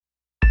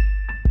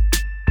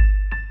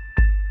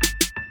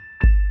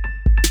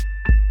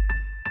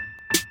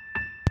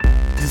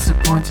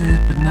Disappointed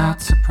but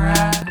not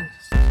surprised.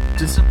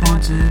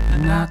 Disappointed but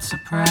not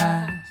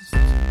surprised.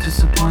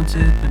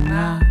 Disappointed but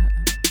not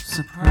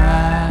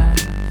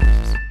surprised.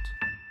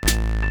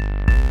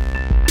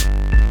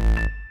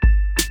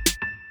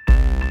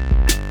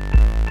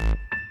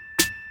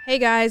 Hey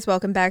guys,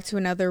 welcome back to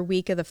another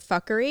week of the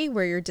fuckery.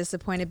 We're your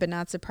disappointed but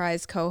not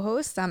surprised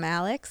co-hosts. I'm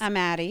Alex. I'm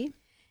Addie.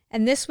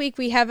 And this week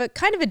we have a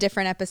kind of a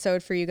different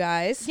episode for you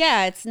guys.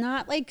 Yeah, it's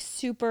not like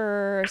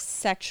super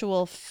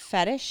sexual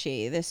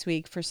fetishy this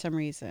week for some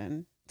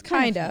reason. It's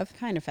Kind of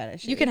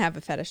fetishy. You can have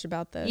a fetish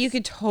about this. You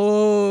could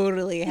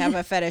totally have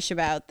a fetish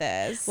about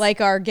this.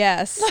 Like our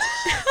guest.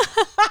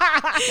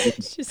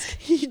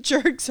 He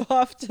jerks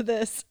off to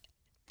this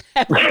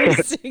every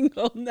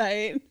single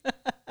night.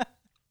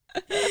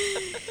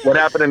 What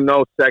happened to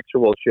no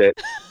sexual shit?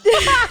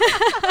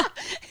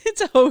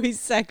 It's always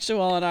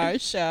sexual on our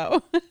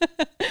show.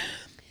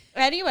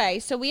 Anyway,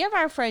 so we have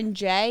our friend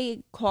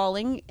Jay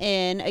calling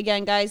in.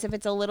 Again, guys, if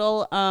it's a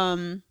little,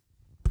 audio-y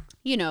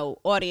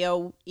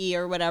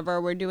or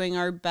whatever, we're doing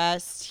our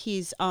best.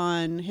 He's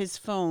on his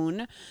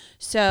phone.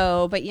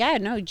 So, but yeah,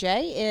 no,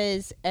 Jay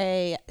is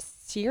a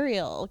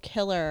serial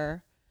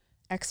killer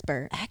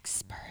Expert.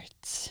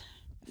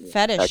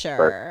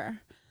 Fetisher.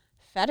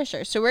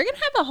 So we're going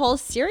to have a whole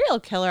serial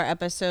killer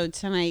episode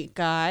tonight,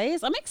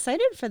 guys. I'm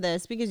excited for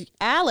this because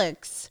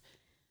Alex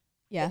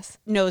Yes.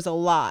 knows a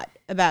lot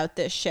about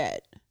this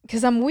shit.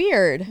 Because I'm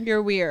weird.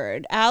 You're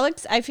weird.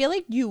 Alex, I feel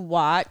like you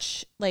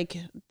watch like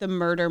the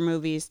murder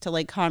movies to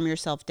like calm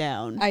yourself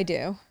down. I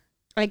do.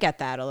 I get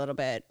that a little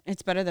bit.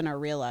 It's better than our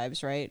real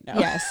lives, right? No.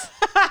 Yes.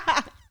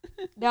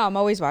 No, I'm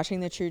always watching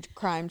the True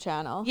Crime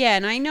Channel. Yeah,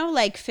 and I know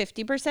like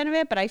 50% of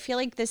it, but I feel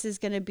like this is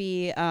going to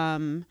be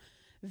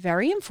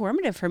very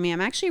informative for me. I'm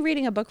actually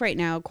reading a book right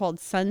now called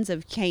Sons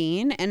of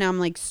Cain, and I'm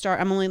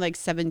only like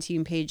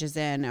 17 pages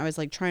in. I was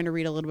like trying to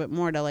read a little bit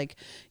more to like,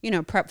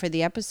 prep for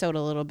the episode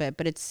a little bit,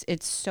 but it's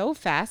so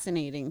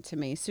fascinating to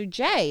me. So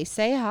Jay,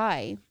 say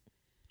hi.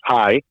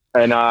 Hi,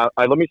 and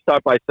let me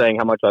start by saying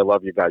how much I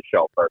love you guys'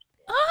 show first.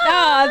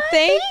 Oh,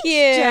 thank you.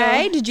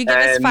 Jay, did you give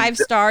us And- 5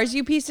 stars,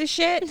 you piece of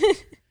shit?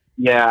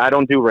 Yeah, I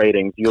don't do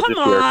ratings. You'll Come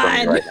just hear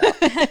it from me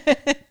right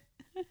now.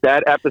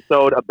 That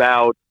episode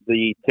about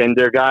the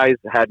Tinder guys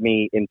had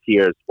me in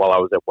tears while I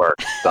was at work.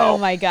 So Oh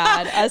my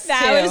God. Us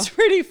That too. was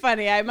pretty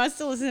funny. I must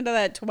have listened to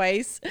that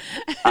twice.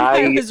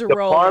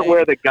 the part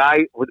where the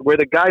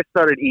guy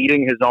started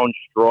eating his own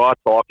straw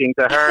talking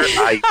to her,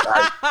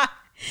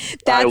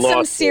 That's some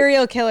lost it.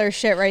 serial killer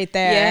shit right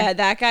there. Yeah,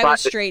 that guy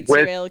was But straight with-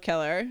 serial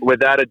killer.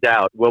 without a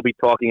doubt, we'll be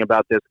talking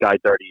about this guy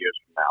 30 years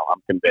from now.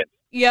 I'm convinced.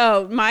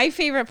 Yo, my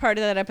favorite part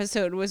of that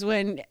episode was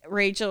when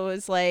Rachel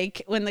was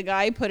like, when the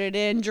guy put it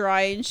in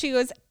dry and she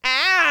goes,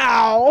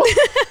 ow.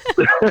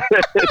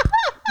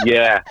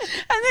 Yeah.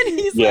 And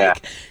then Yeah.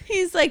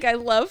 he's like, I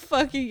love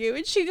fucking you.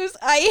 And she goes,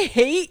 I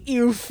hate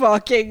you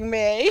fucking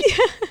me.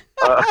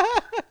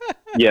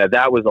 Yeah,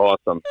 that was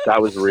awesome.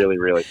 That was really,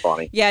 really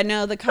funny. Yeah,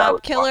 no, the was cop fun.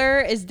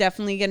 killer is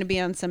definitely going to be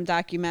on some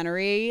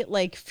documentary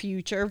like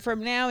future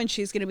from now. And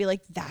she's going to be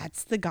like,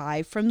 that's the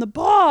guy from the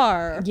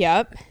bar.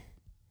 Yep.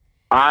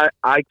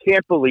 I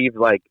can't believe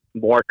like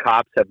more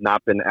cops have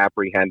not been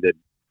apprehended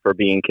for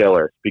being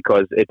killers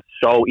because it's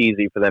so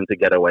easy for them to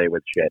get away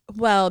with shit.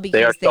 Well, are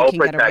because they so can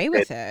get away protected.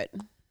 with it.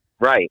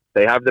 Right.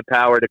 They have the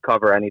power to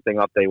cover anything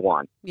up they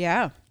want,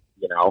 Yeah.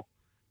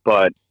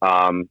 But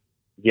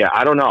yeah,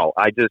 I don't know.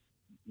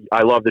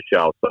 I love the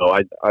show. So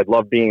I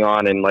love being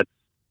on, and let's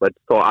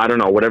talk. I don't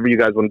know, whatever you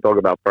guys want to talk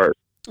about first.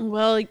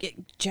 Well,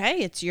 Jay,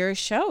 it's your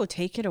show.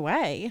 Take it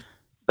away.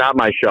 Not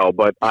my show,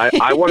 but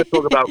I want to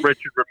talk about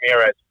Richard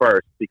Ramirez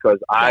first because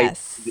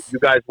Yes. you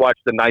guys watched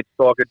the Night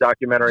Stalker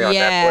documentary on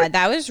Yeah, Netflix.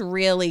 that was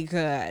really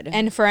good.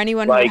 And for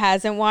anyone who Like-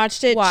 hasn't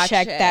watched it, Watch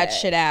check that it.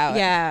 shit out.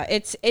 Yeah,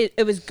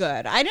 it was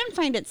good. I didn't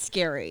find it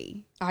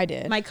scary. I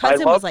did. My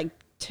cousin love- was like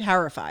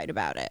terrified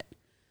about it.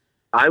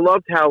 I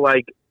loved how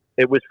like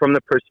it was from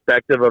the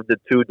perspective of the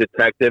two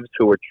detectives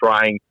who were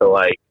trying to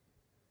like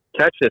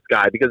catch this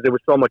guy because there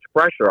was so much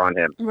pressure on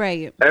him.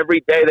 Right.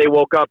 Every day they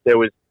woke up, there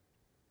was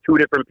 2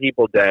 different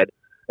people dead,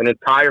 an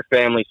entire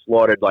family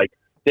slaughtered. Like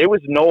there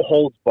was no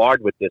holds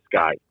barred with this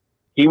guy.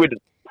 He would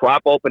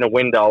prop open a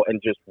window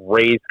and just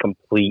raise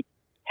complete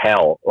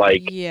hell.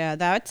 Like Yeah,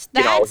 that's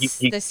know,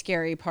 he- the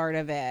scary part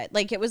of it.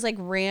 Like it was like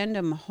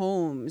random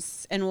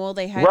homes, and all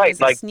they had Right, was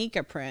a like-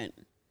 sneaker print.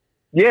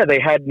 yeah, they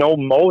had no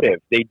motive.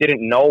 They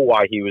didn't know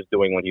why he was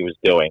doing what he was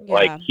doing. Yeah.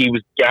 Like he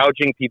was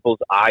gouging people's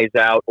eyes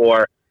out,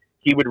 or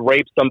he would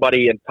rape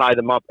somebody and tie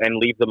them up and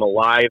leave them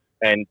alive,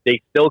 and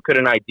they still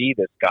couldn't ID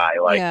this guy.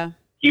 Like Yeah.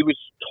 he was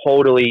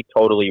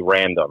totally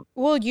random.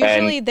 Well,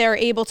 usually they're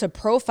able to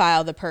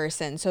profile the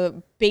person,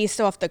 so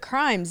based off the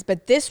crimes,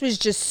 but this was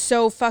just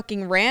so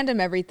fucking random,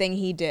 everything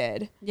he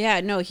did. Yeah,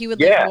 no, he would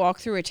Yeah. like walk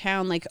through a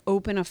town, like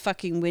open a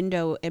fucking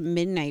window at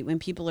midnight when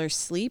people are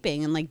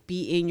sleeping and like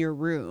be in your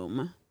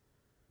room.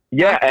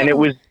 Yeah, and it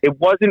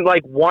wasn't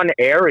like one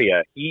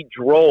area. He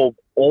drove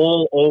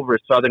all over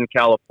Southern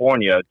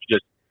California,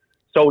 just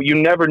so you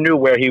never knew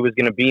where he was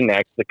going to be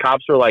next. The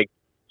cops were like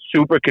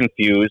super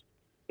confused.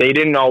 they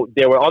didn't know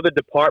there were other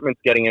departments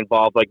getting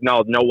involved. Like,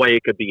 no way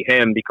it could be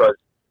him because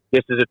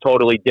this is a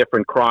totally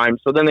different crime.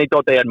 So then they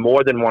thought they had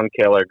more than one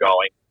killer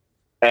going.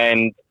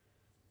 And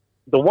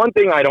the one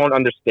thing I don't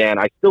understand,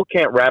 I still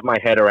can't wrap my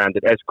head around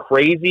it. As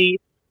crazy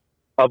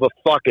of a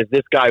fuck as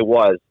this guy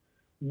was,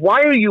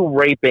 why are you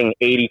raping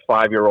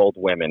 85-year-old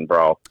women,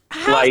 bro?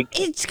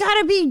 It's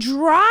got to be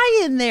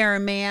dry in there,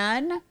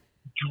 man.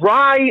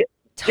 Dry.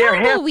 They're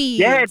half Tumbleweeds.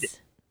 dead.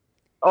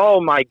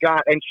 Oh my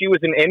God! And she was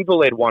an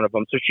invalid, one of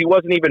them, so she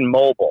wasn't even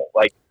mobile.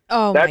 Like,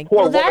 Oh that my poor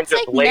Well, woman that's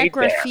just like laid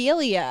there.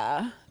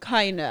 necrophilia,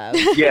 kind of.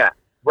 Yeah,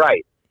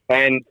 right.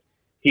 And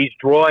he's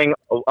drawing.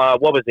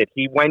 What was it?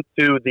 He went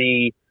to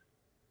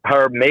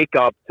her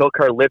makeup, took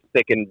her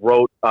lipstick, and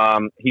wrote.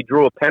 He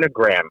drew a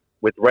pentagram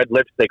with red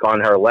lipstick on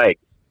her leg.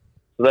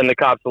 So then the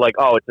cops were like,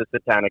 "Oh, it's a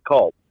satanic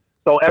cult."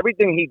 So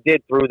everything he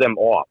did threw them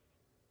off.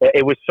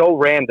 It was so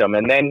random.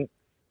 And then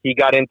he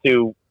got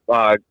into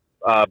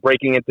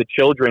breaking into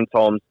children's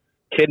homes,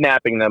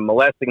 kidnapping them,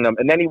 molesting them,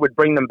 and then he would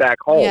bring them back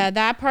home. Yeah,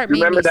 that part made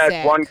Remember me that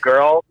sick. one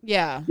girl?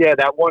 Yeah. Yeah,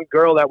 that one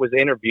girl that was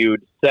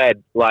interviewed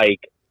said, like,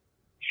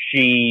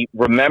 she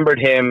remembered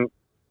him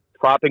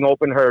propping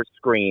open her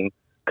screen,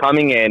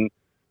 coming in,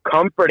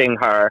 comforting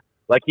her,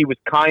 like he was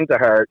kind to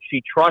her.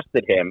 She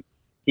trusted him.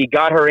 He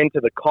got her into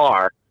the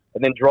car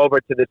and then drove her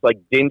to this, like,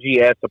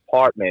 dingy-ass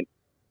apartment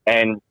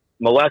and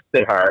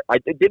molested her.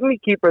 Didn't he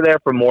keep her there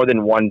for more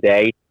than one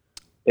day?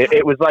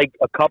 It was like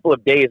a couple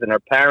of days, and her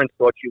parents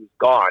thought she was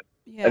gone.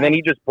 Yeah. And then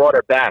he just brought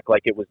her back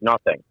like it was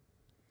nothing.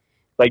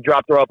 Like,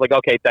 dropped her off like,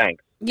 okay,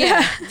 thanks.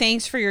 Yeah.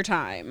 Thanks for your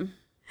time.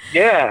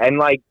 Yeah, and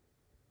like,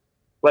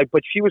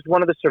 but she was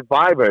one of the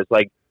survivors.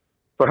 Like,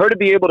 for her to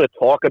be able to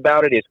talk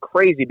about it is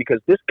crazy because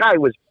this guy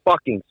was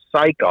fucking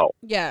psycho.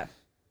 Yeah.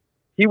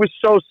 He was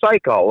so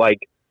psycho. Like,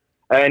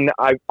 and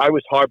I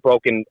was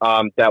heartbroken.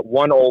 That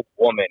one old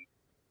woman,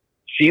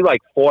 she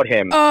like fought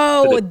him.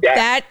 Oh, to the death.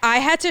 that I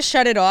had to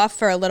shut it off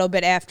for a little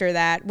bit after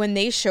that. When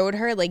they showed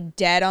her like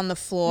dead on the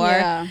floor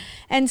Yeah.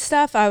 and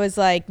stuff, I was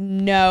like,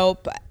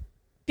 nope.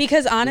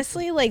 Because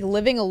honestly, like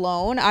living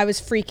alone, I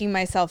was freaking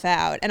myself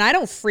out. And I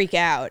don't freak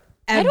out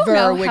ever I don't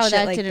know with how shit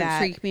that like didn't that.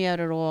 freak me out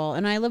at all.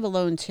 And I live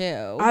alone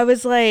too. I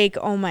was like,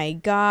 oh my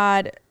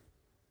God.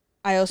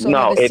 I also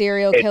No, have a it-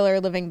 serial it- killer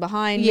living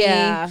behind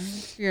yeah. me.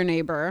 Your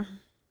neighbor.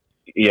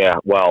 Yeah,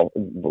 well,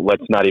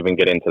 let's not even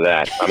get into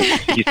that.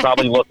 He's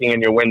probably looking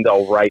in your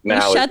window right We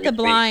now. as shut we the speak.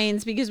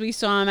 blinds because we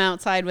saw him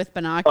outside with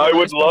binoculars. I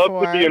would love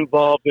before. to be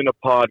involved in a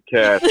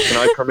podcast. Can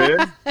I come in?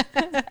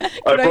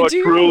 Could I brought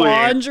do Truly.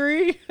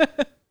 laundry?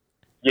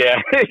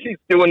 Yeah, he's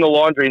doing the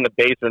laundry in the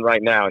basement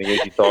right now, and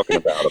he's talking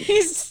about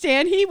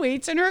him. He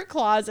waits in her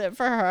closet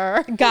for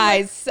her.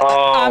 Guys,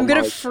 Oh, I'm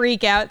going my- to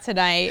freak out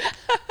tonight.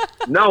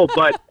 No,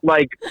 but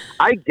like,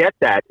 I get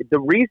that. The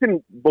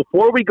reason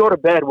before we go to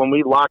bed when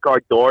we lock our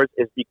doors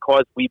is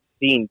because we've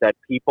seen that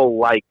people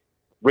like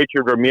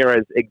Richard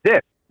Ramirez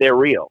exist. They're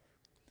real.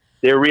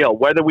 They're real,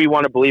 whether we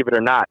want to believe it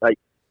or not. Like,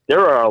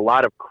 there are a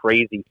lot of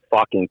crazy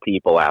fucking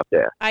people out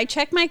there. I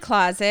check my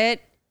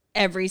closet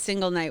every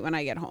single night when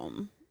I get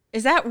home.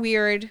 Is that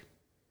weird?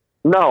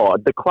 No,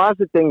 the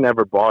closet thing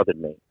never bothered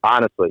me.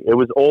 Honestly, it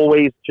was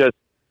always just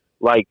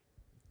like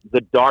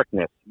the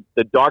darkness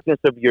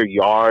of your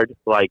yard.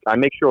 Like, I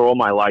make sure all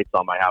my lights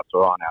on my house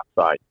are on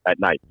outside at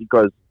night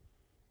because,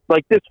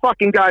 like, this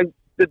fucking guy,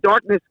 the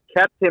darkness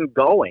kept him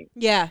going.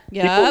 Yeah.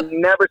 Yep. People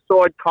never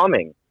saw it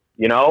coming,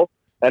 you know?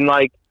 And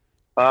like,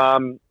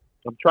 I'm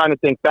trying to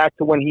think back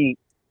to when he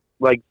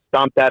like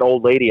stomped that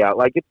old lady out.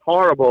 Like, it's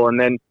horrible. And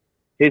then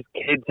his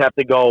kids have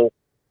to go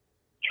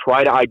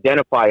try to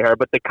identify her,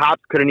 but the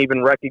cops couldn't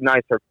even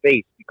recognize her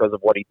face because of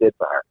what he did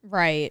to her.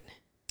 Right.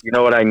 You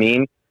know what I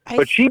mean?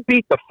 But she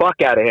beat the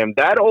fuck out of him.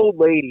 That old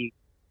lady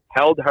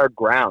held her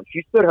ground.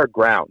 She stood her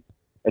ground.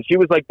 And she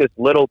was like this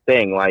little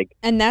thing. Like,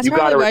 And that's you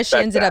probably gotta why she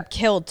respect ended that. up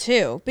killed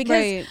too. Because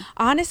Right.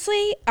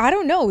 honestly, I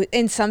don't know.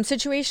 In some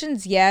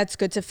situations, yeah, it's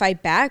good to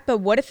fight back. But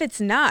what if it's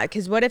not?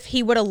 Because what if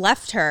he would have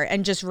left her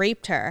and just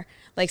raped her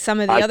like some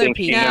of the I other think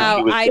she people? knew she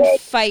No, was I'd dead.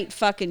 fight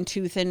fucking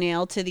tooth and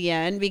nail to the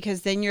end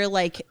because then you're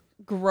like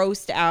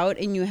grossed out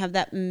and you have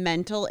that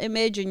mental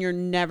image and you're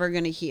never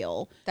going to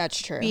heal.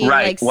 That's true. Being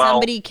Right, like well-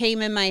 somebody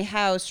came in my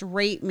house,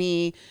 raped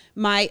me,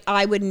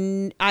 I would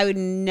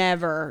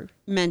never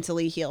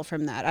mentally heal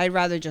from that. I'd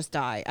rather just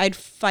die. I'd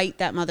fight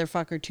that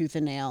motherfucker tooth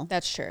and nail.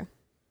 That's true.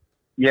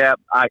 Yeah,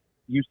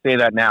 you say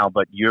that now,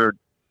 but your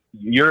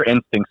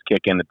instincts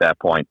kick in at that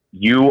point.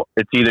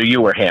 It's either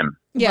you or him.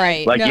 Yeah,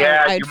 Right. Like, no,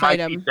 yeah, I'd you fight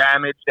might be him.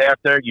 damaged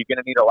after. You're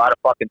gonna need a lot of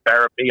fucking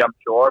therapy, I'm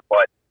sure.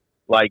 But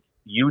like,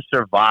 you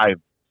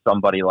survived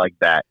somebody like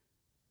that.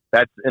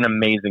 That's an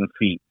amazing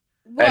feat.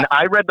 And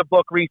I read the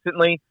book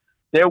recently.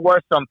 There were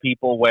some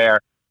people where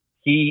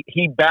he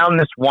bound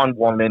this one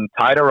woman,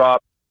 tied her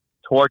up,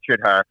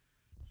 tortured her.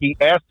 He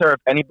asked her if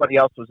anybody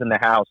else was in the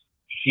house.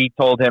 She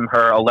told him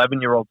her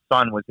 11-year-old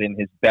son was in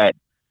his bed.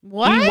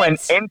 What? He went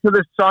into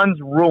the son's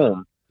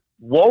room,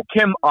 woke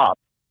him up,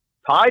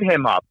 tied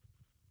him up,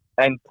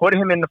 and put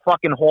him in the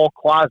fucking hall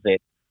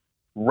closet,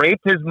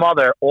 raped his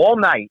mother all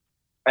night,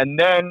 and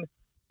then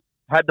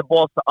had the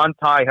balls to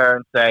untie her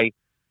and say,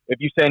 if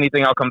you say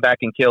anything, I'll come back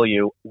and kill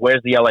you.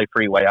 Where's the LA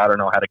freeway? I don't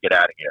know how to get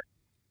out of here.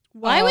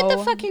 Why would the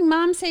Oh. fucking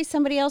mom say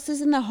somebody else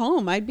is in the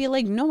home? I'd be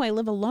like, no, I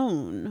live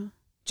alone.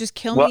 Just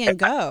kill Well, me and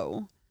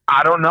go.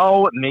 I don't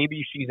know.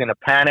 Maybe she's in a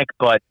panic,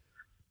 but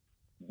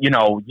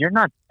you're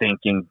not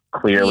thinking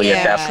clearly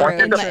at that point.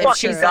 true. There's a If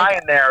fucking she's guy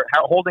in there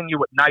holding you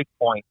at knife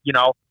point.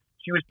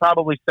 She was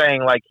probably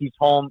saying like, he's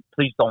home,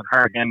 please don't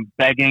hurt him,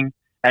 begging,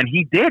 and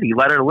he did. He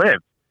let her live.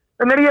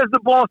 And then he has the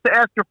balls to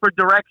ask her for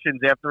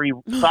directions after he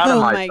sodomized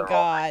Oh my her.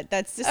 God,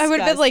 that's disgusting. I would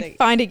have been like,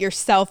 find it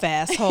yourself,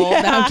 asshole. No,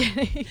 I'm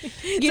kidding.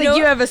 It's like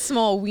you have a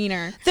small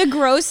wiener. The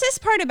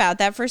grossest part about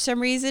that, for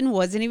some reason,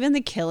 wasn't even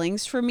the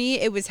killings for me.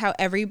 It was how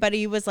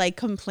everybody was like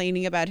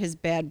complaining about his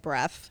bad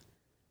breath.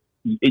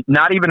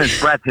 Not even his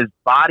breath, his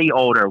body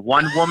odor.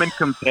 One woman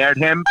compared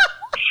him.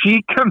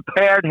 She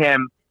compared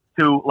him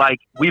to, like,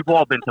 we've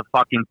all been to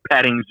fucking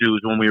petting zoos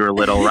when we were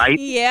little, right?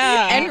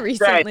 Yeah. And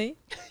recently.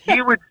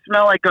 He would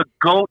smell like a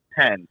goat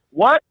pen.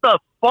 What the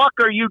fuck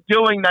are you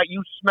doing that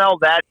you smell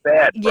that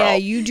bad, bro? Yeah,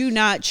 you do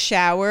not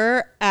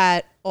shower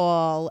at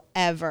all,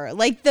 ever.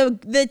 Like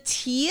the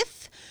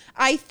teeth,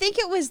 I think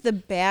it was the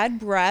bad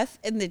breath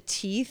and the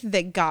teeth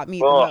that got me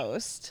the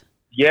most.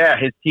 Yeah,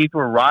 his teeth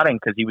were rotting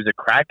because he was a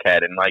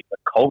crackhead and like a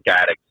coke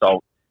addict.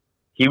 So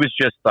he was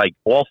just like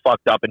all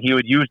fucked up, and he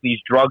would use these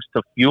drugs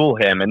to fuel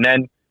him. And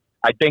then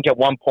I think at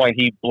one point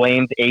he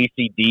blamed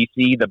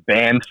AC/DC, the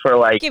band, for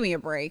like Give me a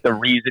break. the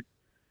reason.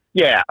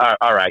 Yeah,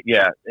 all right,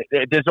 yeah.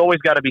 There's always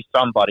got to be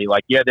somebody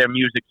like, yeah, their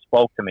music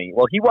spoke to me.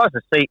 Well, he was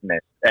a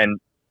Satanist, and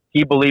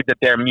he believed that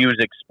their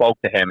music spoke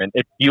to him, and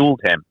it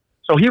fueled him.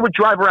 So he would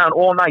drive around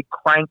all night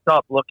cranked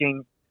up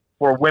looking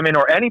for women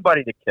or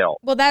anybody to kill.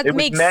 Well, that It was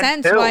makes men,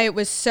 sense too. why it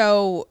was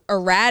so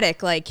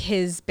erratic, like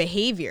his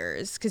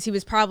behaviors, because he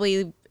was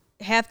probably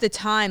half the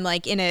time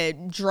like in a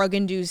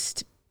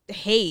drug-induced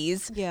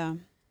haze. Yeah.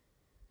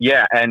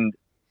 Yeah, and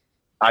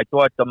I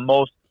thought the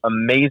most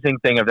amazing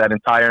thing of that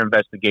entire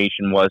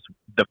investigation was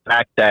the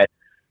fact that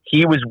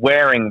he was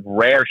wearing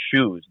rare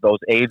shoes, those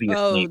Avia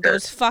Oh, sneakers.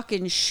 those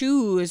fucking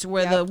shoes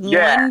were Yep. the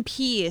Yeah. one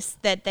piece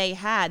that they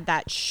had.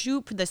 That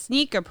shoe, the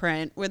sneaker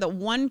print, were the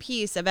one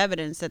piece of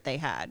evidence that they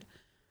had.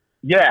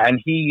 Yeah, and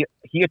he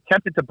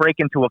attempted to break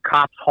into a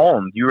cop's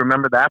home. Do you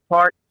remember that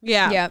part?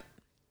 Yeah. Yep.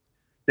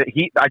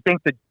 I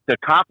think the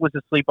cop was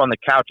asleep on the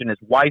couch, and his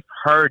wife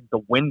heard the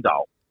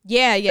window.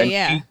 Yeah, yeah, And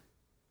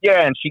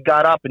yeah. And she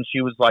got up and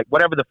she was like,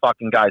 whatever the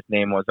fucking guy's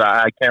name was,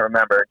 I can't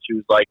remember. And she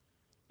was like,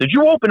 did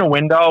you open a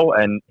window?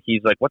 And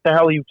he's like, what the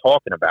hell are you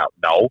talking about?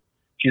 No.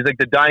 She's like,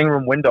 the dining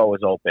room window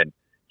was open.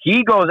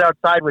 He goes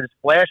outside with his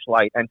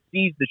flashlight and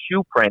sees the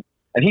shoe print,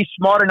 and he's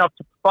smart enough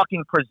to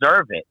fucking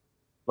preserve it.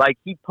 Like,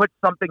 he put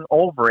something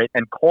over it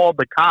and called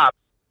the cops.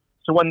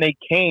 So when they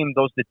came,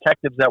 those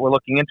detectives that were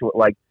looking into it,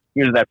 like,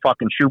 here's that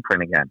fucking shoe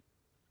print again.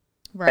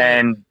 Right.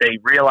 And they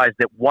realized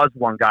it was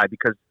one guy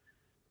because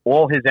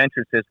all his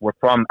entrances were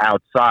from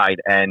outside.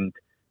 And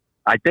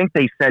I think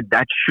they said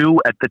that shoe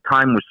at the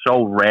time was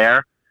so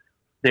rare.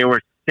 There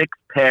were 6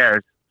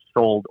 pairs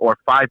sold or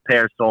 5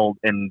 pairs sold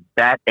in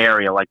that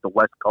area, like the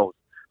West Coast.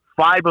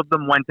 5 of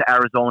them went to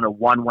Arizona.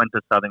 1 went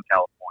to Southern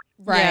California.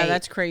 Right. Yeah,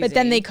 that's crazy. But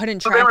then they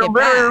couldn't So they track were it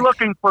literally back.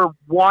 looking for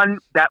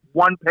that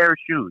one pair of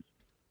shoes.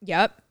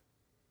 Yep.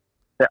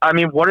 I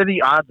mean, what are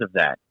the odds of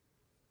that?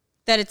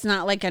 that it's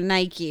not like a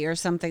Nike or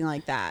something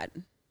like that.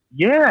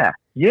 Yeah.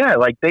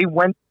 Like they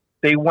went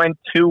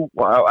to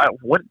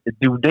what?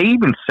 Do they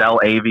even sell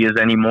Avias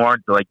anymore?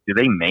 Like, do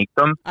they make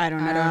them? I don't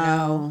I know. don't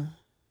know.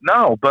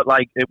 No, but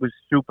like it was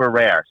super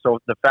rare. So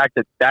the fact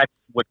that that's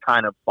what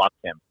kind of fucked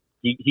him.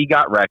 He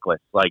got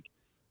reckless. Like,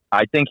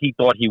 I think he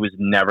thought he was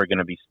never going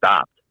to be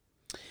stopped.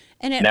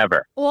 And it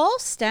Never. all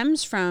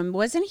stems from,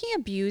 wasn't he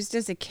abused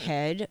as a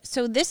kid?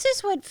 So this is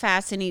what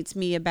fascinates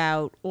me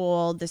about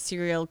all the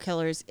serial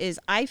killers is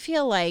I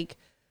feel like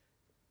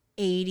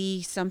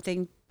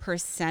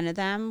 80-something% of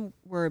them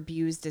were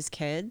abused as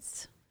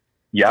kids.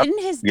 Yep.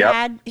 Didn't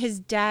his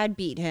dad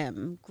beat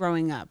him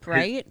growing up,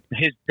 right?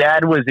 His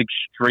dad was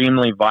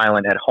extremely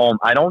violent at home.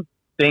 I don't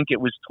think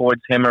it was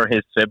towards him or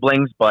his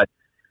siblings, but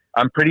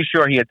I'm pretty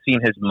sure he had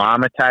seen his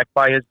mom attacked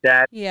by his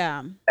dad.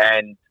 Yeah.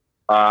 And,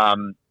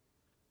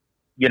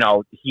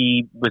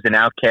 he was an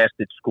outcast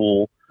at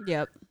school.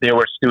 Yep. There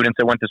were students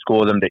that went to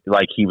school with him that,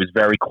 like, he was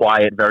very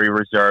quiet, very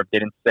reserved,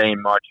 didn't say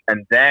much.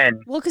 And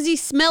then, Well, because he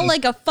smelled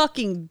like a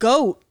fucking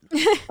goat.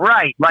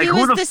 right, like, He who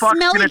was the the fuck's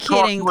smelly going to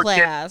talk kid in to a kid?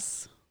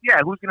 class. Yeah,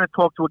 who's going to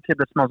talk to a kid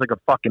that smells like a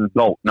fucking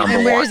goat, number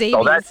And one? where's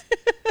So Avies?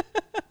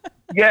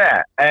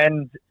 yeah,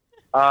 and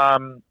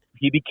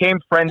he became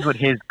friends with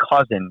his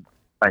cousin.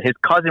 His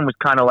cousin was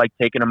kind of like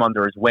taking him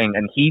under his wing,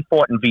 and he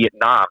fought in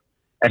Vietnam.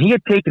 And he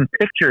had taken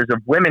pictures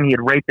of women he had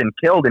raped and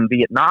killed in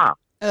Vietnam.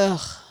 Ugh.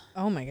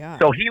 Oh my god.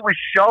 So he was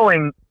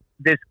showing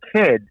this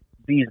kid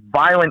these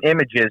violent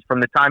images from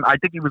the time, I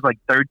think he was like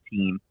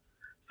 13.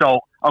 So,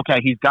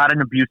 okay, he's got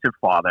an abusive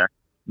father.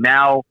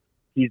 Now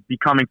he's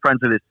becoming friends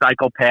with his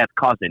psychopath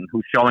cousin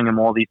who's showing him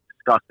all these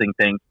disgusting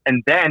things.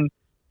 And then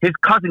his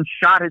cousin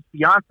shot his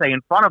fiance in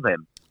front of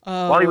him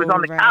Oh, while he was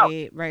on the couch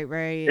Right.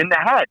 in the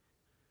head.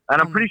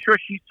 And I'm pretty sure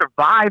she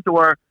survived,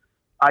 or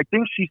I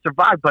think she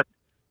survived, but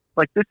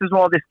like this is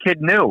all this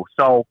kid knew.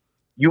 So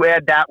you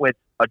add that with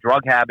a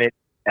drug habit,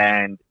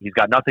 and he's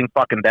got nothing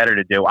fucking better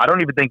to do. I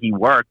don't even think he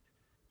worked.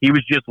 He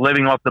was just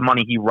living off the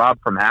money he robbed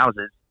from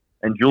houses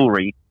and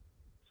jewelry.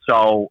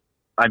 So,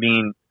 I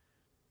mean,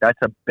 that's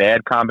a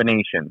bad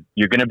combination.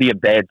 You're going to be a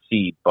bad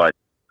seed, but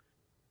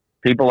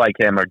people like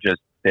him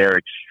they're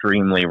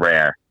extremely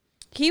rare.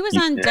 He was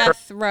on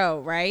death row,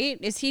 right?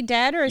 Is he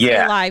dead or is he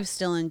alive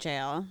still in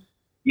jail?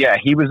 Yeah,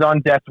 he was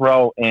on death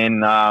row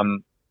in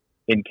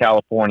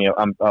California.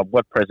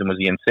 What prison was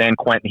he in? San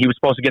Quentin. He was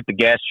supposed to get the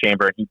gas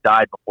chamber, and he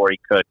died before he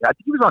could. I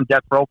think he was on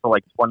death row for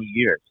like 20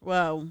 years.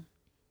 Whoa.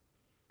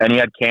 And he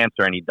had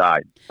cancer, and he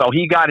died. So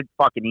he got it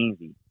fucking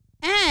easy.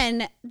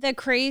 And the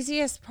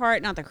craziest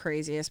part, not the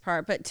craziest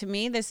part, but to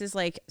me, this is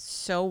like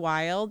so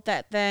wild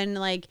that then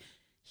like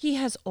he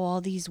has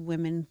all these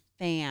women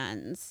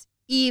fans,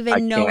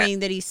 even knowing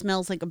that he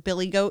smells like a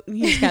billy goat and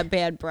he's got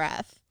bad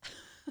breath.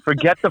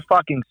 Forget the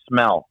fucking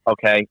smell,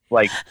 okay?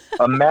 Like,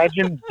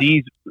 imagine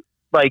these,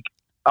 like,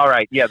 all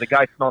right, yeah, the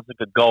guy smells like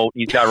a goat.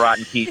 He's got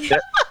rotten teeth.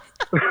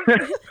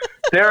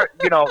 There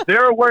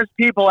are worse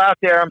people out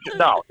there.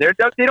 No,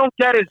 they don't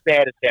get as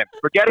bad as him.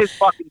 Forget his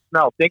fucking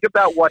smell. Think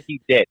about what he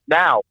did.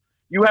 Now,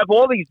 you have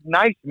all these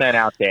nice men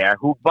out there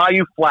who buy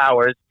you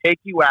flowers, take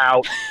you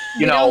out.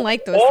 You know, don't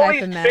like those all type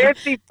these of men.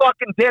 fancy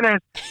fucking dinners.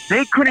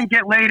 They couldn't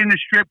get laid in a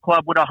strip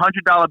club with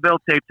 $100 bill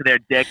taped to their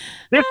dick.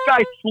 This guy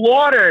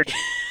slaughtered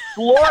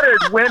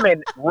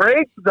women,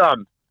 raped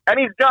them, and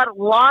he's got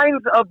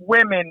lines of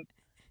women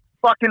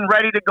fucking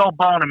ready to go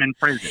bone him in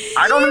prison.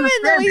 I don't even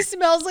understand. Though he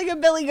smells like a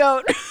billy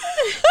goat.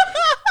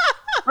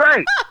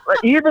 Right.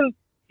 He's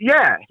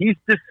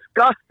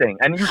disgusting.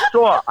 And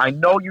I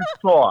know you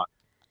saw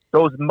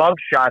those mug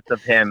shots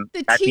of him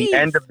at the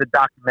end of the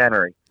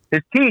documentary.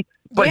 His teeth,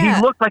 but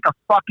he looked like a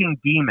fucking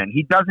demon.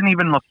 He doesn't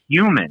even look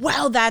human.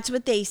 Well, that's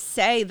what they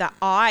say. The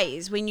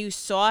eyes. When you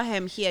saw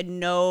him, he had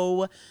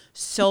no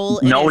soul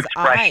in his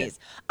expression. eyes.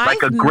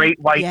 Like a great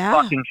white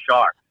fucking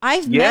shark.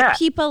 I've met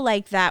people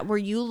like that where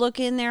you look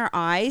in their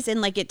eyes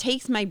and like it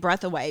takes my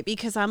breath away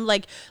because I'm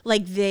like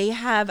they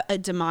have a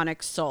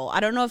demonic soul. I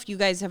don't know if you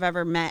guys have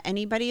ever met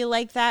anybody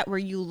like that where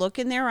you look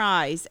in their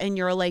eyes and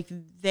you're like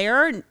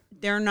they're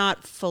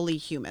not fully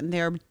human.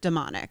 They're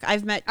demonic.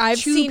 I've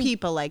seen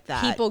people like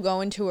that. People go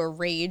into a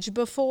rage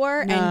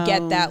before and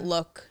get that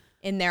look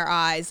in their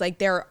eyes. Like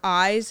their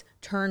eyes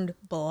turned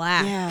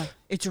black. Yeah.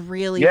 It's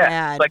really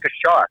bad. It's like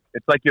a shark.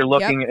 It's like you're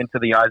looking into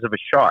the eyes of a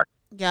shark.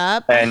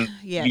 Yep. And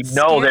there's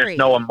no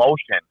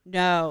emotion.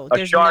 No, a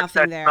there's shark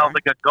nothing that there. smells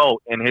like a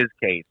goat in his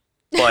case.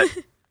 But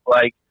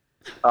like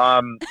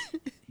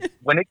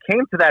when it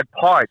came to that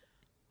part,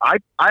 I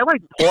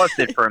like paused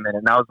it for a minute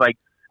and I was like,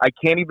 I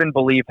can't even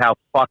believe how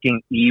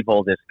fucking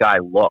evil this guy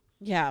looks.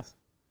 Yeah.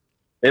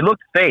 It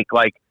looked fake.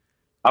 Like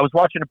I was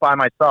watching it by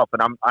myself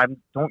and I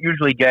don't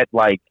usually get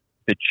like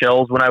the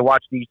chills when I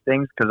watch these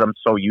things because I'm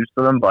so used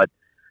to them, but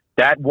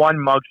that one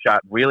mugshot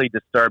really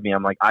disturbed me.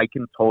 I'm like, I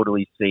can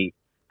totally see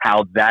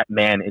how that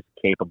man is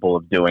capable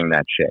of doing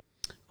that shit.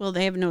 Well,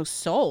 they have no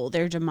soul.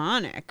 They're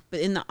demonic, but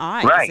in the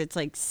eyes, it's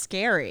like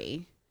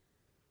scary.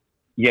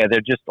 Yeah,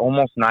 they're just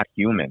almost not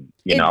human,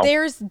 you know?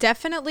 There's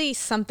definitely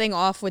something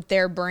off with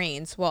their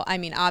brains. Well, I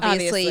mean,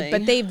 obviously,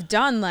 but they've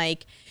done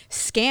like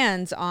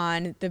scans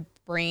on the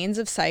brains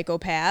of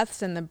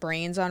psychopaths and the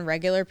brains on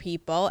regular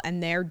people,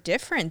 and they're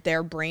different.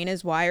 Their brain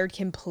is wired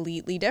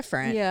completely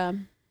different. Yeah.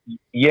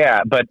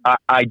 Yeah, but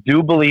I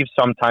do believe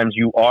sometimes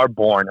you are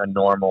born a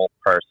normal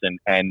person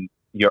and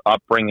your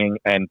upbringing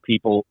and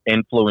people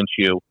influence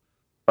you.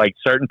 Like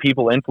certain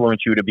people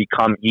influence you to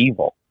become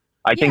evil.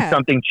 I think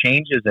something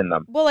changes in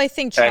them. Well, I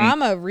think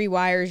trauma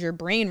rewires your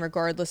brain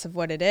regardless of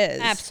what it is.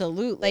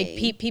 Absolutely.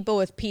 Like people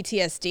with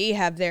PTSD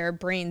have their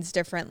brains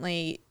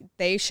differently.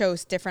 They show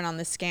different on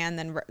the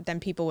scan than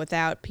people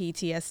without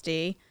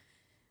PTSD.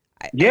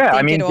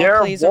 I mean, there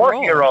are war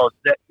heroes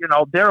that,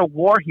 there are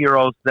war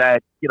heroes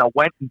that,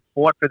 went and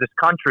fought for this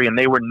country and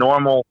they were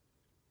normal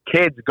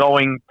kids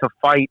going to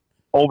fight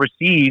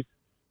overseas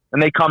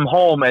and they come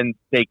home and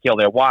they kill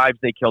their wives,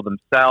 they kill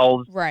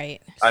themselves. Right.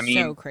 I mean,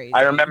 so crazy.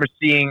 I remember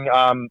seeing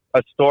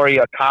a story,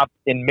 a cop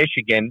in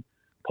Michigan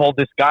pulled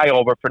this guy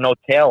over for no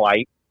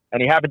taillight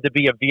and he happened to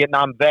be a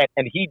Vietnam vet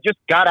and he just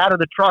got out of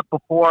the truck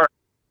before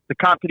the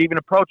cop could even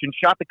approach and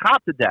shot the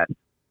cop to death.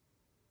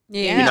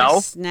 Yeah,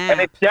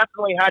 and it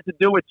definitely had to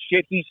do with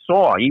shit he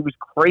saw. He was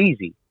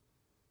crazy.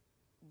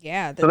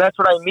 Yeah. So that's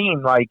what I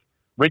mean. Like,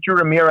 Richard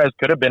Ramirez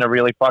could have been a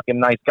really fucking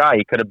nice guy.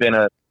 He could have been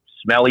a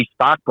smelly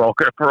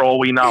stockbroker for all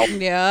we know.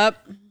 Yep.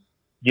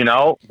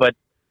 But,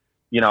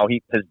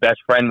 his best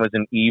friend was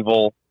an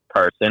evil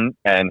person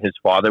and his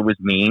father was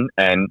mean.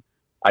 And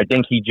I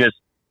think he just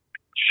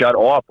shut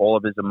off all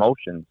of his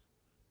emotions.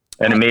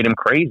 And it made him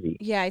crazy.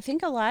 Yeah, I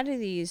think a lot of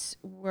these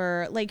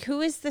were, like,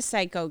 who is the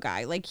psycho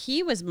guy? Like,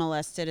 he was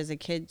molested as a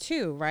kid,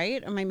 too,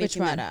 right? Or am I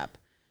making that up?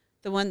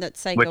 The one that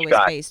Psycho is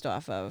based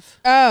off of.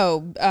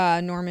 Oh,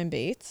 Norman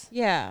Bates?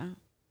 Yeah.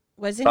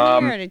 Wasn't he?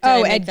 Or did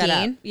I make Ed that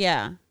Gein? Up?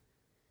 Yeah.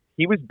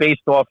 He was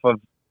based off of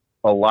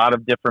a lot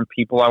of different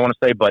people, I want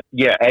to say. But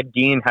yeah, Ed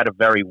Gein had a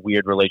very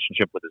weird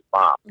relationship with his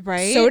mom.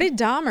 Right. So did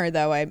Dahmer,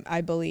 though,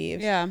 I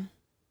believe. Yeah.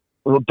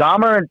 Well,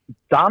 Dahmer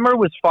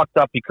was fucked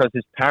up because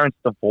his parents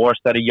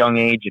divorced at a young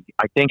age.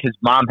 I think his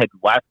mom had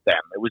left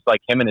them. It was like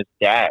him and his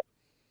dad.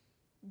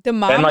 The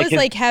mom was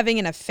like having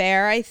an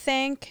affair, I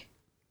think.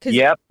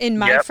 Because in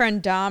My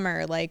Friend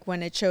Dahmer, like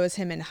when it shows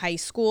him in high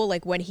school,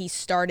 like when he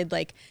started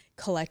like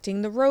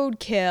collecting the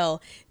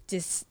roadkill,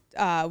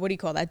 what do you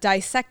call that?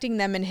 Dissecting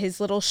them in his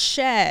little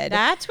shed.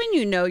 That's when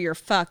you know you're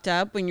fucked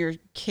up, when your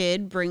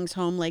kid brings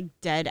home like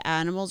dead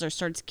animals or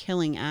starts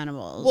killing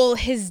animals. Well,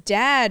 his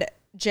dad,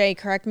 Jay,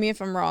 correct me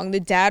if I'm wrong, the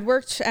dad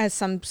worked as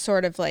some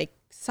sort of like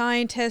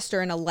scientist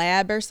or in a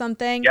lab or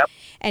something.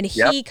 And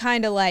he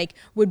kind of like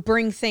would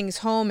bring things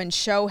home and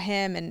show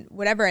him and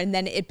whatever. And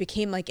then it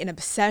became like an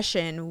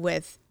obsession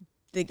with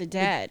the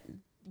dad.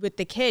 With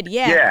the kid.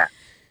 Yeah.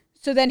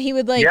 So then he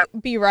would like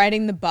be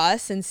riding the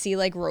bus and see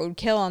like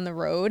roadkill on the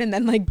road and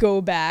then like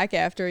go back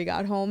after he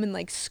got home and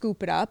like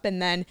scoop it up.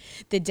 And then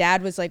the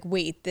dad was like,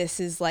 wait, this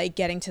is like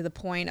getting to the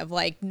point of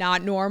like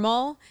not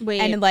normal.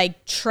 And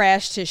like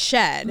trashed his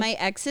shed. My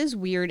ex's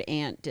weird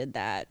aunt did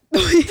that.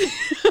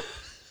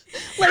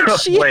 Like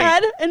she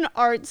had an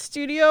art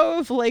studio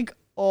of like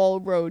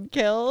all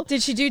roadkill.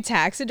 Did she do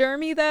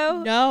taxidermy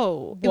though?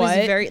 No. It was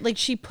very like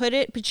she put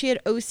it, but she had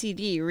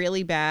OCD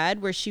really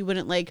bad where she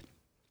wouldn't like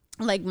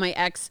my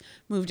ex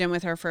moved in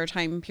with her for a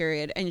time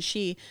period and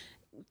she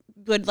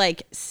would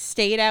like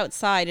stayed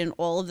outside and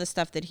all of the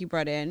stuff that he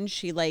brought in,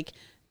 she like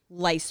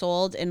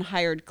Lysoled and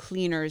hired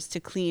cleaners to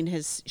clean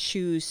his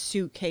shoes,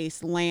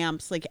 suitcase,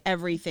 lamps, like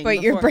everything.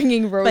 But you're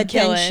bringing roadkill. But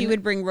then she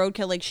would bring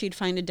roadkill, like she'd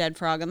find a dead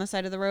frog on the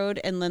side of the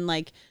road and then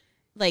like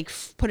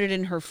put it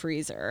in her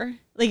freezer.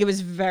 Like it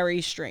was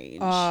very strange.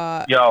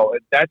 Yo,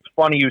 that's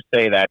funny you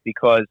say that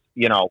because,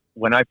 you know,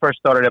 when I first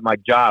started at my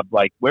job,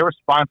 like we're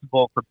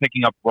responsible for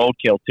picking up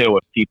roadkill too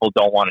if people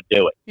don't want to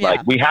do it. Yeah.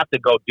 Like we have to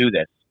go do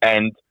this.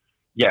 And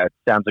yeah, it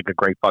sounds like a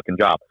great fucking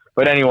job.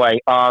 But anyway,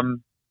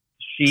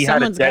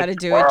 Someone's had a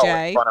dead squirrel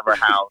in front of her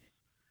house.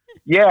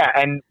 Yeah,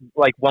 and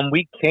like when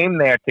we came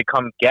there to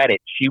come get it,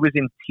 she was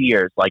in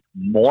tears, like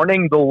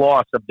mourning the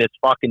loss of this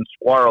fucking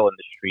squirrel in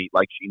the street,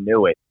 like she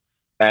knew it.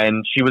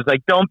 And she was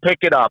like, "Don't pick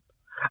it up.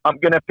 I'm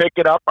gonna pick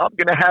it up. I'm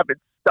gonna have it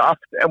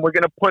stuffed, and we're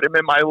gonna put him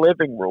in my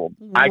living room."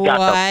 I got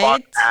the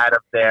fuck out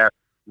of there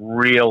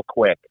real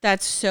quick.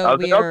 That's so I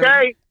was weird. like,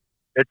 okay,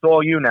 it's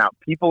all you now.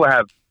 People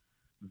have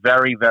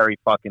very, very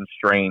fucking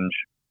strange.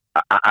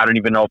 I don't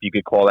even know if you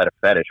could call that a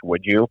fetish.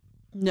 Would you?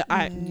 No,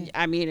 I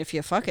mean, if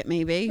you fuck it,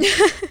 maybe.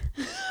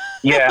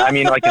 Yeah, I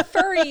mean, like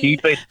furry.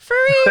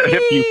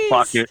 If you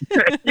fuck it,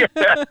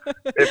 yeah.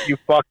 If you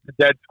fuck the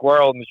dead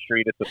squirrel in the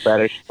street, it's a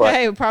fetish. But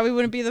hey, probably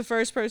wouldn't be the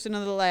first person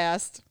or the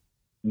last.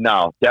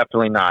 No,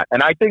 definitely not.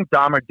 And I think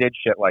Dahmer did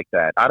shit like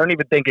that. I don't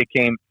even think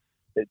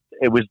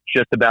it was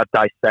just about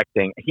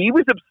dissecting. He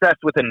was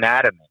obsessed with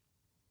anatomy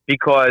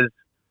because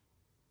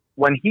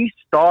when he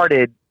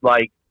started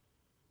like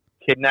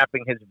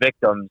kidnapping his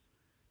victims,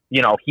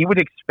 you know, he would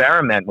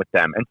experiment with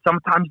them, and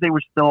sometimes they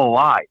were still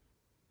alive,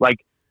 like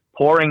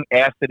pouring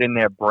acid in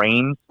their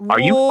brains. Are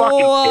you fucking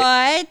kidding?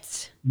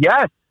 What?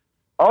 Yes.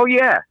 Oh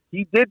yeah,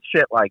 he did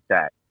shit like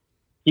that.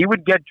 He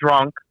would get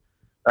drunk,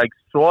 like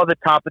saw the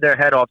top of their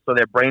head off so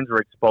their brains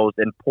were exposed,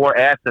 and pour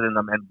acid in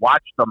them and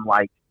watch them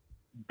like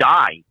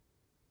die.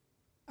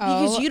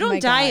 Because you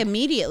don't die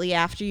immediately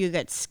after you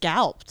get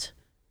scalped.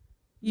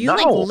 You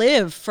like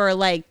live for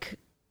like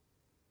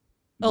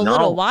a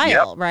little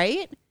while,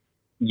 right?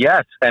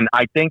 Yes, and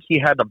I think he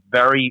had a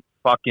very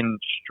fucking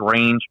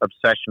strange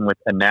obsession with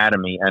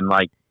anatomy, and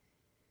like,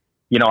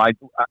 you know,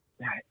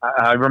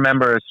 I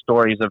remember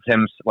stories of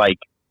him like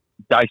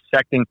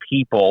dissecting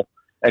people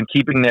and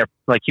keeping their,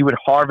 like, he would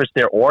harvest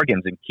their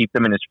organs and keep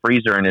them in his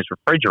freezer and his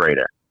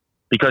refrigerator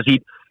because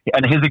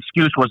and his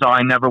excuse was,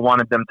 I never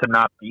wanted them to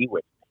not be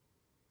with me.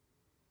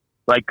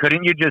 Like,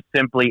 couldn't you just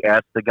simply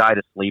ask the guy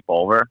to sleep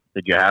over?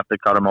 Did you have to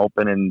cut him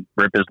open and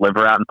rip his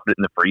liver out and put it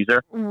in the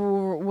freezer?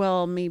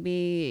 Well,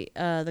 maybe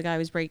the guy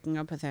was breaking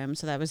up with him,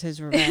 so that was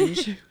his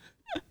revenge.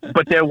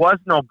 But there was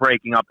no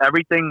breaking up.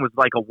 Everything was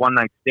like a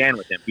one-night stand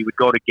with him. He would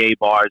go to gay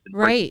bars and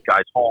bring these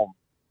guys home.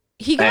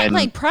 He got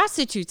like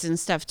prostitutes and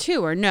stuff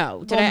too, or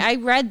no? I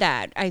read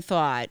that, I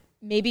thought.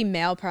 Maybe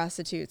male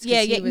prostitutes.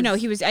 Yeah, I know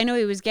he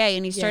was gay,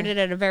 and he started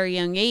at a very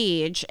young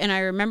age. And I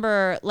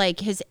remember, like,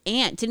 his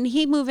aunt. Didn't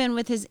he move in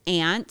with his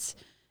aunt?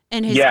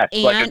 And his aunt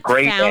like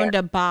found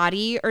a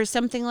body or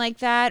something like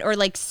that, or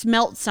like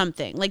smelt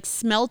something,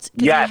 because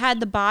he had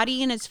the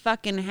body in his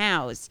fucking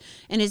house,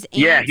 and his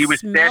aunt he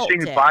was stashing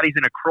his bodies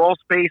in a crawl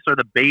space or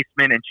the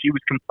basement, and she was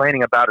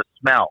complaining about a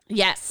smell.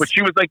 Yes, but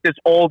she was like this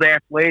old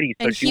ass lady,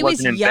 so and she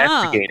wasn't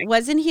investigating.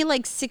 Wasn't he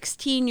like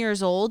 16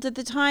 years old at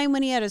the time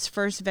when he had his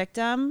first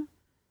victim?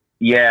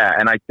 Yeah,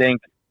 and I think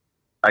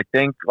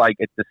like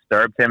it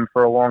disturbed him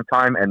for a long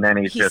time, and then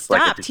he just stopped.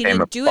 Like it became he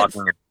didn't do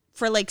it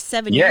for like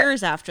 7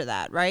 years after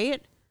that,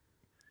 right?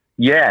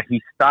 Yeah,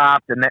 he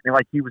stopped, and then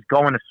like he was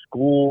going to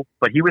school,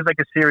 but he was like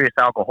a serious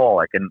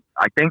alcoholic, and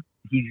I think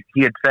he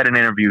had said in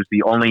interviews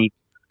the only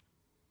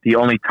the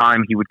only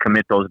time he would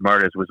commit those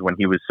murders was when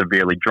he was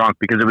severely drunk,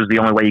 because it was the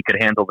only way he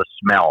could handle the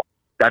smell.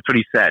 That's what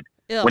he said.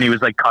 Ew. When he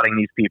was like cutting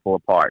these people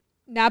apart.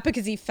 Not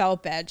because he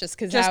felt bad, just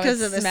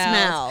because of the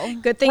smell.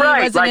 Good thing he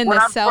wasn't in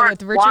the cell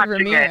with Richard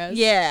Ramirez.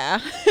 Yeah,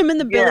 him and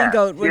the Billy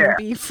Goat wouldn't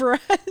be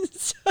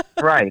friends.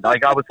 Right,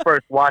 like I was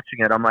first watching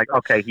it, I'm like,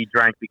 okay, he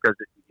drank because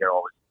it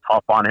was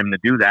tough on him to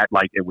do that,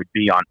 like it would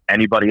be on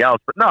anybody else.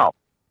 But no,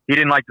 he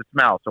didn't like the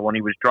smell, so when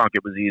he was drunk,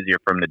 it was easier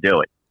for him to do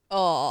it.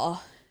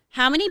 Oh,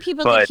 how many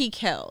people did he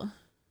kill?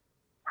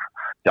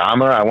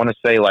 Dahmer, I want to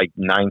say like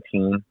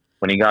 19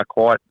 when he got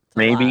caught,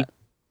 maybe.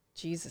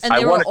 Jesus. And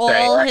they were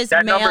all his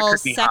male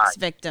sex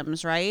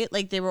victims, right?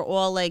 Like they were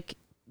all like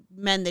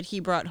men that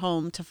he brought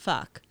home to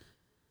fuck.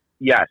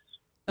 Yes.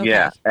 Okay.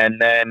 Yeah. And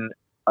then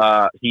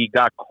he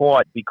got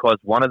caught because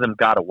one of them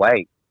got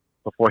away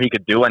before he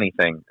could do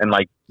anything and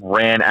like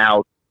ran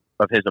out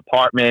of his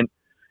apartment.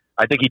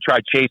 I think he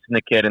tried chasing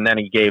the kid and then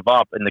he gave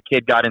up, and the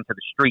kid got into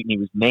the street and he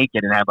was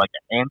naked and had like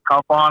a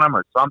handcuff on him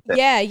or something.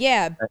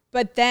 Yeah.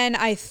 But then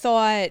I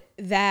thought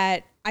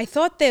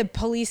the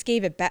police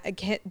gave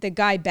the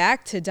guy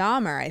back to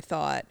Dahmer, I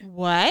thought.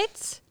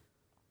 What?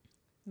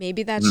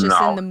 Maybe that's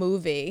just in the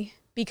movie.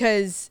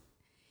 Because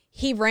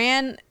he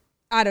ran,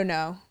 I don't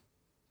know.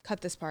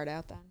 Cut this part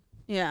out then.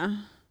 Yeah.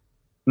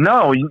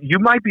 No, you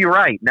might be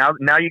right.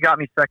 Now you got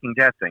me second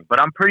guessing. But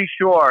I'm pretty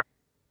sure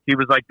he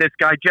was like, this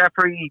guy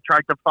Jeffrey, he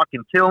tried to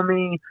fucking kill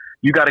me.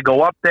 You got to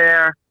go up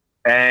there.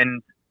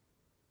 And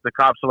the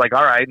cops were like,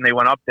 all right. And they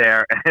went up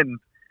there and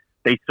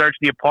they searched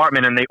the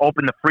apartment and they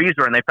opened the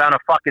freezer and they found a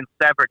fucking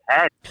severed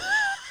head.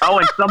 Oh,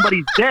 and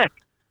somebody's dick.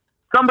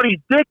 Somebody's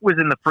dick was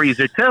in the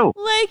freezer too.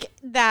 Like,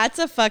 that's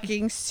a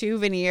fucking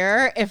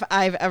souvenir if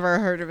I've ever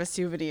heard of a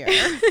souvenir.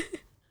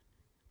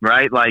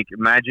 Right? Like,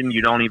 imagine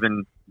you don't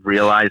even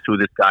realize who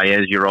this guy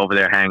is. You're over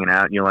there hanging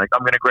out and you're like,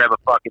 I'm going to grab a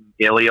fucking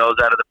Ilios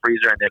out of the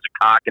freezer and there's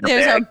a cock in a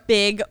bag. There's a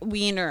big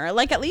wiener.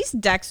 Like, at least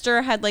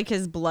Dexter had like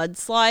his blood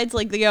slides.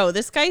 Like, yo,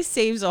 this guy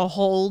saves a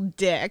whole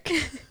dick.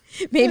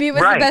 Maybe it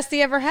was the best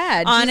he ever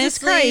had. Honestly, Jesus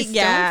Christ,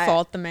 yeah, don't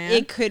fault the man.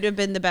 It could have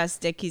been the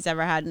best dick he's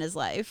ever had in his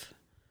life.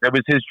 It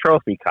was his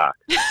trophy cock,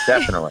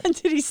 definitely.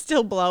 Did he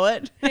still blow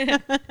it?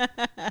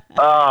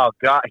 Oh,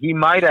 God, he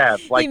might have.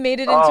 Like, he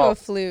made it into a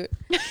flute.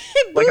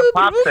 Like a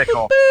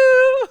popsicle.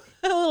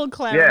 A little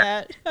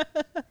clarinet.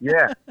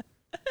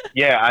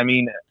 Yeah, I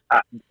mean,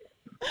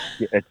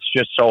 it's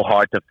just so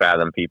hard to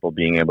fathom people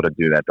being able to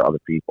do that to other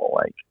people.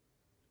 Like,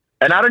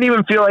 and I don't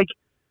even feel like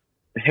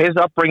his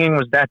upbringing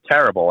was that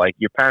terrible. Like,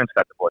 your parents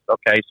got divorced.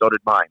 Okay, so did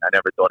mine. I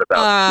never thought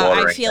about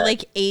slaughtering. I feel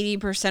like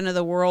 80% of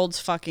the world's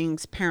fucking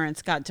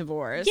parents got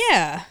divorced.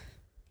 Yeah.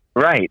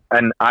 Right.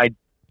 And I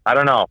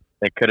don't know.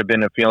 It could have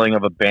been a feeling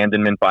of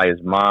abandonment by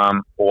his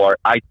mom, or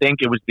I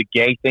think it was the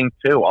gay thing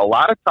too. A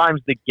lot of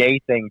times the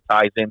gay thing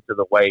ties into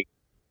the way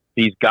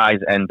these guys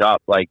end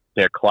up. Like,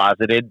 they're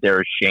closeted,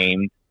 they're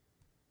ashamed.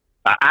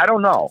 I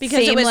don't know.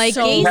 Because it was like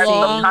so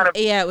long.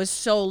 It was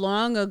so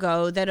long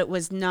ago that it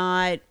was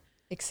not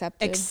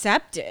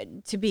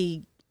accepted to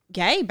be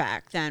gay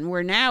back then,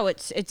 where now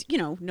it's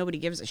nobody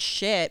gives a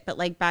shit, but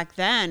like back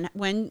then,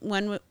 when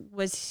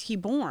was he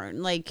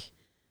born? Like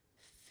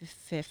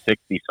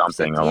 60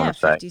 something, I want to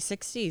say 50,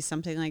 60,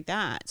 something like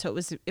that. So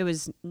it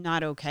was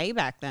not okay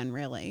back then,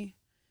 really.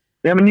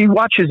 Yeah, I mean, you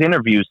watch his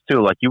interviews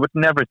too, like you would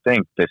never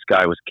think this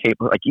guy was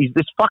capable. Like, he's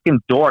this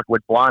fucking dork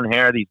with blonde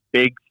hair, these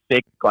big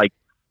thick like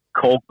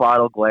Coke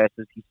bottle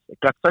glasses. He's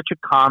got such a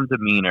calm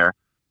demeanor,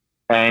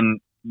 and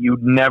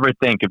you'd never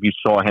think if you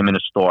saw him in a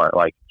store,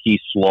 like, he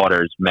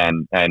slaughters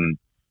men and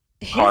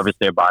harvests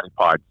their body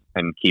parts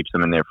and keeps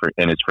them in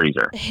his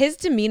freezer. His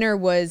demeanor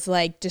was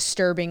like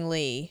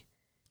disturbingly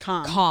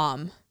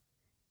calm.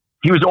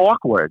 He was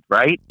awkward,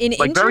 right? In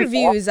like,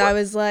 interviews, I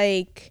was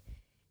like,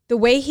 the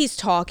way he's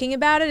talking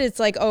about it, it's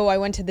like, oh, I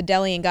went to the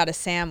deli and got a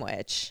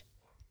sandwich.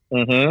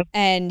 Mm-hmm.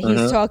 And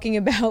he's talking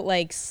about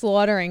like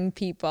slaughtering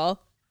people.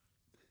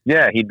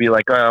 Yeah, he'd be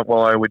like,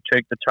 well, I would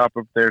take the top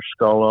of their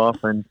skull off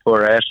and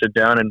pour acid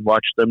down and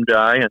watch them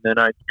die, and then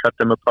I'd cut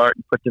them apart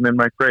and put them in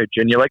my fridge.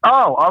 And you're like,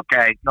 oh,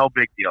 okay, no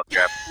big deal,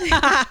 Jeff.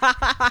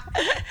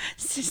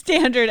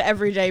 Standard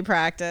everyday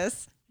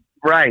practice.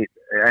 Right,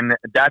 and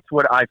that's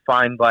what I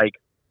find, like,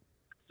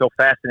 so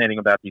fascinating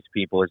about these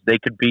people is they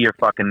could be your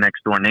fucking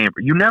next door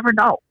neighbor. You never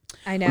know.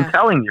 I know. I'm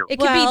telling you. It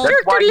could be Dr.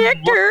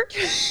 Lecter.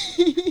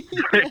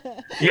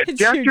 It's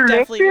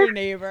definitely your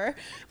neighbor.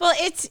 Well,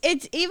 it's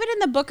even in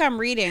the book I'm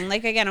reading.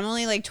 Like, again, I'm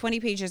only like 20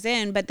 pages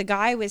in, but the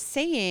guy was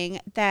saying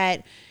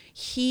that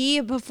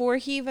before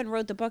he even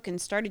wrote the book and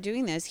started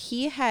doing this,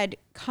 he had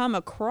come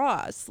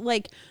across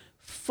like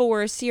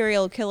 4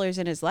 serial killers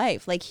in his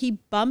life. Like, he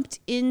bumped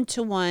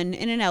into one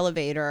in an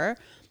elevator.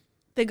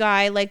 The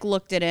guy like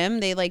looked at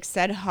him. They like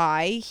said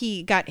hi.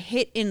 He got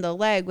hit in the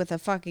leg with a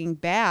fucking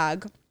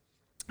bag.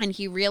 And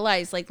he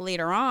realized, like,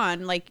 later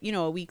on, like,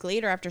 a week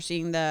later after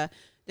seeing the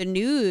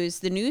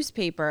the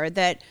newspaper,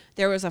 that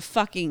there was a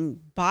fucking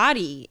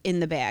body in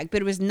the bag,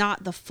 but it was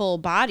not the full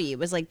body. It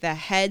was like the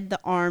head, the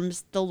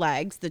arms, the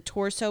legs, the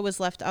torso was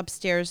left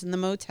upstairs in the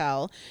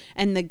motel,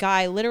 and the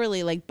guy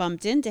literally like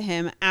bumped into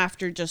him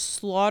after just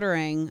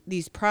slaughtering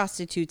these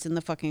prostitutes in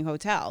the fucking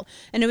hotel.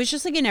 And it was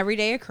just like an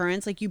everyday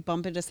occurrence, like you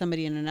bump into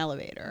somebody in an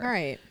elevator.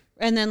 Right.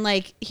 And then,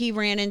 like, he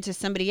ran into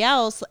somebody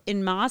else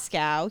in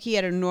Moscow. He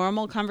had a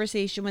normal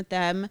conversation with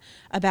them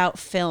about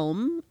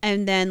film.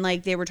 And then,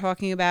 like, they were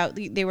talking about,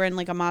 they were in,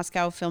 like, a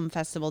Moscow film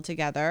festival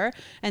together.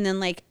 And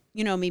then, like,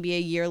 you know, maybe a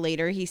year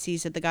later, he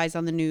sees that the guy's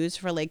on the news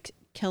for, like,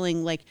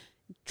 killing, like,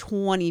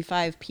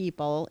 25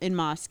 people in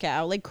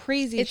Moscow. Like,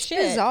 crazy shit.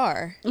 It's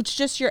bizarre. It's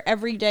just your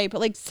everyday.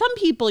 But, like, some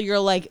people, you're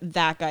like,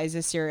 that guy's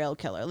a serial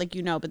killer. Like,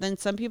 you know. But then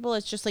some people,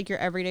 it's just, like, your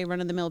everyday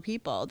run-of-the-mill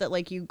people that,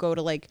 like, you go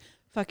to, like,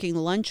 fucking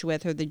lunch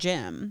with or the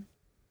gym.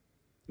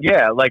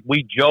 Yeah, like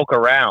we joke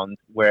around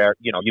where,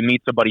 you know, you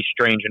meet somebody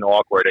strange and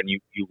awkward and you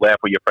laugh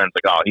with your friends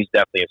like, oh, he's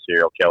definitely a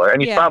serial killer.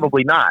 And he's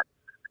probably not.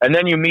 And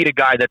then you meet a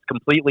guy that's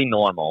completely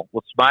normal,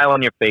 will smile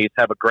on your face,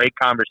 have a great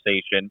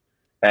conversation,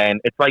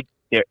 and it's like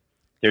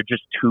they're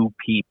just two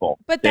people.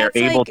 But they're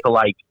able to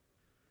like,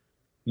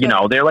 you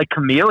know, they're like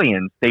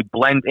chameleons. They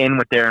blend in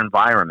with their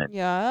environment.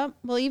 Yeah.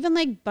 Well, even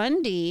like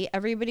Bundy,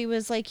 everybody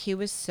was like, he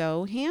was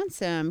so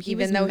handsome.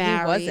 Even though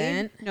he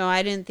wasn't. No,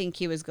 I didn't think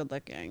he was good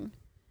looking.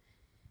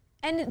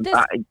 And this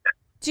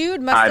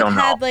dude must have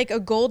had like a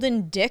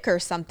golden dick or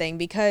something,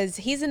 because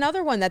he's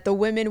another one that the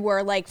women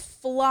were like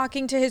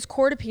flocking to his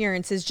court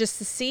appearances just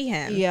to see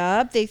him.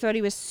 Yep. They thought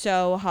he was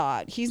so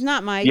hot. He's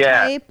not my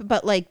type,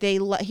 but like he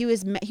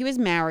was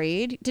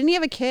married. Didn't he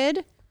have a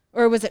kid?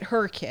 Or was it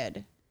her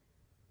kid?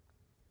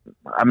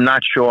 I'm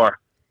not sure.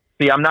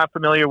 See, I'm not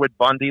familiar with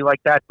Bundy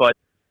like that, but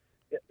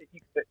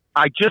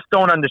I just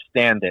don't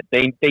understand it.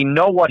 They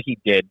know what he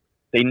did.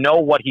 They know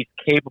what he's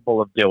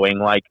capable of doing.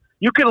 Like,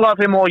 you can love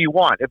him all you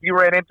want. If you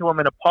ran into him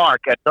in a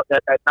park at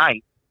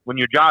night when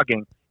you're jogging,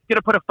 he's going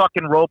to put a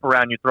fucking rope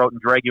around your throat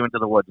and drag you into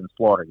the woods and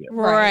slaughter you.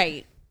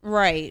 Right.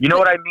 You know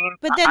what I mean?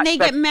 But then they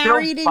get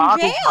married in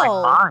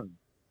jail.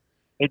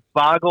 It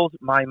boggles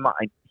my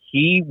mind.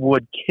 He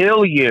would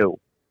kill you.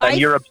 And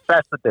you're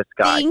obsessed with this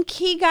guy. I think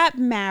he got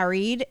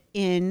married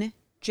in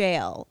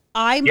jail.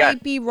 I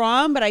might be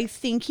wrong, but I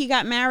think he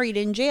got married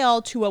in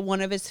jail to one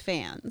of his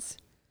fans.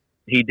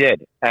 He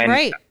did.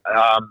 And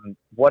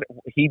what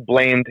he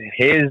blamed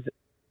his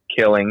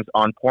killings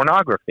on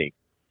pornography.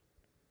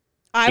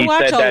 I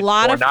watch a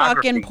lot of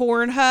fucking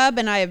Pornhub,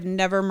 and I have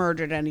never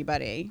murdered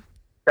anybody.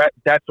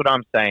 That's what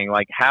I'm saying.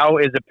 Like, how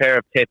is a pair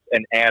of tits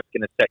and ass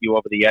going to set you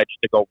over the edge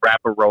to go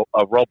wrap a rope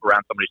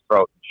around somebody's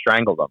throat and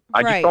strangle them?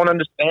 I just don't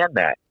understand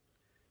that.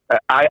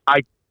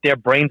 Their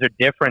brains are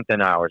different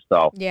than ours,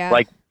 though. Yeah.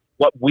 Like,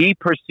 what we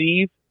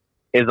perceive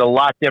is a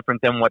lot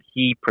different than what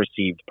he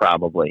perceived,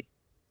 probably.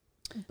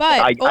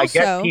 But I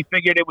guess he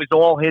figured it was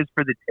all his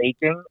for the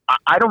taking.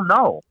 I don't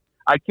know.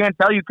 I can't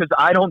tell you because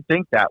I don't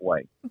think that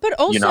way. But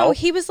also,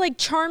 he was like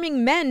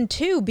charming men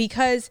too,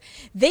 because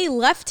they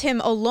left him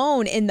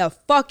alone in the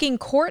fucking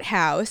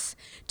courthouse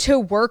to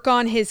work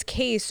on his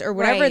case or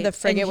whatever the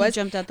frig it was. And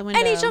he jumped out the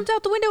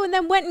window. And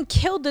then went and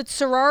killed the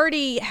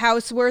sorority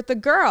house worth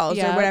of girls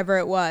or whatever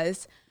it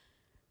was.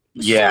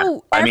 Yeah.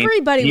 So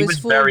everybody was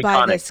fooled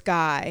by this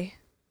guy.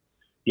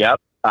 Yep.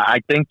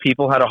 I think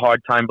people had a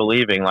hard time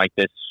believing like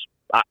this.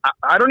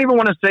 I don't even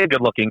want to say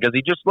good looking because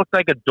he just looked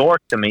like a dork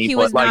to me. He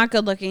was not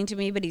good looking to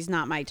me, but he's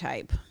not my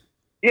type.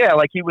 Yeah,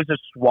 like he was a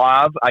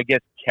suave, I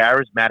guess,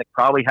 charismatic,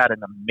 probably had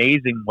an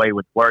amazing way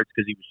with words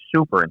because he was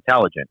super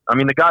intelligent. I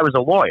mean, the guy was a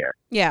lawyer.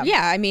 Yeah.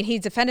 Yeah, I mean, he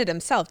defended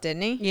himself,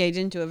 didn't he? Yeah, he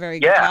didn't do a very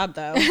good job,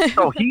 though.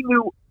 So he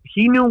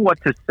knew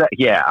what to say.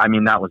 Yeah, I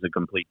mean, that was a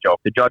complete joke.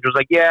 The judge was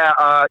like, yeah,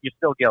 you're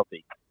still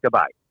guilty.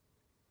 Goodbye.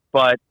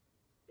 But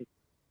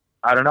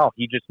I don't know.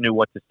 He just knew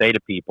what to say to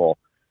people.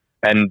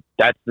 And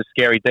that's the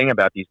scary thing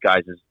about these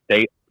guys is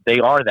they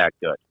are that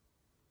good,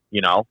 you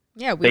know?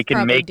 Yeah, they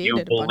can make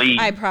you believe.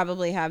 I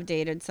probably have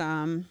dated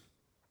some.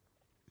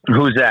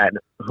 Who's that?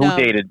 Who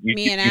dated?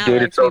 Me and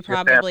Alex, we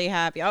probably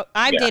have.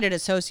 I've dated a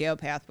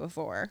sociopath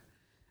before.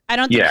 I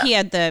don't think he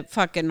had the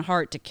fucking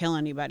heart to kill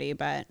anybody,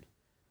 but.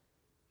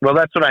 Well,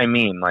 that's what I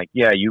mean. Like,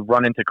 yeah, you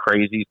run into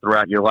crazies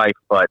throughout your life,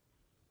 but,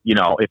 you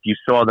know, if you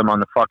saw them on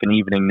the fucking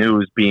evening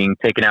news being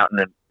taken out in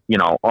a, you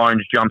know,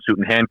 orange jumpsuit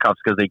and handcuffs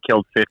because they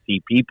killed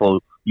 50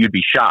 people, you'd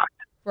be shocked.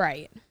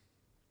 Right.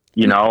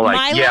 You know, like,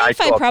 my life,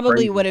 I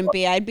probably wouldn't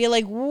be. I'd be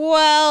like,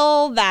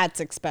 well, that's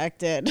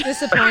expected.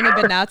 Disappointed,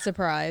 but not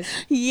surprised.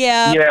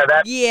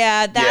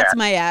 Yeah. That's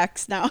my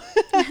ex. No.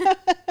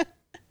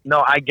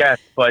 No, I guess.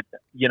 But,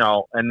 you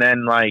know, and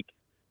then, like,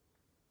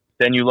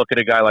 then you look at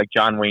a guy like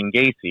John Wayne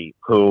Gacy,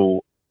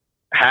 who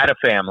had a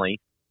family,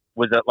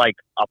 was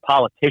a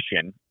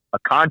politician, a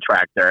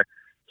contractor.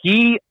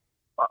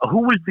 Who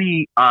was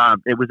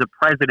it was a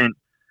president.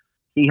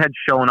 He had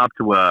shown up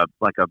to a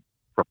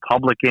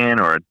Republican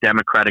or a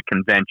Democratic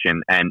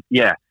convention. And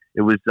it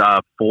was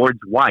Ford's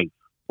wife,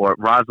 or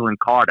Rosalind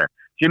Carter,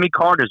 Jimmy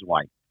Carter's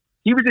wife.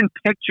 He was in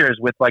pictures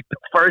with like the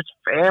first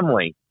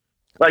family.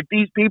 Like,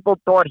 these people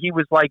thought he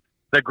was like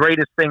the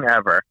greatest thing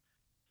ever.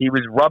 He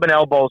was rubbing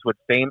elbows with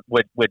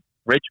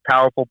rich,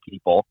 powerful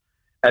people,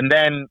 and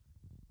then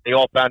they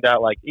all found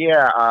out, like, he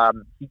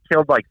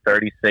killed like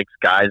 36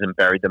 guys and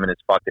buried them in his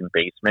fucking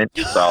basement.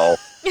 So,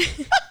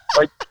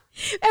 like,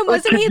 and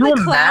wasn't he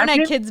the clown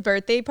imagine? at kids'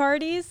 birthday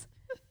parties?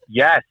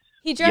 Yes.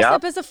 He dressed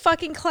up as a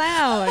fucking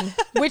clown,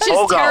 which is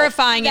Pogo.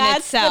 terrifying in That's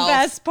itself. the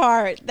best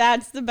part.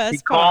 That's the best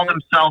He part. called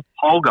himself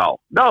Pogo.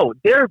 No,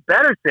 there are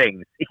better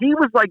things. He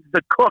was like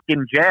the cook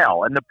in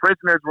jail, and the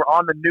prisoners were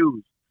on the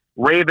news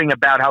raving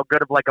about how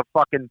good of like a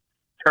fucking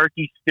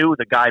turkey stew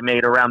the guy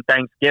made around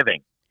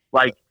Thanksgiving.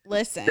 Like,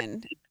 listen,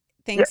 the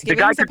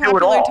Thanksgiving's guy a could do it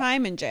popular all.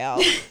 time in jail.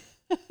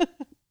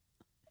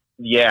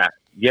 Yeah,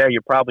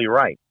 you're probably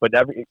right. But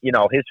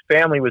his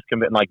family was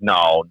convinced, like,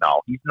 no,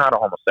 he's not a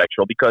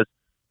homosexual, because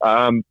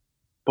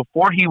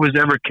before he was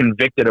ever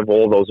convicted of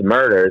all those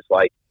murders,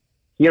 like,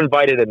 he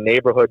invited a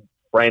neighborhood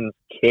friend's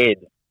kid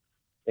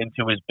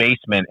into his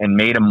basement and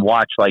made him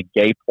watch like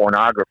gay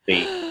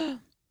pornography.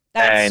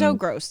 That's so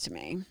gross to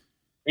me.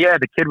 Yeah,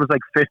 the kid was like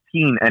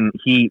 15, and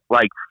he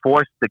like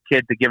forced the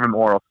kid to give him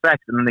oral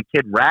sex, and then the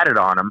kid ratted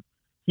on him.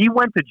 He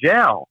went to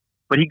jail,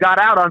 but he got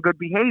out on good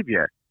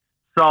behavior.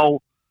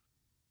 So,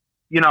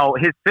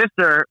 his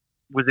sister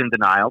was in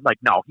denial, like,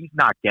 no, he's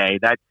not gay.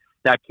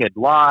 That kid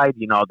lied.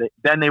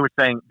 Then they were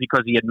saying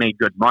because he had made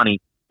good money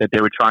that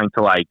they were trying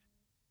to, like,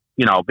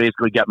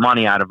 basically get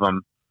money out of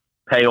him,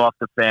 pay off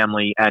the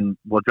family, and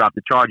we'll drop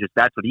the charges.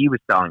 That's what he was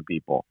telling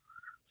people.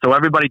 So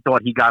everybody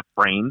thought he got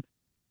framed,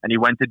 and he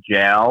went to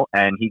jail,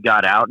 and he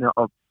got out. And,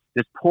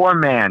 this poor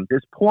man,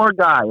 this poor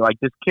guy, like,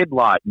 this kid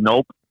lied.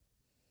 Nope.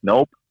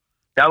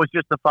 That was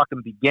just the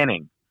fucking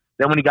beginning.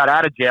 Then when he got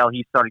out of jail,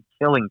 he started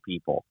killing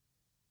people.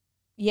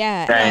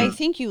 Yeah, and I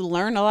think you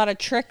learn a lot of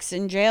tricks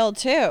in jail,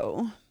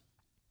 too.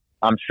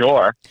 I'm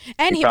sure.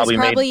 And he was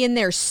probably in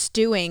there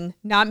stewing,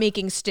 not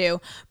making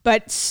stew,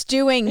 but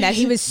stewing that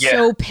he was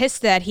so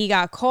pissed that he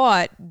got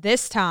caught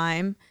this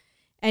time.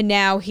 And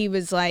now he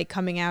was like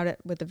coming out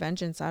with a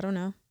vengeance. I don't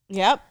know.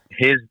 Yep.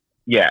 His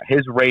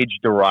rage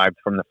derived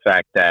from the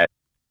fact that,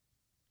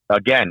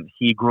 again,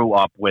 he grew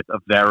up with a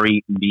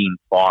very mean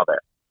father.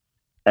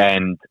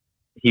 And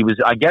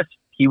I guess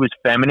he was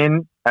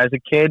feminine as a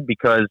kid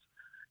because,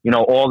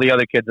 all the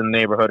other kids in the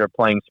neighborhood are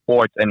playing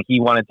sports, and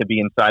he wanted to be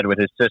inside with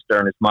his sister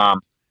and his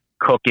mom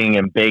cooking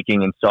and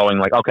baking and sewing.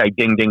 Like, okay,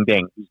 ding, ding,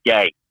 ding, he's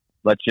gay.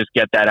 Let's just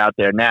get that out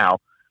there now.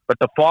 But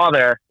the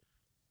father,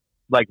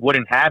 like,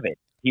 wouldn't have it.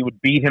 He would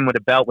beat him with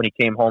a belt when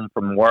he came home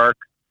from work.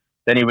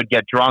 Then he would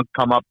get drunk,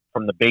 come up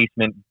from the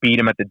basement, beat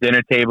him at the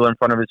dinner table in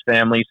front of his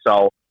family.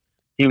 So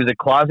he was a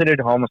closeted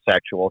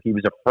homosexual. He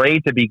was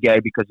afraid to be gay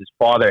because his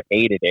father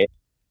hated it.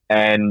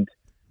 And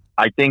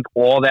I think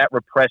all that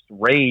repressed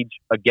rage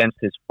against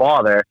his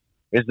father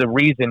is the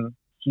reason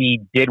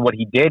he did what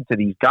he did to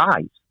these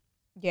guys.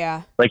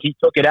 Yeah. Like, he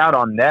took it out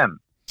on them.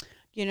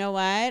 You know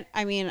what?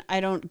 I mean,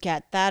 I don't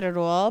get that at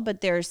all,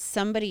 but there's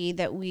somebody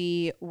that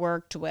we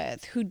worked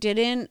with who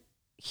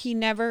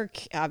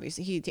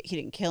obviously he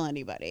didn't kill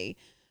anybody,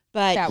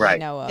 but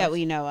that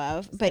we know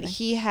of, but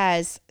he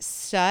has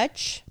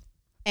such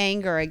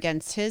anger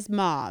against his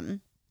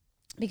mom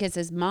because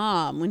his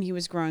mom, when he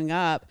was growing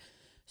up,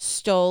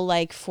 stole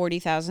like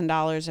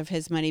 $40,000 of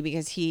his money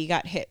because he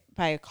got hit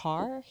by a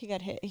car. He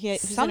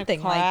was something in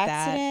a car like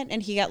accident,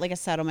 and he got like a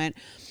settlement.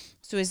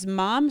 So his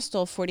mom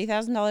stole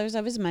 $40,000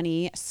 of his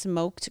money,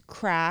 smoked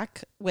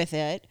crack with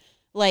it,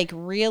 like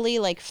really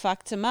like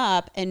fucked him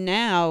up, and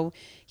now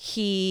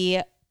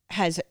he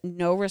has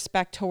no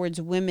respect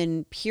towards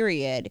women,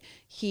 period.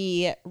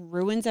 He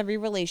ruins every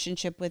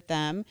relationship with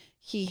them.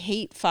 He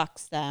hate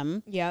fucks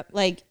them. Yep.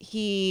 Like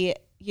he,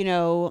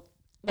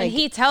 and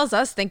he tells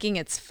us thinking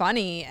it's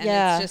funny, and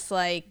it's just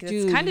like,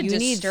 it's kind of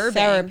disturbing. Need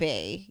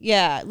therapy.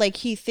 Yeah, like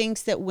he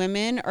thinks that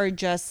women are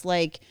just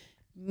like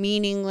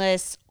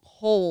meaningless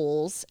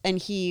holes, and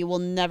he will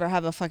never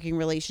have a fucking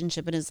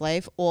relationship in his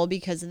life, all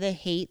because of the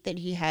hate that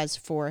he has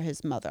for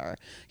his mother.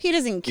 He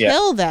doesn't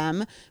kill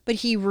them, but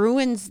he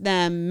ruins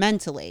them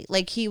mentally.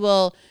 Like he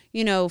will,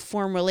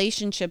 form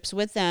relationships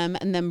with them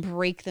and then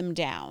break them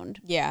down.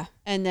 Yeah.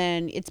 And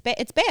then it's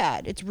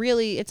bad.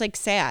 It's like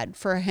sad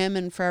for him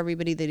and for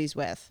everybody that he's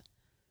with.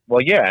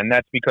 Well, yeah, and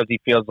that's because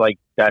he feels like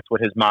that's what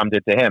his mom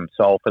did to him.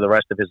 So for the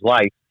rest of his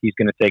life, he's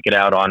going to take it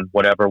out on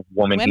whatever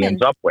woman he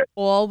ends up with.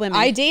 All women.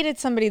 I dated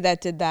somebody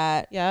that did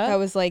that. Yeah. That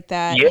was like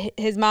that. Yeah.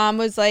 His mom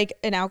was like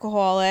an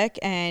alcoholic,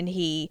 and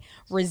he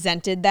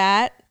resented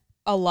that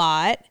a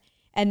lot.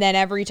 And then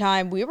every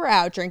time we were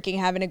out drinking,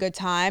 having a good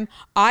time,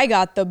 I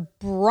got the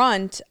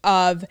brunt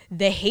of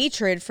the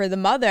hatred for the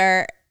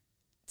mother,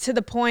 to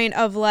the point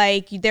of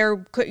like you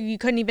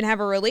couldn't even have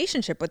a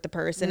relationship with the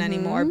person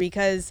anymore,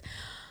 because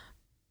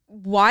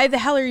why the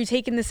hell are you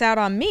taking this out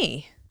on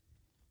me?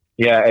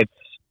 Yeah,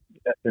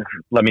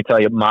 let me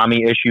tell you,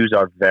 mommy issues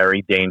are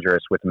very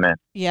dangerous with men.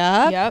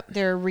 Yep.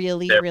 They're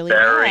really very,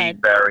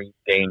 bad. very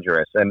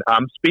dangerous. And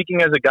I'm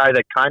speaking as a guy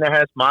that kind of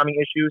has mommy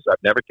issues. I've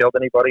never killed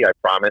anybody, I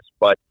promise.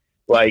 But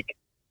like,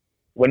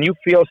 when you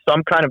feel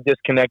some kind of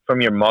disconnect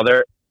from your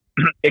mother,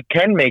 it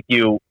can make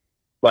you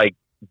like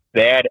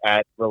bad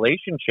at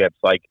relationships.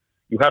 Like,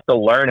 you have to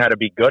learn how to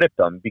be good at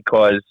them,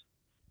 because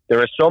there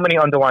are so many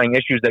underlying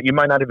issues that you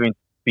might not even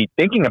be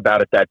thinking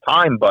about at that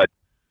time, but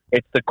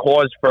it's the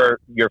cause for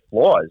your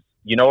flaws.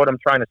 You know what I'm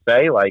trying to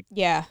say? Like,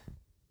 yeah,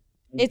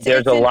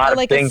 there's a lot of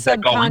like things a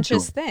that go into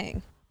subconscious it.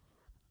 thing.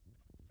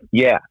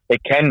 Yeah,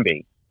 it can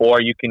be.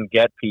 Or you can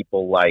get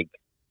people like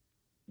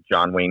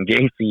John Wayne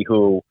Gacy,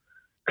 who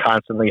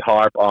constantly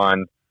harp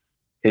on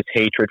his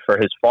hatred for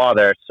his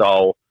father.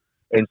 So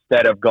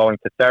instead of going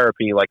to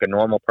therapy like a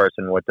normal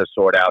person would to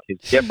sort out his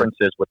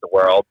differences with the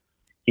world,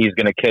 he's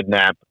going to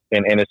kidnap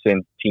an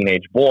innocent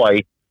teenage boy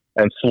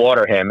and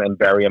slaughter him and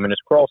bury him in his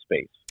crawl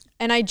space.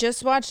 And I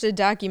just watched a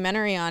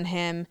documentary on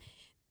him.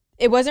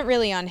 It wasn't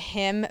really on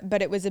him,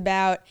 but it was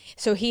about,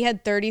 so he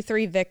had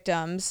 33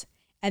 victims,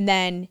 and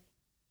then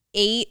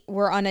 8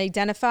 were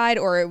unidentified,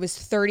 or it was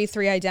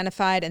 33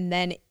 identified and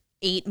then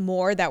 8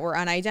 more that were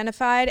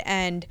unidentified.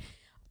 And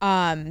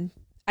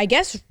I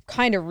guess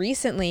kind of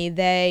recently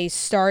they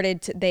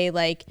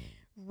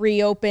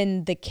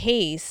reopened the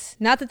case.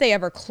 Not that they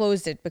ever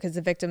closed it because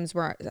the victims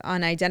were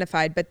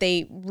unidentified, but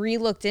they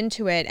re-looked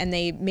into it, and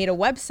they made a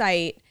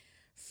website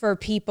for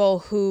people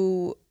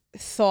who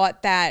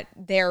thought that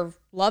their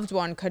loved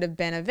one could have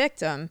been a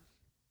victim.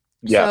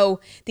 Yeah. So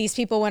these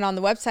people went on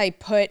the website,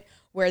 put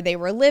where they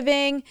were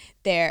living,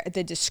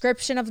 the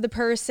description of the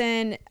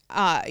person,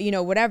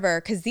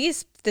 whatever, because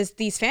these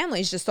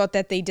families just thought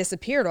that they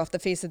disappeared off the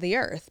face of the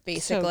earth,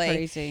 basically. So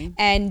crazy.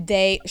 And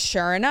they,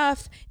 sure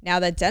enough, now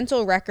that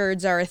dental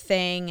records are a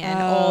thing and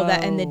all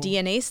that, and the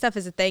DNA stuff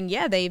is a thing,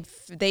 yeah,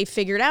 they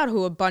figured out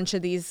who a bunch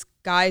of these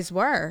guys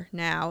were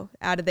now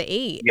out of the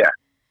 8.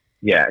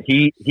 Yeah,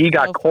 he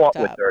got caught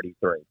with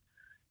 33,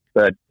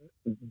 but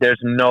there's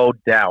no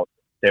doubt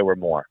there were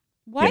more.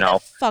 Why the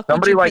fuck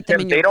somebody would you like put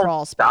them in your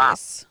crawl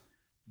space?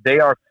 They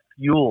are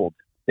fueled.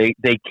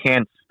 They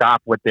can't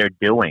stop what they're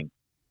doing.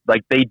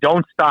 Like, they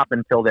don't stop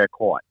until they're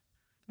caught.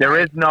 There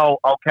is no,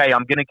 okay,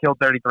 I'm going to kill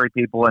 33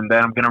 people and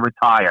then I'm going to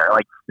retire.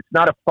 Like, it's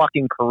not a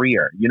fucking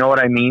career. You know what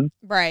I mean?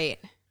 Right.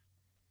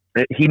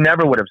 He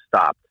never would have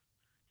stopped.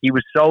 He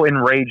was so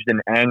enraged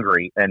and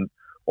angry, and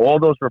all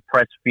those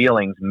repressed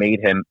feelings made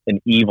him an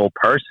evil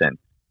person.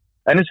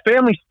 And his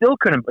family still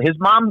couldn't. His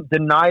mom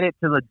denied it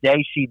to the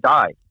day she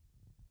died.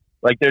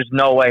 Like, there's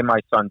no way my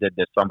son did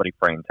this. Somebody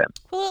framed him.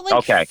 Well,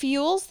 it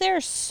fuels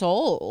their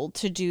soul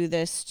to do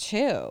this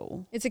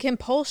too. It's a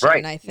compulsion,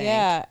 right. I think.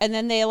 Yeah, and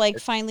then they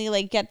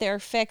finally get their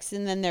fix,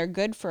 and then they're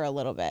good for a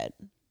little bit.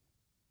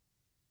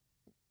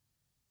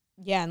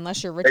 Yeah,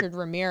 unless you're Richard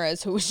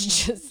Ramirez, who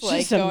was just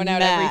going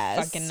out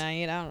every fucking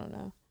night. I don't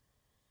know.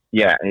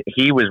 Yeah,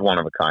 he was one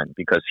of a kind,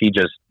 because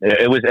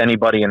it was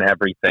anybody and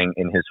everything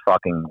in his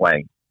fucking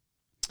way.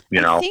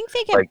 I think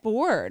they get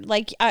bored.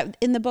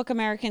 In the book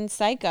American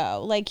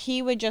Psycho,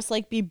 he would just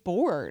be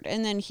bored,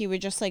 and then he would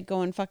just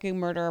go and fucking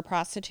murder a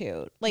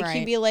prostitute. Right.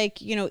 He'd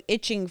be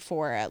itching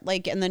for it,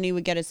 and then he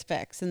would get his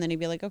fix, and then he'd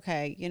be like,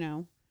 okay,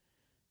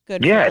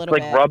 good. Yeah, for a it's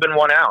like bit. rubbing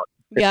one out.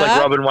 It's like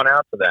rubbing one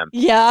out for them.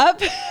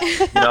 Yep.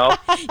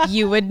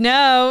 You would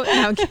know.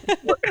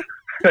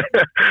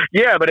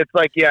 Yeah, but it's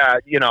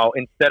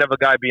instead of a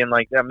guy being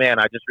like, oh, man,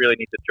 I just really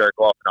need to jerk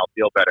off and I'll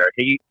feel better.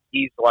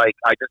 He's like,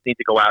 I just need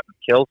to go out and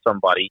kill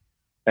somebody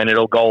and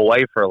it'll go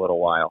away for a little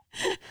while.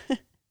 It's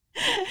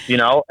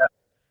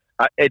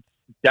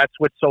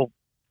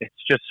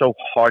just so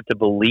hard to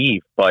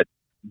believe, but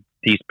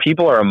these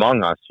people are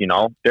among us,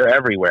 they're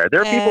everywhere.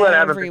 There are people that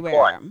haven't been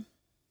caught.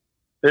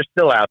 They're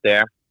still out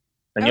there,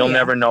 and you'll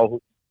never know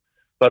who.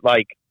 But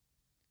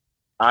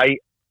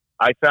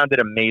I found it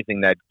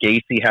amazing that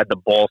Gacy had the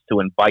balls to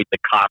invite the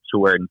cops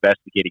who were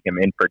investigating him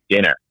in for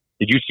dinner.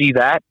 Did you see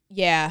that?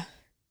 Yeah.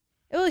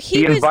 Well,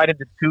 he invited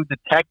the 2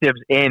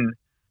 detectives in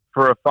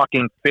for a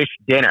fucking fish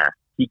dinner.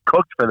 He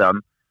cooked for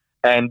them,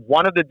 and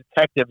one of the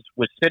detectives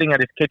was sitting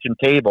at his kitchen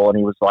table, and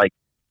he was like,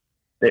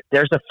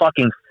 there's a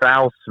fucking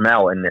foul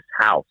smell in this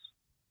house.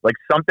 Like,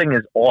 something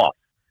is off.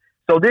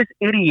 So this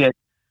idiot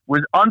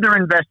was under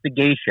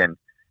investigation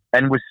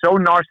and was so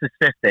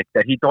narcissistic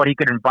that he thought he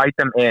could invite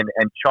them in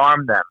and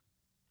charm them.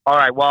 All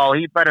right, well,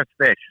 he fed us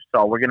fish,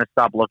 so we're going to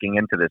stop looking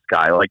into this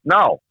guy. Like,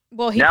 no.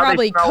 Well, he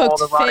probably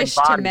cooked fish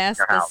to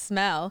mask the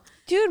smell.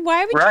 Dude,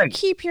 why would you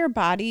keep your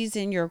bodies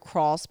in your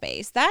crawl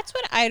space? That's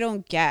what I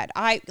don't get.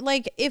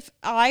 If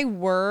I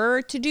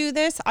were to do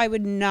this, I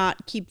would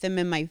not keep them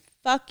in my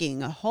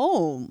fucking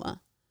home.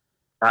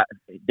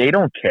 They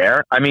don't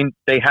care. I mean,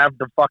 they have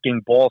the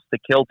fucking balls to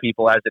kill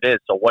people as it is.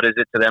 So what is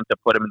it to them to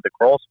put them in the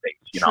crawl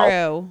space?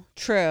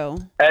 True.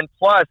 And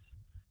plus,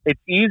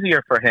 it's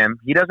easier for him.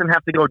 He doesn't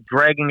have to go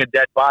dragging a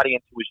dead body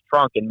into his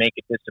trunk and make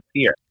it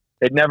disappear.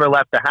 It never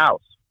left the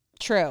house.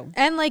 True.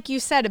 And like you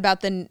said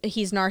about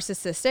he's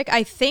narcissistic,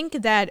 I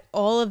think that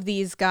all of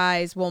these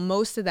guys, well,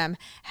 most of them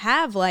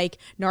have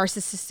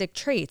narcissistic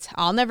traits.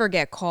 I'll never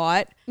get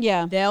caught.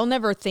 Yeah. They'll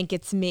never think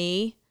it's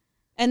me.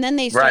 And then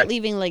they start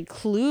leaving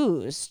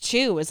clues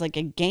too, as a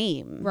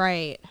game.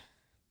 Right.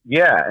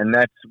 Yeah, and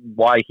that's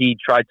why he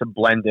tried to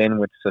blend in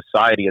with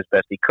society as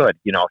best he could.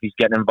 He's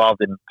getting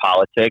involved in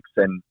politics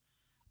and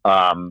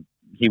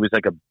he was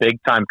like a big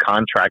time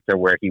contractor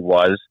where he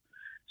was.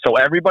 So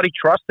everybody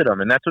trusted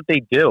him, and that's what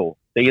they do.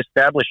 They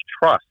establish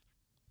trust.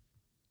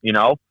 You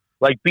know,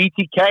 like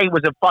BTK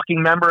was a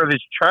fucking member of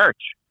his church.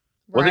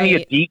 Wasn't he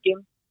a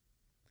deacon?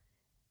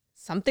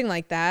 Something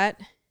like that.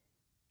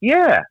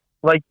 Yeah,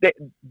 like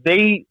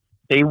they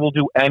will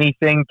do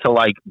anything to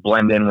like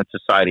blend in with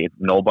society.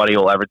 Nobody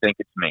will ever think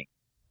it's me.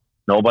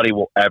 Nobody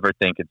will ever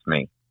think it's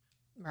me.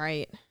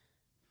 Right.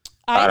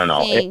 I don't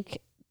know.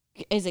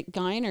 Is it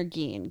Gein or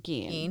Geen?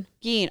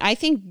 Geen. I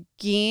think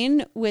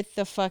Geen with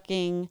the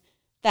fucking.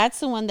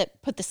 That's the one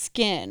that put the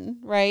skin,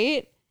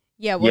 right?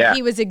 Yeah, well,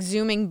 he was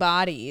exhuming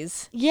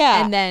bodies.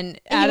 Yeah. And then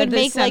out of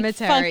the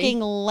cemetery. Like fucking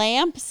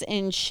lamps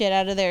and shit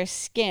out of their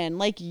skin.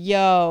 Like,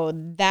 yo,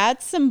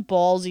 that's some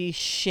ballsy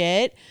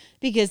shit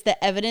because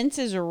the evidence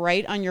is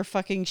right on your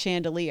fucking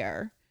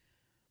chandelier.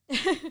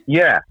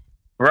 Yeah,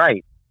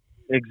 right.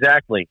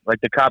 Exactly.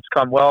 Like the cops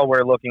come, well,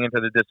 we're looking into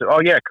the distance.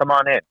 Oh, yeah, come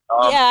on in.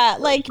 Yeah,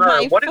 like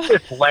sir, what is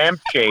this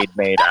lampshade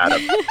made out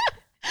of?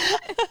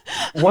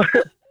 What?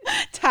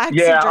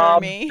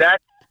 Taxidermy. Yeah,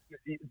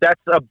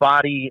 that's a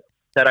body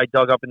that I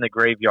dug up in the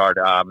graveyard.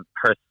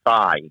 Her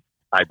thigh,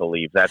 I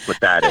believe. That's what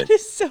that is. That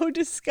is so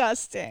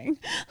disgusting.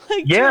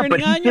 Like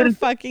turning on your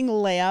fucking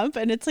lamp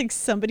and it's like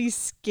somebody's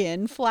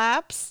skin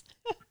flaps.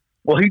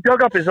 Well, he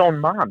dug up his own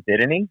mom,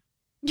 didn't he?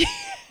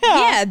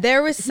 Yeah,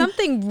 there was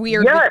something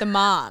weird with the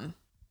mom.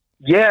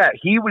 Yeah,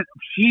 she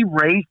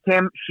raised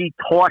him. She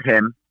taught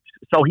him.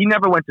 So he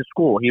never went to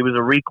school. He was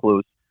a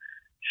recluse.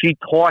 She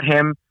taught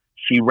him.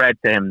 She read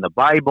to him the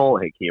Bible.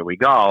 Hey, here we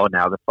go.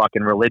 Now the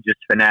fucking religious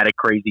fanatic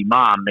crazy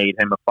mom made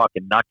him a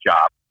fucking nut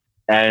job.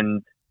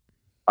 And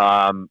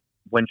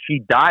when she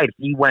died,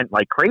 he went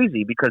like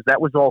crazy because that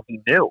was all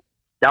he knew.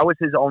 That was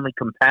his only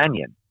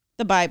companion.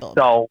 The Bible.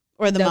 So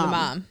or the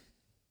mom.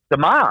 The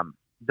mom.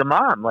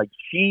 Like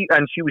she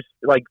was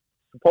like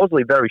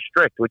supposedly very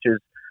strict, which is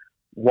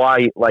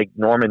why like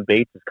Norman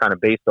Bates is kind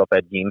of based off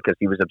Ed Gein because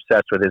he was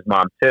obsessed with his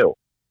mom too.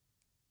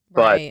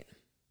 Right.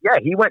 But yeah,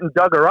 he went and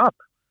dug her up.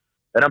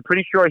 And I'm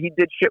pretty sure he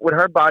did shit with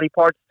her body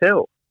parts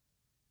too.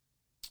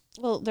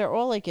 Well, they're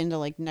all like into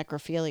like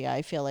necrophilia.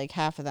 I feel like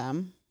half of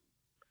them.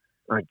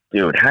 Like,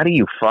 dude, how do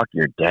you fuck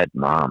your dead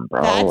mom,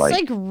 bro? That's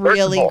like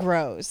really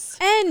gross.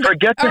 And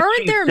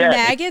aren't there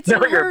maggots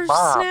in her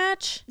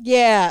snatch?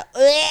 Yeah.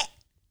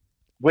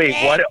 Wait,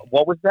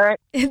 what was that?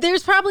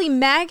 There's probably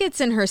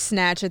maggots in her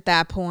snatch at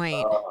that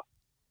point.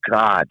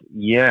 God,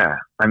 yeah.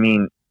 I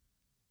mean,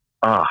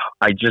 I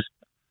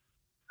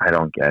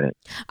don't get it.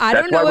 I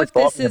don't know if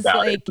this is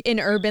like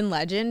an urban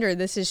legend or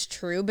this is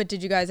true, but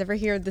did you guys ever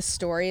hear the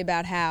story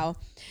about how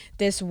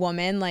this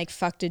woman like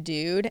fucked a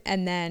dude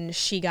and then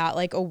she got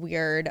like a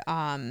weird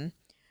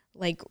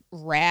like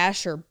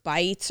rash or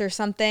bites or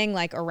something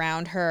like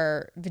around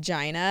her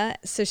vagina?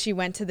 So she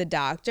went to the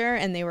doctor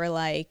and they were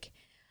like,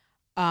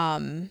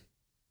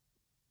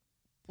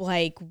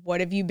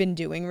 what have you been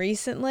doing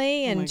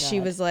recently? And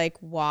she was like,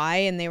 why?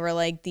 And they were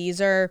like,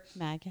 these are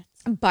maggots.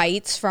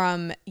 Bites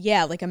from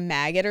like a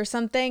maggot or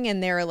something,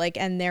 and they're like,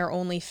 and they're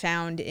only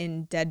found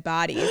in dead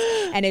bodies.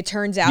 And it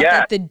turns out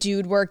that the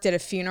dude worked at a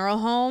funeral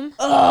home.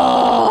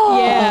 Oh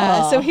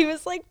yeah, so he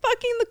was like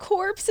fucking the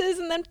corpses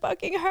and then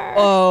fucking her.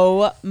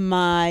 Oh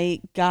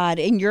my god!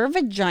 And your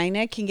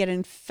vagina can get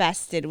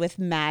infested with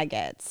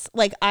maggots.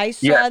 Like I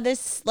saw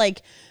this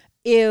like.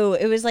 Ew,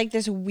 it was like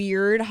this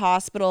weird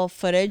hospital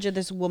footage of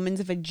this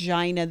woman's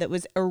vagina that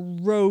was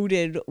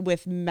eroded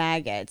with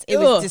maggots. It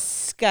was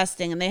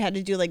disgusting. And they had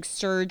to do like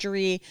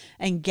surgery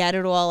and get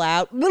it all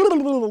out.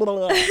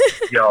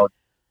 Yo,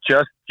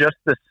 just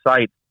the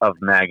sight of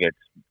maggots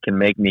can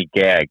make me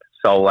gag.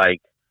 So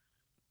like,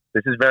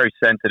 this is very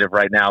sensitive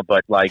right now,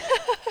 but like,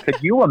 could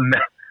you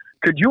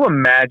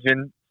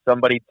imagine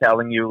somebody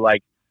telling you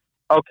like,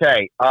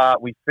 okay,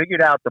 we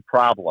figured out the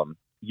problem.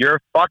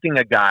 You're fucking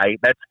a guy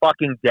that's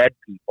fucking dead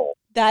people.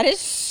 That is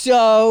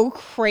so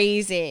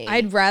crazy.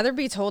 I'd rather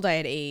be told I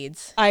had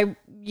AIDS.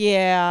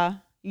 Yeah.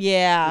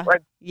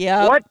 Like,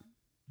 yeah.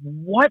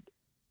 What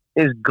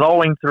is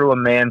going through a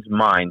man's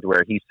mind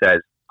where he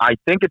says, I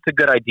think it's a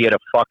good idea to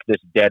fuck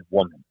this dead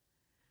woman?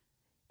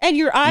 And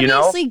you're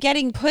obviously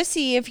getting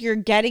pussy if you're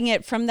getting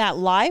it from that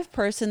live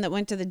person that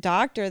went to the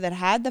doctor that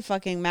had the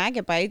fucking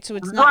maggot bite. So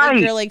it's not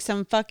like you're like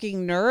some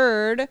fucking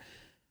nerd.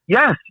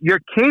 Yes,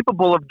 you're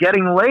capable of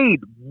getting laid.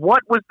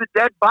 What was the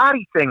dead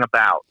body thing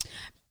about?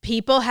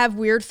 People have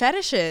weird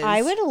fetishes.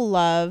 I would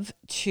love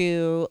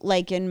to,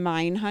 like in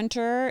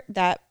Mindhunter,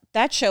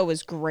 that show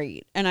was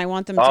great, and I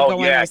want them to go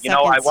on a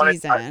second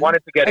season. I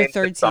wanted to get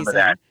into some of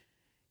that.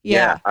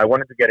 Yeah, I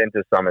wanted to get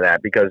into some of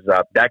that because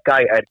that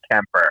guy Ed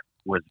Kemper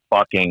was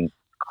fucking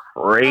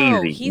crazy.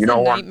 Oh, he's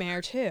a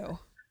nightmare too.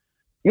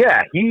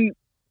 Yeah, he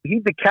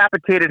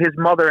decapitated his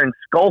mother and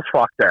skull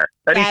fucked her.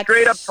 And he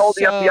straight up told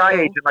the FBI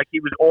agent like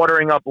he was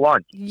ordering up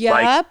lunch.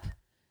 Yep.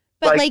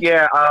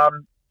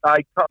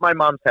 I cut my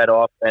mom's head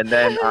off and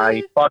then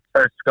I fucked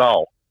her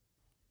skull.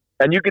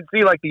 And you can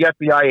see like the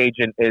FBI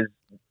agent is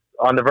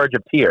on the verge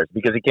of tears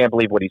because he can't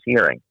believe what he's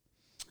hearing.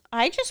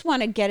 I just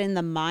want to get in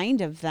the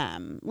mind of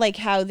them, like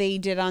how they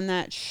did on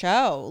that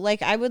show.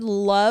 Like, I would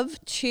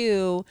love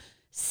to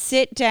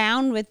sit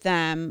down with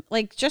them,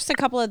 like just a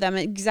couple of them,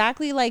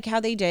 exactly like how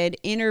they did,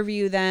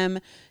 interview them,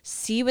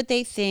 see what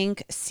they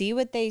think, see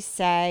what they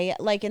say.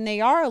 Like, and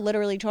they are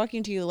literally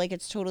talking to you like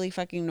it's totally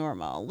fucking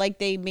normal. Like,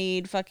 they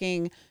made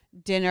fucking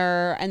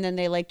dinner and then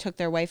they like took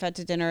their wife out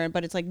to dinner,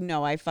 but it's like,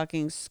 no, I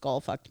fucking skull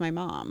fucked my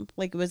mom.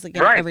 Like, it was like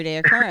an everyday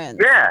occurrence.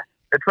 Yeah.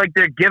 It's like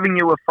they're giving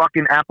you a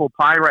fucking apple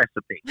pie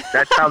recipe.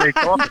 That's how they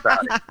talk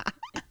about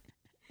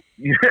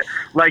it.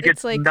 Like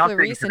it's like nothing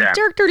Clarice to them.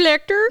 Dr.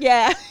 Lecter.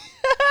 Yeah.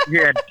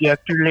 Yeah,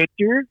 Dr.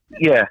 Lecter.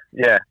 Yeah.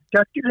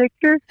 Dr.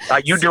 Lecter.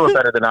 You do it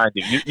better than I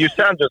do. You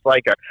sound just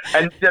like her.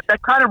 And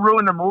that kind of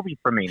ruined the movie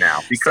for me now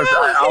because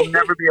I'll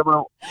never be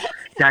able to.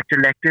 Dr.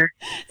 Lecter.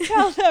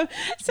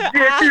 So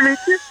Dr.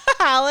 Lecter.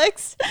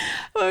 Alex,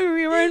 when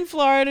we were in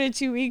Florida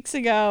 2 weeks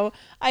ago,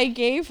 I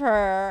gave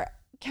her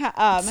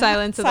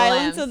Silence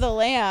of the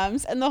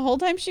Lambs, and the whole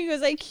time she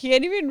goes, I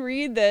can't even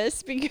read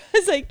this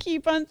because I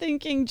keep on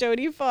thinking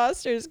Jodie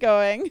Foster's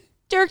going,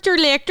 Dr.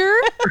 Lecter.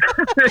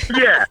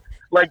 Yeah,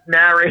 like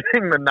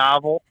narrating the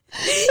novel.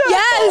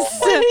 Yes,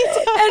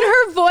 and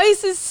her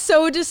voice is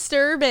so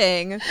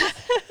disturbing.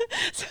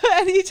 So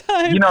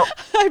anytime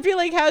I'd be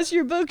like, how's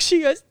your book?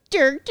 She goes,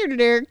 Dr.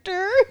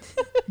 Lecter.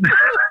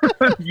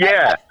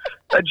 Yeah.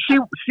 And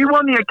she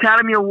won the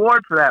Academy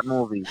Award for that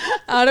movie.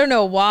 I don't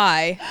know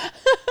why.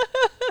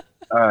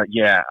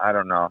 Yeah, I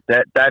don't know.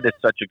 That is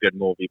such a good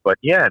movie. But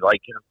yeah,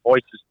 like her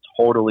voice is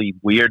totally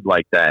weird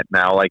like that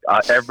now. Like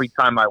every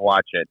time I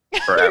watch it,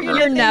 forever.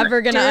 You're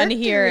never gonna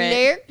unhear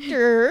it.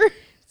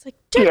 It's like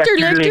Dr.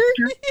 Lecter.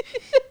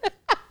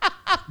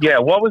 Yeah,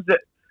 what was it?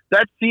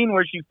 That scene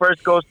where she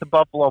first goes to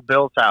Buffalo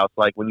Bill's house,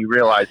 like when you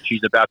realize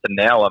she's about to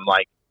nail him,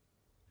 like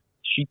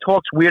she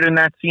talks weird in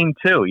that scene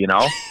too, you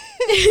know?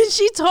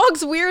 She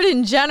talks weird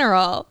in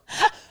general.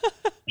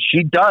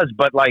 She does,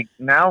 but like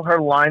now her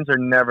lines are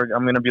never.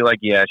 I'm gonna be like,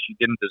 yeah, she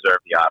didn't deserve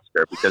the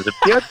Oscar because of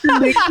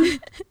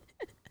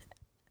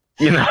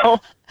you know.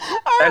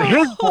 And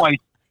his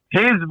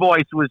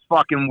voice was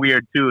fucking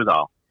weird too,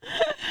 though.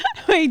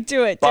 Wait,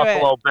 do it.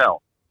 Buffalo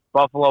Bill.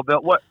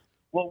 What?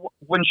 Well,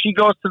 when she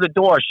goes to the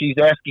door, she's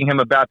asking him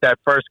about that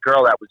first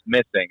girl that was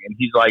missing, and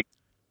he's like,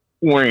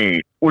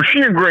 "Wait, was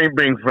she a great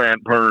big fat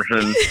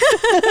person?"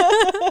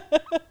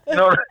 You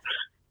know.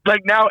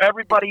 Like now,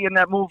 everybody in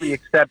that movie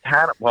except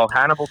Hannibal. Well,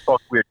 Hannibal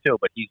talks weird too,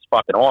 but he's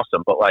fucking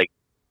awesome. But like,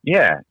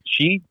 yeah,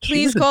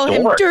 Please call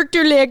him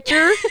Dr.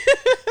 Lecter.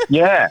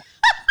 Yeah,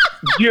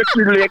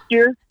 Dr.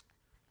 Lecter.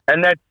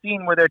 And that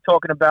scene where they're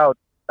talking about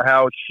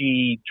how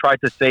she tried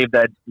to save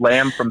that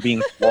lamb from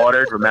being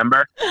slaughtered.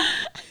 Remember?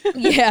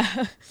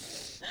 Yeah.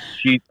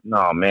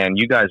 Oh man,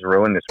 you guys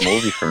ruined this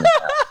movie for me.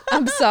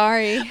 I'm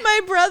sorry.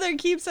 My brother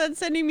keeps on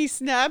sending me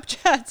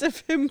Snapchats of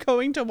him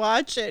going to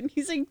watch it. And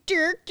he's like,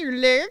 Dr.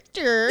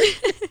 Lecter.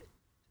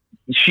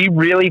 She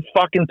really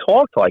fucking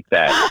talked like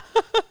that.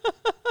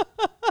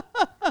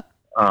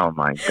 Oh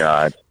my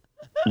God.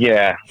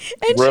 Yeah.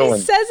 And ruined.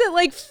 She says it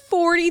like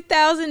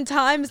 40,000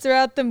 times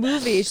throughout the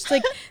movie. She's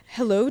like,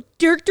 hello,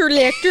 Dr.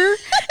 Lecter.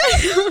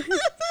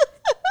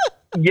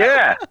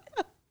 Yeah.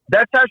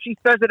 That's how she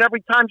says it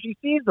every time she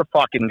sees the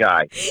fucking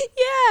guy.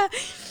 Yeah.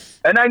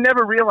 And I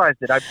never realized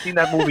it. I've seen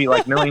that movie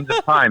like millions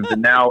of times,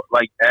 and now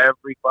like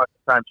every fucking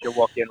time she'll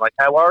walk in, like,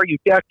 "How are you,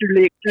 Dr.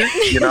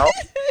 Lecter?" You know.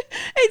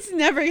 It's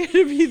never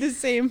gonna be the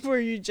same for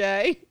you,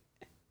 Jay.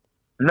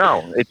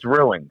 No, it's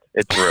ruined.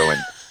 It's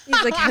ruined.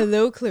 He's like,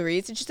 "Hello,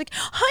 Clarice," and she's like,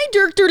 "Hi,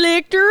 Dr.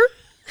 Lecter."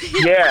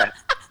 Yeah,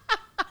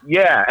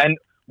 yeah. And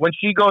when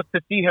she goes to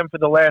see him for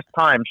the last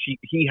time,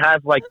 he has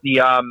like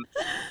the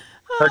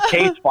her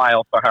case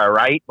file for her,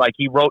 right? Like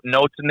he wrote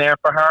notes in there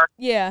for her.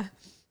 Yeah.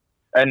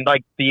 And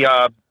like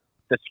the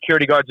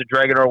security guards are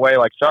dragging her away,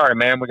 like, "Sorry,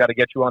 man, we got to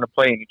get you on a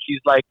plane." And she's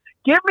like,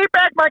 "Give me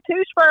back my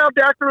case file,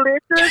 Dr.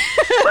 Lecter."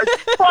 Like,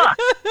 fuck.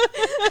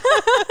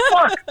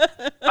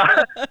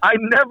 I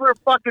never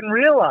fucking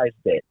realized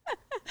it.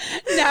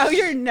 Now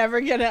you're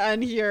never going to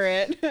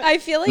unhear it. I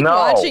feel like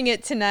watching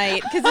it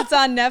tonight because it's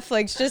on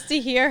Netflix just to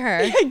hear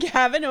her. Yeah,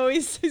 Gavin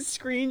always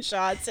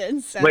screenshots it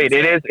and sends Wait,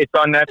 it's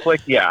on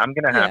Netflix? Yeah, I'm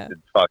going to have to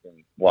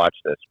fucking watch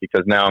this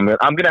because now I'm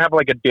going to have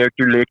like a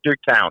Dr. Lecter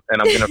count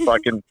and I'm going to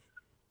fucking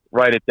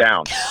write it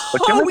down.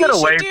 But can we get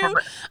away from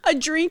a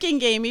drinking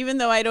game, even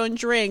though I don't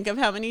drink, of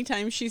how many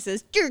times she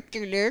says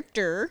Dr.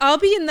 Lecter? I'll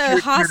be in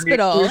the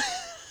hospital.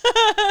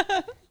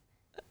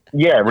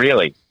 Yeah,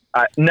 really.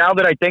 Now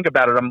that I think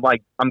about it,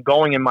 I'm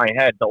going in my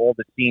head to all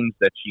the scenes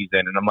that she's in,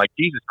 and I'm like,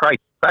 Jesus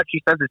Christ,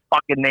 she says his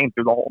fucking name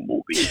through the whole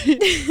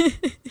movie.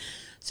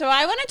 So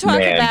I want to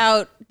talk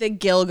about the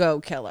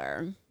Gilgo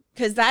Killer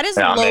because that is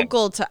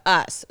local to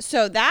us.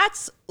 So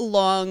that's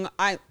Long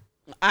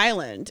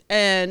Island,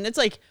 and it's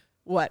like,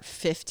 what,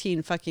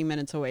 15 fucking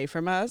minutes away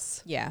from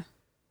us? Yeah.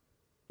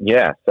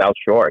 Yeah, South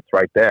Shore. It's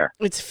right there.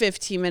 It's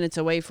 15 minutes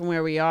away from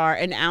where we are.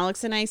 And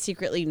Alex and I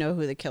secretly know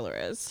who the killer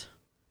is.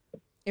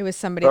 It was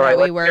somebody that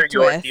we worked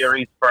with. Let's hear your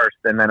theories first,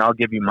 and then I'll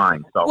give you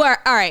mine. So, well,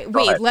 all right,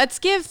 wait. Ahead. Let's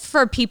give,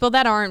 for people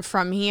that aren't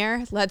from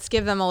here, let's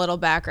give them a little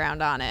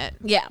background on it.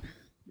 Yeah.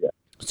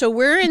 So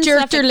we're in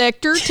Director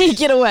Lecter, take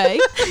it away.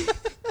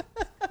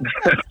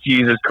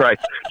 Jesus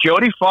Christ.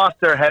 Jodie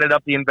Foster headed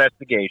up the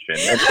investigation,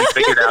 and she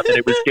figured out that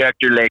it was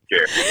Director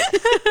Lecter.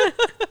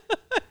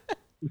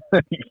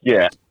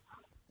 Yeah.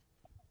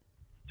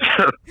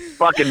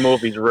 Fucking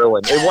movie's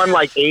ruined. It won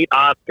like 8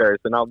 Oscars,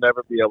 and I'll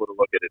never be able to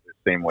look at it the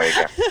same way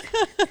again.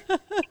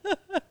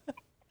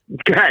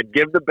 Go ahead,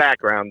 give the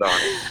background on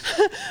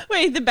it.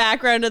 Wait, the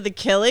background of the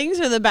killings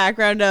or the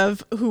background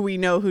of who we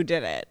know who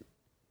did it?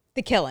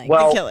 The killing.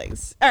 Well, the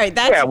killings. All right,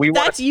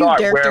 that's you,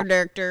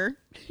 Director.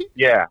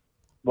 Yeah.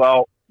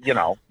 Well, you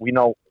know, we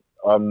know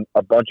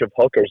a bunch of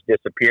hookers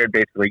disappeared,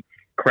 basically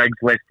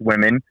Craigslist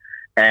women,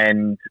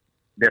 and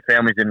their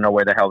families didn't know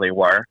where the hell they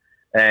were.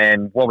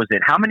 And what was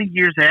it? How many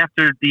years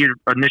after the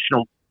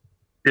initial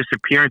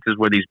disappearances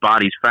were these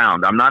bodies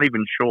found? I'm not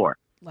even sure.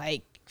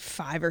 Like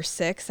 5 or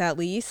 6 at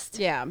least.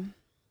 Yeah.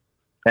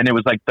 And it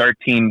was like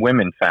 13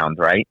 women found,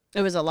 right?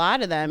 It was a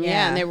lot of them,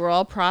 yeah. And they were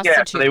all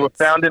prostitutes. Yeah, so they were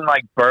found in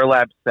like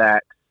burlap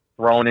sacks,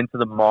 thrown into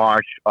the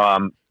marsh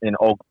in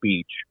Oak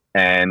Beach.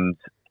 And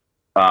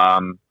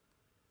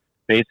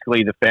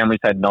basically the families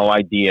had no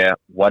idea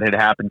what had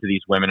happened to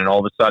these women. And all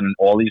of a sudden,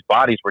 all these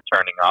bodies were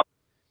turning up.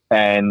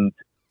 And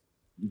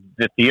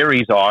the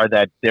theories are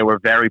that there were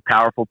very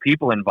powerful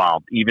people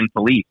involved, even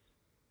police,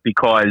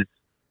 because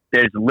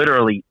there's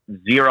literally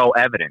zero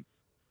evidence.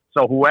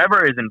 So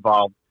whoever is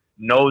involved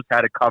knows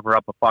how to cover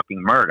up a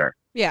fucking murder.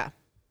 Yeah.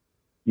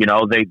 You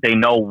know, they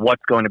know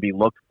what's going to be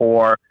looked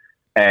for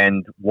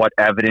and what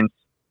evidence,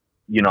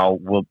 you know,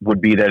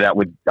 would be there that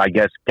would, I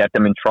guess, get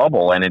them in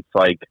trouble. And it's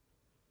like,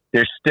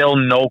 there's still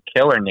no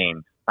killer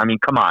named. I mean,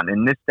 come on,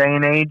 in this day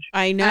and age.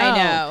 I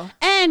know.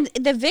 And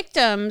the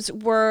victims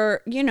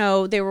were, you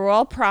know, they were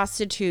all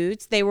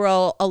prostitutes. They were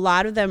all, a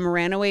lot of them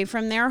ran away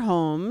from their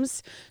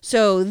homes.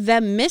 So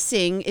them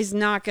missing is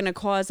not going to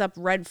cause up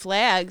red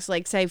flags.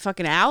 Like say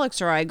fucking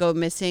Alex or I go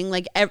missing.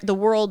 Like the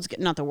world's,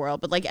 not the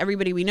world, but like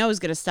everybody we know is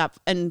going to stop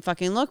and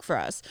fucking look for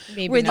us.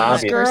 Maybe Where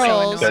not. these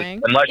girls, So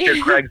unless you're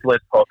Craigslist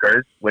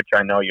hookers, which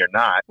I know you're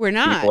not. We're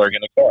not. People are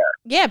going to care.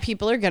 Yeah,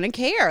 people are going to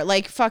care.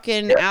 Like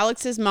fucking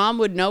Alex's mom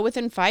would know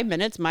within 5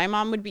 minutes. My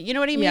mom would be, you know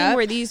what I mean? Yep.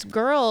 Where these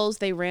girls,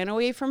 they ran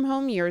away from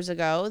home years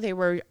ago.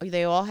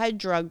 They all had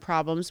drug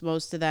problems,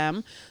 most of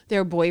them.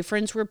 Their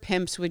boyfriends were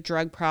pimps with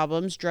drug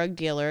problems, drug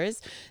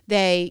dealers.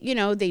 They, you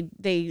know,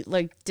 they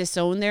like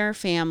disowned their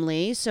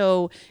family.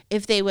 So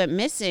if they went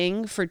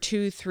missing for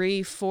 2,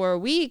 3, 4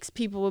 weeks,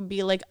 people would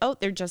be like, oh,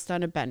 they're just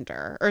on a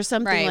bender or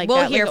something like that.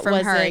 We'll hear like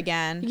from her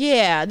again.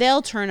 Yeah,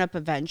 they'll turn up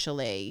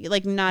eventually.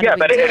 Like not yeah, a big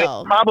but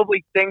deal. It's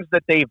probably things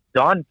that they've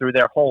done through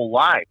their whole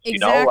lives. Exactly. You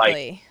know,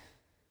 like,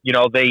 you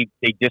know, they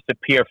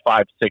disappear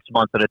 5, 6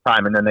 months at a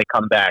time, and then they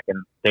come back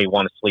and they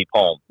want to sleep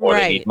home or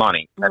they need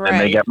money, and then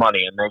they get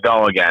money and they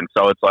go again.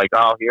 So it's like,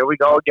 oh, here we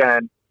go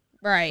again.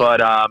 Right.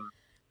 But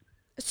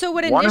so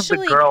what one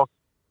initially? of the girls.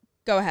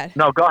 Go ahead.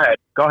 No, go ahead.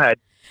 Go ahead.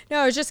 No,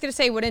 I was just gonna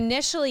say what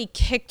initially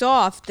kicked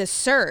off the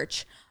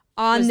search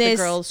on this.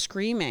 The girl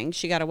screaming,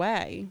 she got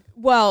away.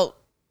 Well,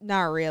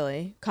 not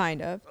really,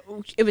 kind of.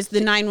 It was the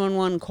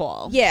 911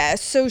 call. Yeah.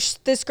 So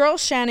this girl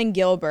Shannon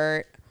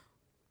Gilbert.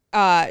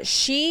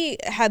 She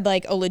had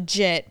like a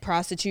legit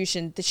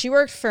prostitution. She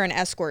worked for an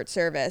escort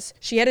service.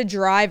 She had a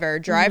driver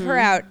drive her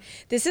out.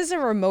 This is a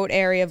remote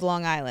area of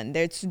Long Island.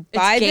 It's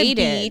by the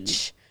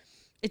beach.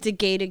 It's a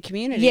gated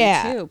community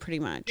too, pretty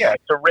much. Yeah,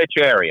 it's a rich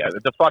area.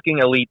 The fucking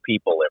elite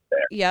people live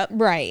there. Yep.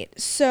 Right.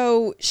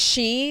 So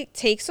she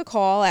takes a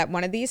call at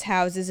one of these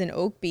houses in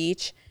Oak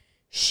Beach.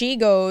 She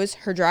goes,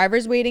 her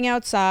driver's waiting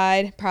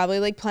outside, probably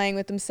like playing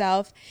with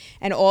himself.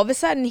 And all of a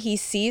sudden he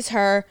sees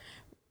her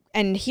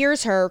and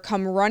hears her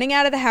come running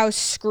out of the house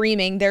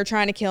screaming, they're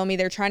trying to kill me,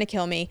 they're trying to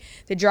kill me.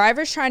 The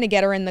driver's trying to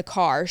get her in the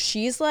car.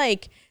 She's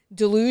like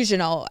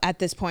delusional at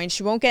this point.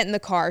 She won't get in the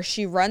car.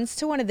 She runs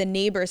to one of the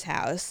neighbors'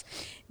 house,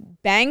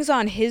 bangs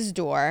on his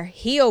door.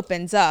 He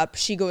opens up.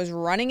 She goes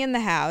running in the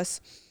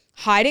house,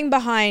 hiding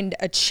behind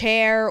a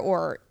chair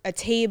or a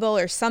table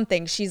or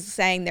something. She's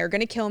saying, they're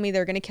going to kill me,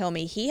 they're going to kill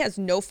me. He has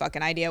no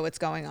fucking idea what's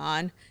going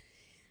on.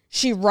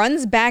 She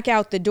runs back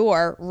out the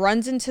door,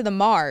 runs into the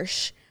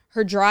marsh.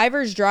 Her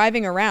driver's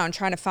driving around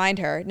trying to find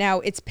her. Now,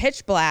 it's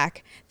pitch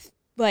black.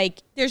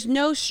 Like, there's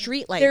no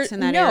street lights in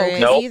that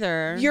area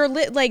either. You're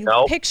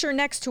picture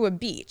next to a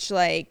beach.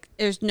 Like,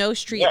 there's no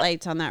street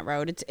lights on that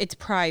road. It's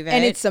private.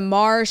 And it's a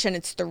marsh and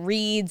it's the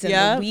reeds and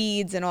the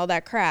weeds and all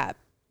that crap.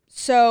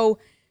 So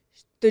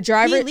the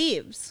driver he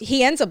leaves.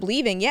 He ends up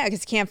leaving,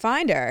 because he can't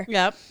find her.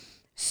 Yep.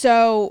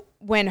 So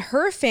when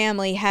her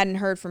family hadn't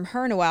heard from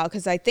her in a while,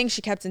 because I think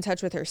she kept in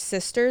touch with her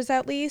sisters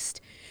at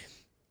least,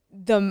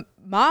 the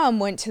mom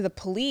went to the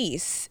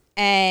police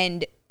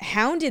and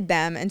hounded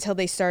them until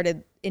they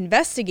started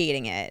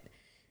investigating it.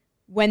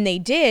 When they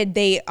did,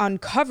 they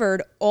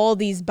uncovered all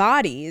these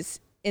bodies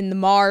in the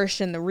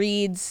marsh and the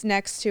reeds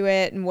next to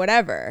it and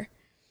whatever.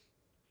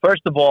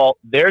 First of all,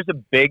 there's a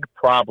big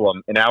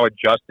problem in our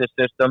justice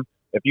system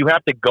If you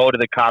have to go to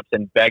the cops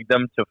and beg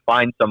them to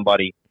find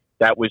somebody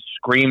that was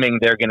screaming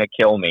they're going to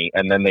kill me,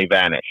 and then they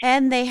vanish.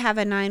 And they have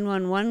a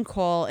 911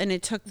 call, and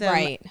it took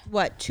them,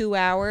 2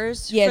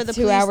 hours? Yeah, for the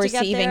 2 police hours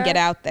to even get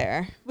out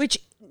there. Which,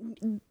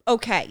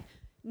 okay,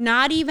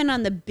 not even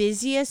on the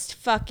busiest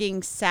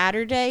fucking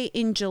Saturday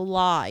in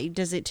July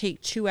does it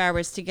take 2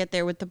 hours to get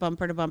there with the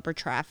bumper-to-bumper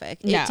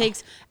traffic. No. It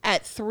takes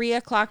at 3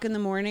 o'clock in the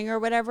morning or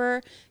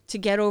whatever to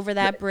get over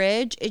that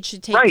bridge. It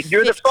should take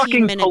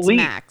 15 minutes police.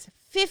 max.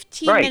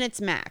 15 minutes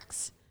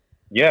max.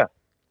 Yeah.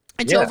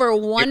 It's over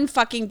one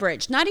fucking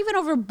bridge. Not even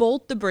over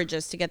both the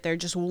bridges to get there,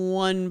 just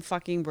one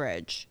fucking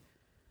bridge.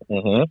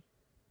 Mm-hmm.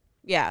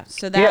 Yeah,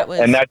 so that was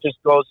and that just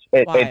goes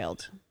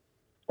wild.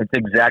 It's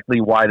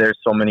exactly why there's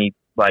so many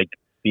like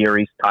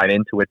theories tied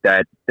into it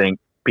that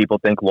people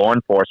think law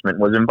enforcement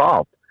was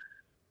involved.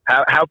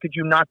 How could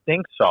you not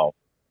think so?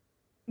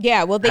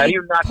 Yeah, well, they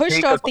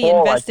pushed off the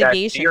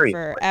investigation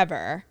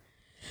forever.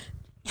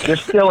 They're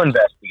still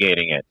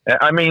investigating it.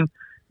 I mean,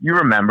 you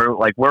remember,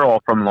 like, we're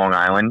all from Long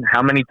Island.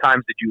 How many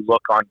times did you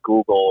look on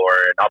Google or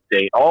an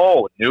update?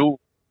 Oh, new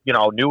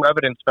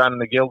evidence found in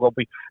the Gilgo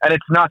Beach. And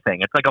it's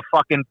nothing. It's like a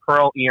fucking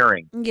pearl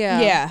earring.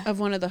 Yeah. Of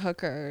one of the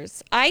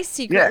hookers. I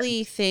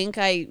secretly think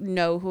I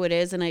know who it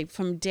is. And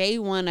from day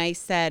one, I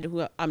said,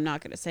 who I'm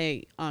not going to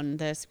say on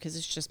this because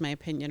it's just my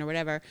opinion or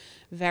whatever.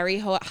 Very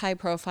high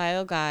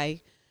profile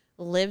guy,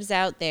 lives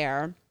out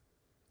there.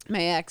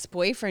 My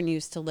ex-boyfriend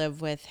used to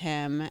live with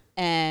him.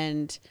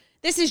 And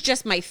this is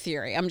just my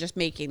theory. I'm just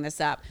making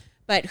this up.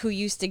 But who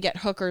used to get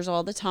hookers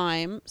all the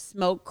time,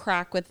 smoke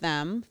crack with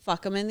them,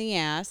 fuck them in the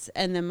ass,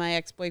 and then my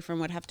ex-boyfriend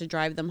would have to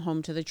drive them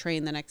home to the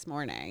train the next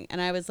morning.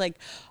 And I was like,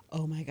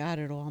 oh my God,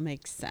 it all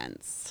makes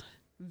sense.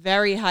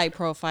 Very high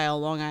profile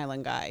Long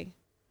Island guy.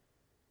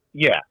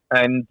 Yeah.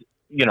 And,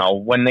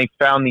 when they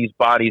found these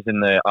bodies in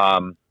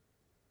the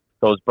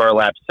those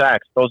burlap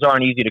sacks, those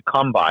aren't easy to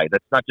come by.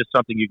 That's not just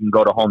something you can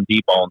go to Home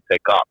Depot and pick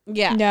up.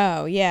 Yeah.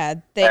 No, yeah.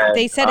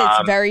 They said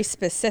it's very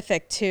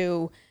specific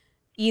to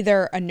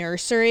either a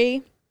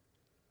nursery,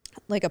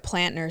 like a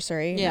plant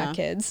nursery, not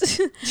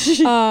kids,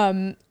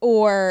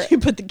 or you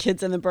put the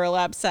kids in the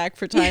burlap sack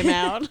for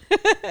timeout.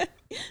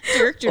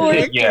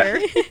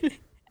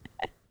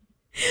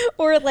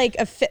 or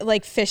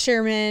like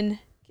fishermen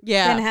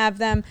can have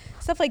them,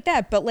 stuff like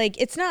that. But like,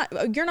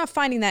 you're not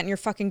finding that in your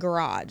fucking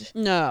garage.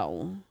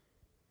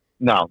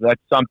 No,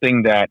 that's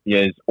something that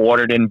is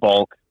ordered in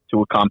bulk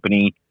to a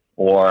company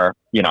or,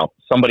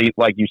 somebody,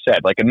 like you said,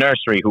 like a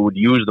nursery who would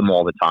use them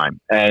all the time.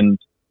 And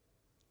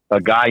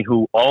a guy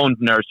who owned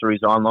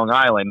nurseries on Long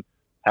Island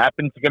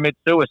happened to commit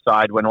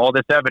suicide when all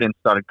this evidence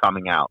started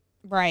coming out.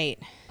 Right.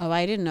 Oh,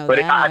 I didn't know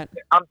that.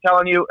 I'm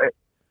telling you,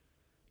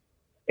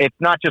 it's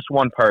not just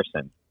one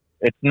person.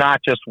 It's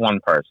not just one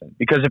person.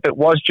 Because if it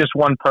was just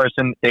one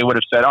person, they would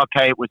have said,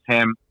 okay, it was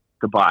him,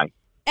 goodbye.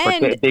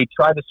 And but they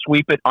try to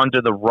sweep it under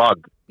the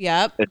rug.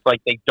 Yep. It's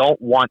like they don't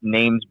want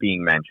names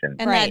being mentioned.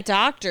 And that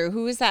doctor,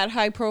 who was that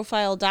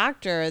high-profile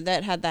doctor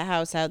that had the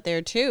house out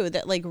there too?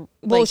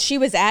 That she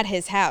was at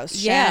his house,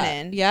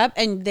 Shannon. Yep.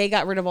 And they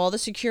got rid of all the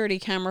security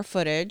camera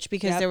footage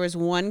because there was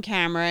one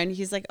camera, and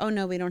he's like, "Oh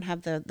no, we don't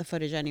have the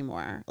footage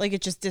anymore." Like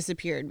it just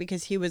disappeared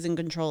because he was in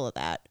control of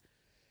that.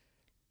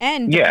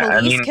 And the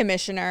police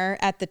commissioner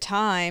at the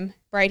time,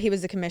 right? He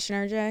was the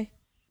commissioner, Jay.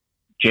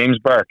 James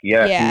Burke, he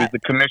was the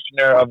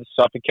commissioner of the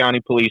Suffolk County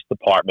Police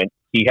Department.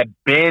 He had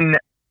been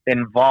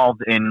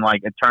involved in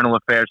like internal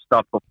affairs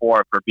stuff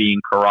before for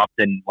being corrupt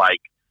and like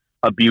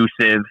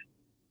abusive,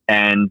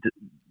 and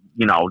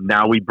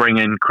now we bring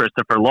in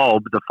Christopher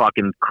Loeb, the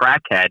fucking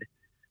crackhead,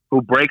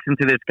 who breaks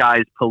into this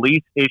guy's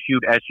police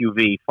issued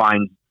SUV,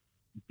 finds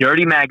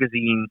dirty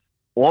magazines,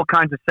 all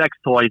kinds of sex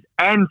toys,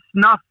 and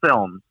snuff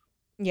films.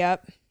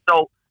 Yep.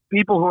 So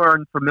people who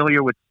aren't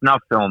familiar with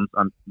snuff films,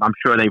 I'm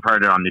sure they've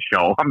heard it on the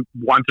show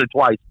once or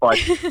twice, but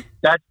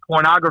that's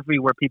pornography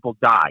where people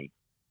die.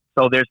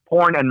 So there's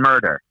porn and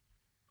murder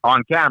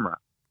on camera.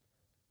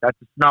 That's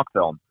a snuff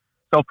film.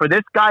 So for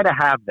this guy to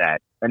have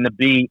that and to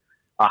be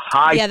a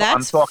high... Yeah,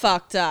 that's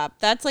fucked up.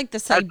 That's like the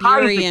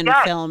Siberian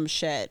film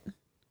shit.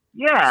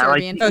 Yeah.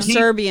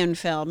 Serbian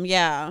film,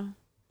 yeah.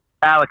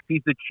 Alex,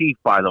 he's the chief,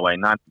 by the way,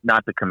 not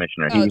the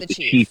commissioner. Oh, he's the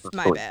chief of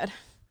my police. bad.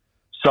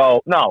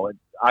 So, no,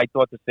 I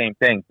thought the same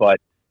thing. But,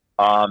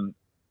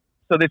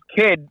 so this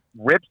kid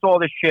rips all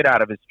this shit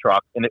out of his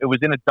truck, and it was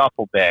in a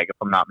duffel bag, if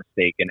I'm not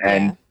mistaken.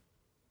 And,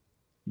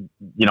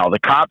 the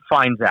cop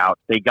finds out.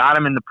 They got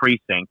him in the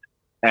precinct,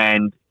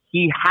 and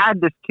he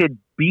had this kid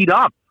beat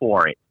up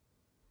for it.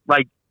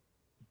 Like,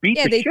 beat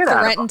the shit out of him. Yeah,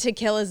 they threatened to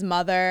kill his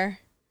mother.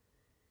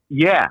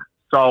 Yeah.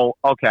 So,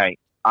 okay.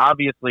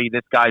 Obviously,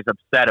 this guy's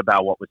upset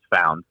about what was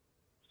found.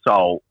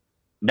 So,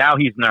 now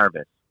he's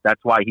nervous.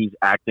 That's why he's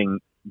acting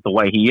the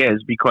way he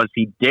is, because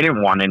he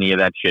didn't want any of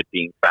that shit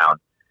being found.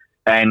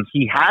 And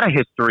he had a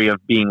history of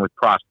being with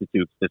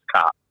prostitutes, this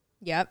cop.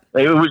 Yep.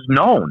 It was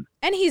known.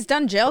 And he's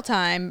done jail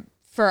time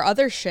for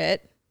other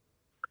shit.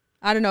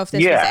 I don't know if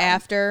this was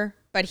after,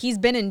 but he's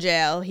been in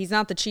jail. He's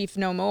not the chief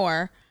no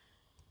more.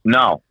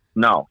 No.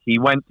 He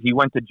went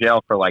to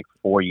jail for like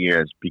 4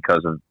 years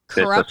because of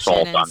this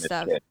assault on this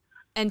kid.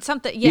 And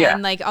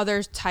and like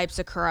other types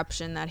of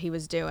corruption that he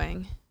was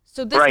doing.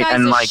 So this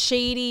guy's a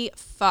shady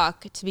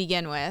fuck to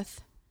begin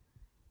with.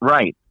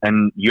 Right.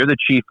 And you're the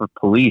chief of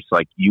police.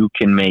 Like, you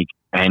can make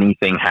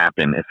anything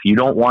happen. If you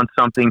don't want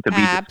something to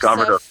be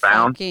discovered or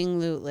found.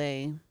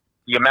 Absolutely.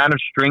 The amount of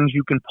strings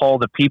you can pull,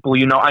 the people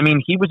you know. I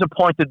mean, he was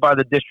appointed by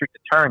the district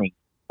attorney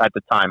at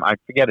the time. I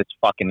forget his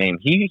fucking name.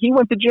 He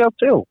went to jail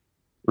too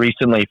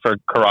recently for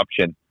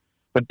corruption.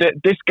 But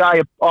this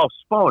guy,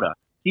 Spoda,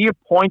 he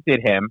appointed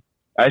him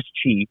as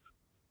chief.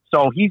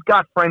 So he's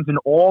got friends in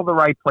all the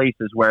right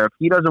places where if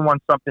he doesn't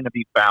want something to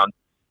be found.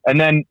 And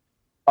then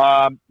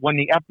when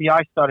the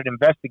FBI started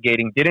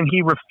investigating, didn't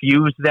he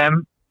refuse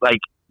them? Like,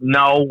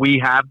 no, we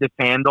have this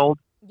handled.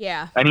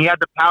 Yeah. And he had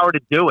the power to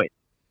do it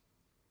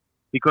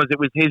because it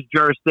was his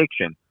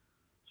jurisdiction.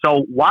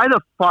 So why the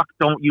fuck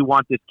don't you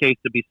want this case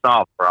to be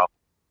solved, bro?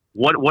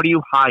 What are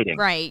you hiding?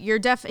 Right.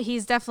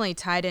 He's definitely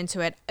tied into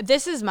it.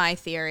 This is my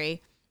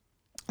theory.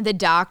 The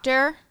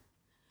doctor,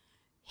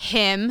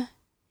 him,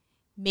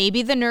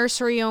 maybe the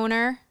nursery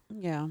owner.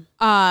 Yeah.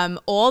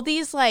 All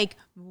these like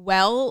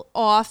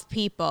well-off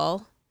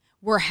people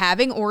were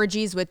having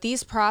orgies with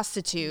these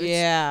prostitutes.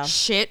 Yeah.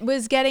 Shit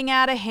was getting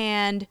out of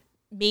hand.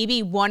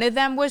 Maybe one of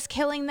them was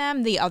killing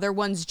them. The other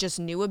ones just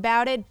knew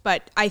about it.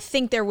 But I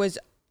think there was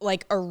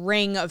like a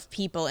ring of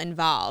people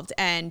involved.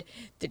 And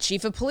the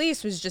chief of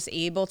police was just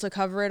able to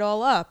cover it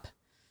all up.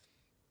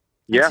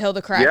 Yeah. Until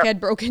the crackhead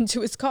broke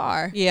into his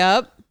car.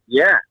 Yep.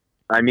 Yeah.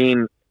 I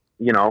mean,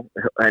 you know,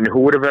 and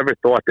who would have ever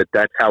thought that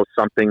that's how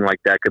something like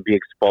that could be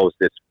exposed?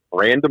 This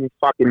random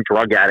fucking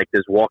drug addict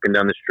is walking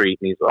down the street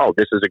and he's,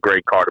 this is a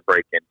great car to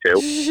break into.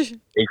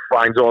 He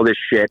finds all this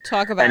shit.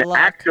 Talk about luck.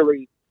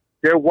 Actually,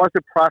 there was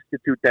a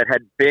prostitute that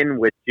had been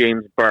with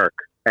James Burke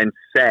and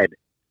said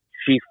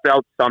she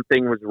felt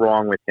something was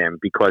wrong with him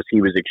because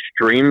he was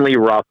extremely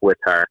rough with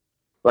her.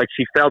 Like,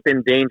 she felt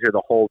in danger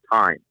the whole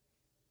time.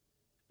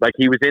 Like,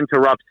 he was into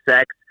rough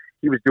sex.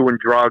 He was doing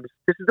drugs.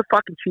 This is the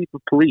fucking chief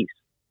of police.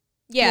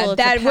 Yeah, well,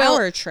 that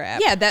power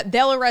trip. Yeah, that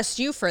they'll arrest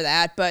you for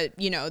that, but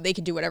you know they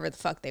can do whatever the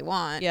fuck they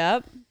want.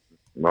 Yep.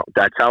 Well,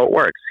 that's how it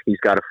works. He's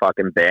got a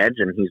fucking badge,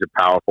 and he's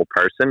a powerful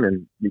person,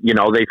 and you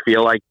know they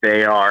feel like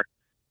they are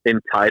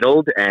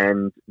entitled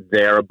and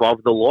they're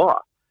above the law.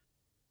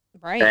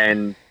 Right.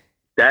 And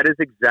that is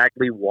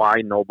exactly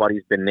why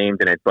nobody's been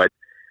named in it. But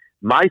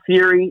my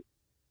theory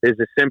is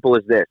as simple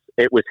as this: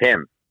 it was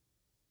him,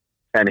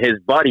 and his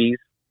buddies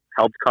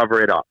helped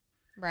cover it up.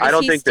 Right. I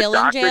don't think still the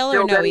doctor in jail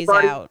or no? anybody. He's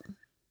out.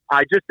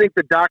 I just think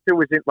the doctor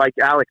was in, like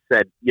Alex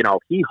said, you know,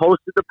 he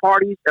hosted the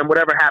parties and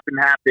whatever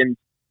happened,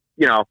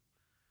 you know,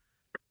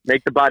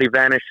 make the body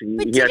vanish. He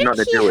had nothing to do with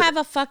it. Didn't he have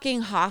a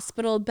fucking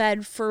hospital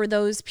bed for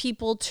those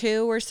people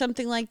too or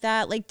something like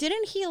that? Like,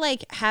 didn't he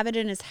like have it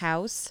in his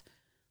house?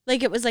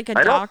 Like it was like a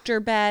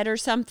doctor bed or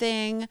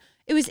something.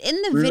 It was in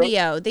the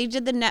video. They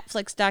did the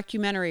Netflix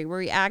documentary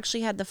where he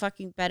actually had the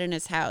fucking bed in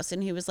his house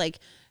and he was like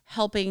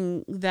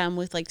helping them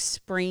with like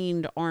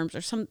sprained arms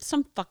or some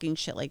fucking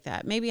shit like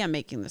that. Maybe I'm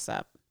making this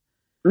up.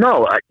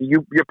 No,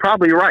 you're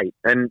probably right.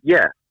 And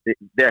yeah,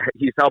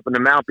 he's helping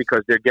them out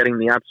because they're getting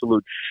the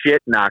absolute shit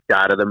knocked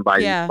out of them by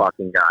these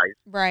fucking guys.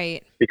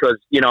 Right. Because,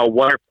 you know,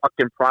 what are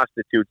fucking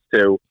prostitutes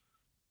to,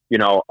 you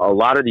know, a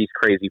lot of these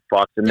crazy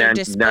fucks. And they're then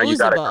disposable. Now you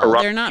got to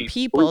corrupt. They're not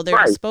people.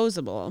 They're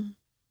disposable.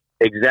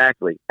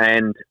 Exactly.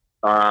 And,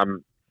 all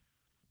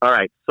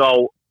right.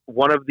 So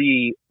one of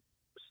the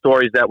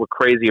stories that were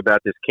crazy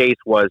about this case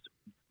was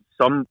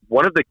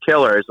one of the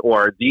killers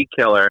or the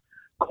killer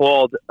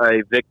called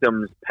a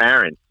victim's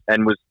parents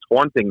and was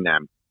taunting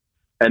them,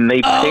 and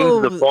they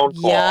pinged the phone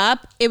call.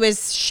 Yep, it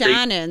was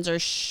Shannon's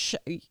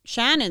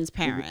Shannon's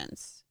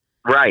parents.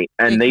 Right,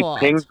 and they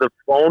pinged the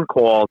phone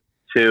call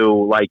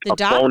to like a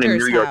phone in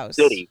New York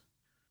City.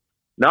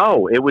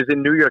 No, it was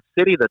in New York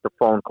City that the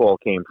phone call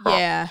came from.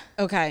 Yeah.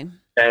 Okay.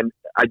 And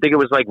I think it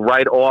was like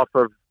right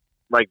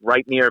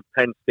near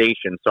Penn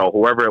Station. So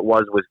whoever it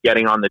was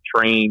getting on the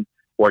train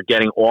or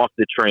getting off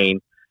the train.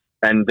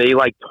 And they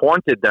like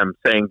taunted them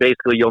saying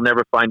basically you'll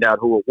never find out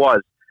who it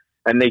was.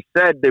 And they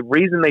said the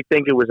reason they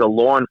think it was a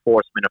law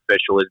enforcement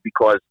official is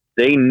because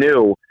they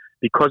knew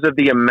because of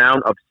the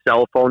amount of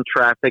cell phone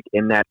traffic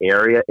in that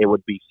area, it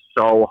would be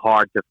so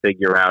hard to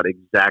figure out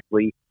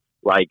exactly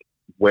like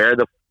where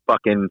the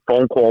fucking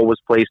phone call was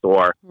placed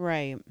or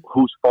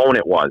whose phone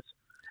it was.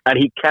 And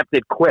he kept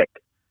it quick.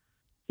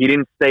 He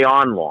didn't stay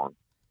on long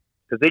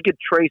because they could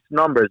trace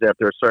numbers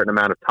after a certain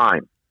amount of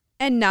time.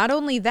 And not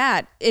only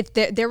that, if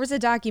there was a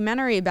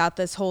documentary about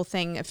this whole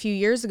thing a few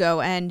years ago,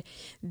 and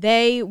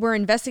they were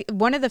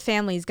one of the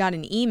families got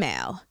an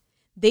email.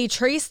 They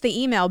traced the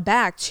email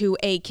back to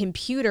a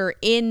computer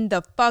in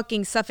the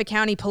fucking Suffolk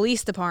County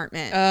Police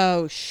Department.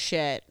 Oh,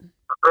 shit.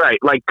 Right.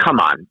 Like, come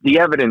on. The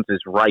evidence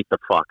is right the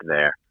fuck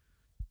there.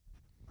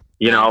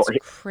 That's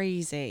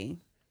crazy.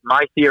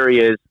 My theory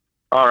is,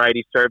 all right,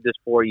 he served his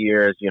 4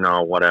 years, you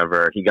know,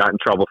 whatever. He got in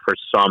trouble for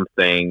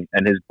something,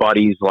 and his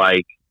buddies,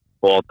 like,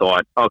 all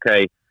thought,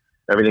 okay,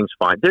 everything's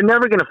fine. They're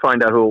never going to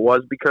find out who it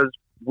was because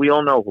we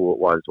all know who it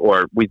was,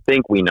 or we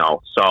think we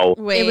know. So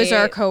it was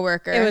our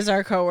coworker. It was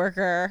our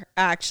coworker,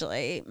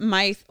 actually.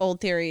 My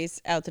old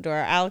theory's out the door.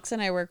 Alex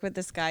and I work with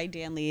this guy,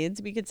 Dan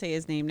Leeds. We could say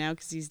his name now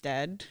because he's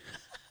dead.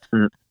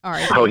 All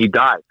right. Oh, he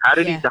died. How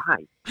did he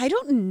die? I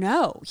don't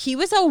know. He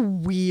was a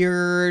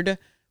weird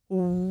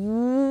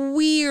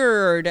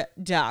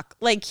duck.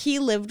 Like, he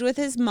lived with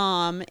his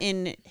mom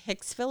in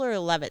Hicksville or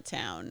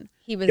Levittown.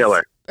 He was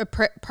Killer.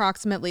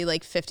 Approximately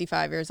like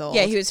 55 years old.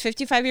 Yeah, he was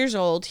 55 years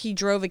old. He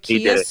drove a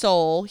Kia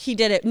Soul. He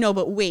did it. No,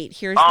 but wait,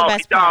 here's the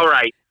best part. All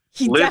right.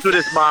 He lives with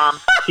his mom.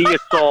 Kia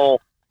Soul.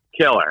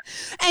 Killer.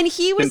 And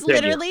he was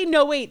literally,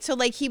 so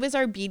like he was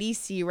our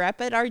BDC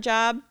rep at our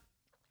job.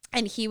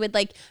 And he would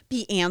like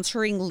be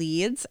answering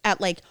leads at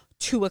like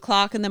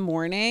 2:00 in the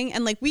morning.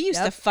 And like we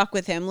used to fuck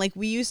with him. Like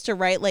we used to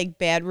write like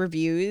bad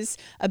reviews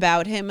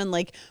about him and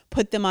like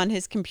put them on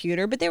his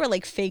computer, but they were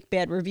like fake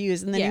bad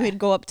reviews. And then he would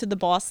go up to the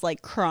boss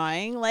like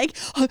crying, like,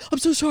 oh, I'm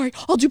so sorry.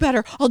 I'll do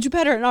better.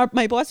 And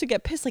my boss would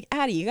get pissed, like,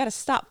 Addie, you got to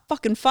stop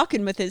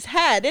fucking with his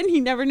head. And he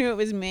never knew it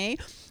was me.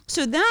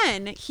 So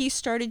then he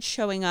started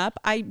showing up,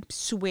 I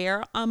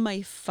swear on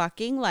my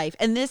fucking life.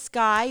 And this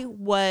guy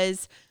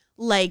was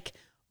like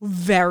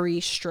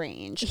very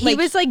strange. He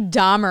was like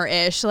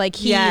Dahmer-ish. Like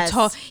he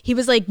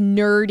was like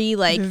nerdy,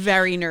 like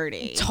very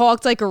nerdy.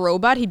 Talked like a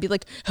robot. He'd be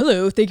like,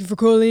 "Hello, thank you for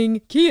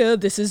calling Kia.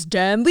 This is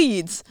Dan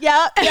Leeds."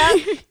 Yeah.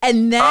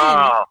 And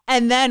then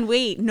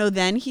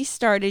then he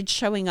started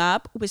showing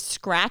up with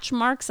scratch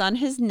marks on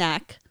his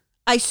neck.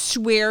 I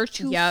swear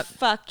to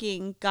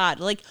fucking God,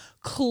 like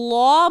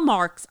claw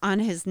marks on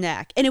his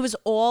neck. And it was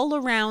all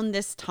around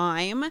this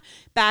time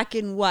back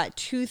in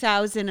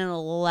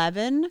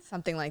 2011?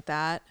 Something like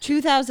that.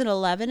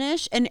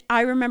 2011-ish. And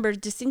I remember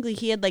distinctly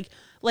he had like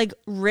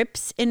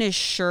rips in his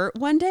shirt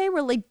one day.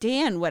 We're like,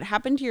 Dan, what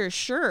happened to your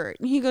shirt?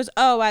 And he goes,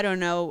 oh, I don't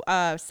know,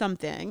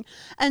 something.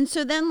 And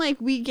so then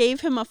like we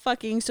gave him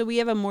so we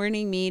have a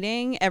morning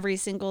meeting every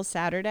single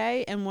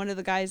Saturday. And one of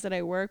the guys that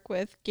I work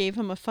with gave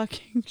him a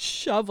fucking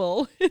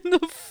shovel in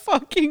the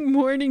fucking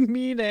morning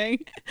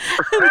meeting.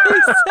 And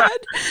they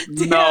said,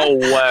 Dan, no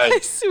way. I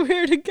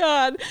swear to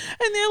God.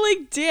 And they're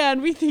like,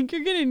 Dan, we think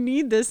you're going to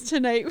need this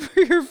tonight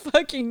for your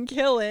fucking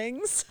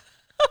killings.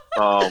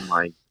 Oh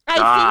my God.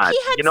 I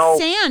think he had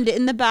sand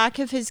in the back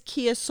of his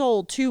Kia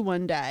Soul too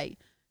one day.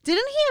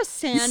 Didn't he have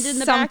sand in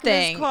the back of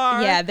his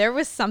car? Yeah, there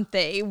was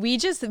something.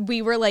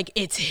 We were like,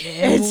 it's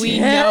him. We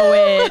know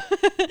it.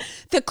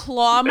 The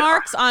claw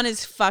marks on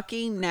his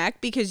fucking neck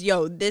because,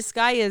 this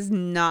guy is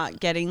not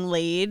getting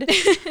laid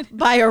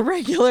by a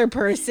regular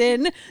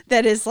person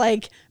that is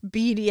like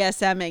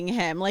BDSMing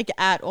him, like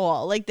at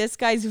all. Like this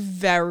guy's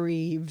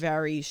very,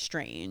 very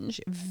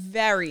strange.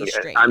 Very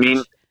strange. I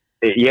mean,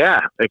 yeah,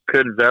 it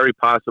could very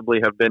possibly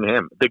have been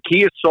him. The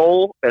Kia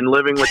Soul and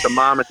living with the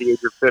mom at the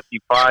age of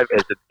 55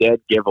 is a dead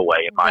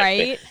giveaway in my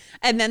opinion.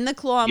 And then the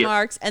claw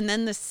marks, and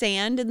then the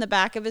sand in the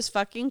back of his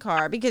fucking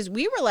car because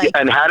we were like,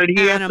 and how did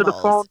he answer the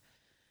phone?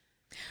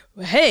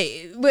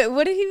 Hey,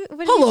 what did he?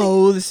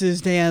 Hello, this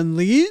is Dan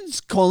Leeds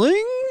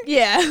calling.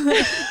 Yeah. He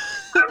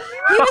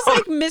was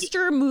like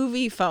Mr.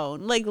 Movie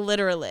Phone, like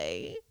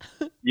literally.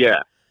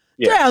 Yeah.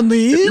 Dan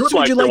Leeds,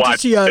 would you like to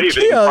see a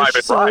Kia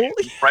Soul?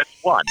 Press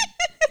 1.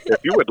 If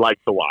you would like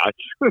to watch,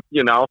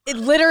 It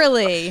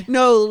literally.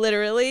 No,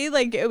 literally.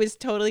 Like, it was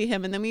totally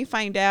him. And then we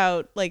find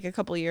out, like, a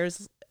couple of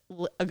years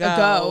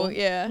ago.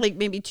 Yeah. Like,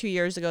 maybe 2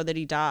 years ago that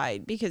he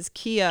died because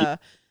Kia,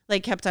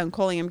 like, kept on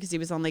calling him because he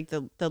was on, like,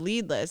 the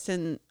lead list.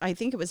 And I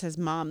think it was his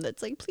mom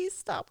that's like, please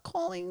stop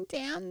calling.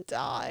 Dan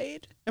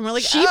died. And we're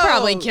like, she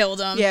probably killed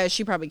him. Yeah,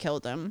 she probably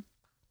killed him.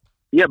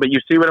 Yeah, but you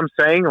see what I'm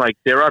saying? Like,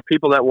 there are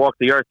people that walk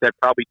the earth that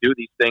probably do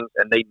these things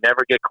and they never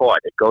get caught.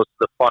 It goes to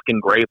the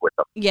fucking grave with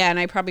them. Yeah, and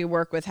I probably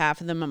work with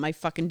half of them at my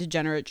fucking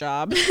degenerate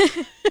job.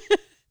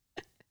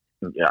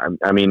 Yeah,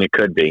 I mean, it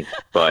could be,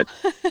 but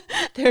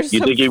there's do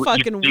you think he was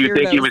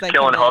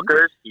killing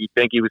hookers? Do you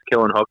think he was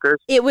killing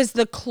hookers? It was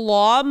the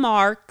claw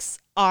marks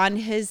on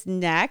his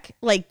neck.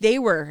 Like, they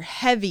were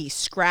heavy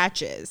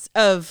scratches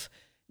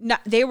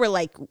they were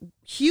like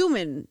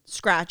human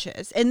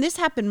scratches. And this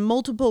happened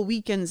multiple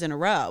weekends in a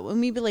row.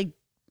 And we'd be like,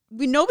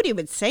 nobody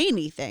would say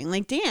anything.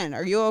 Like, Dan,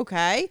 are you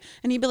okay?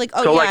 And he'd be like,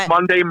 oh, so yeah. like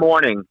Monday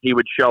morning, he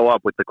would show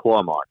up with the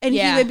claw mark. And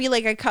he would be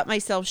like, I cut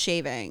myself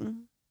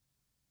shaving.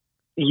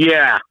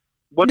 Yeah.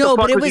 What the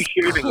fuck was he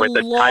shaving with?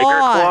 A tiger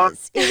claw?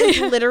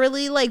 It was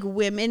literally like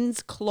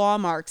women's claw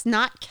marks,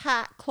 not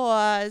cat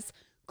claws.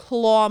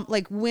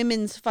 Like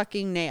women's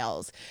fucking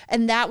nails.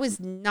 And that was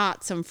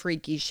not some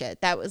freaky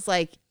shit. That was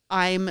like,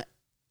 I'm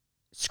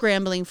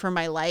scrambling for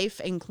my life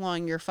and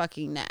clawing your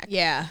fucking neck.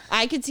 Yeah.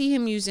 I could see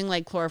him using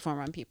like chloroform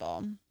on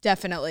people.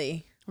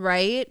 Definitely.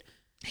 Right?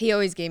 He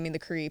always gave me the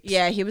creeps.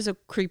 Yeah, he was a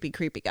creepy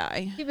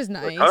guy. He was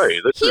nice. Hey,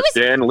 this is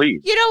Dan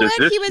Leeds. You know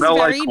what? He was smell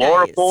very like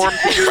chloroform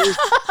nice. to you?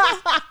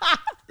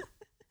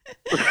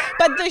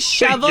 But the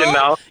shovel, You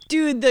know?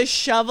 dude, the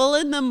shovel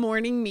in the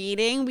morning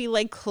meeting, we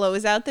like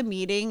close out the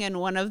meeting and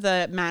one of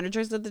the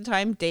managers at the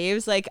time,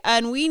 Dave's like,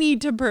 and we need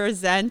to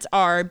present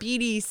our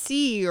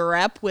BDC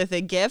rep with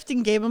a gift,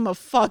 and gave him a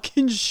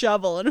fucking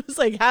shovel. And it was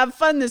like, have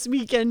fun this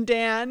weekend,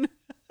 Dan.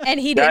 And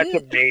he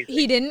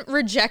didn't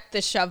reject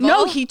the shovel.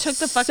 No, he took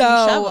the fucking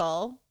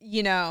shovel.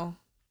 You know,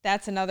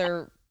 that's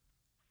another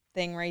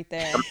thing right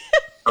there.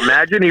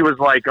 Imagine he was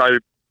like,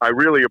 I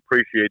really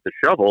appreciate the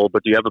shovel,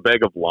 but do you have a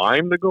bag of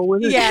lime to go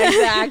with it? Yeah,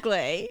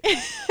 exactly.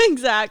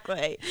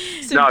 Exactly.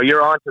 So, no,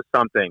 you're onto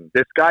something.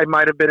 This guy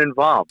might have been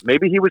involved.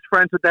 Maybe he was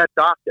friends with that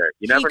doctor.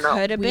 You never know.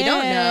 Could have been. We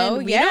don't know.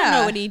 We don't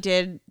know what he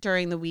did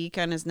during the week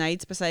on his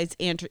nights besides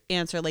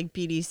answer like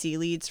BDC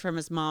leads from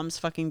his mom's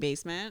fucking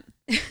basement.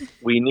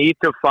 We need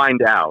to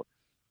find out.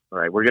 All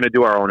right, we're going to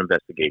do our own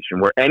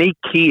investigation. Where any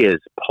key is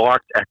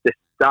parked at this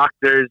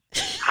doctor's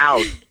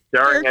house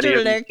during any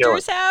of these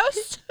killings.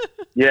 House?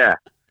 Yeah.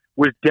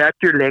 Was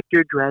Dr.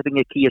 Lecter driving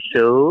a Kia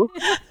Soul?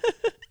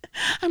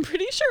 I'm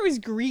pretty sure it was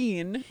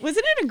green.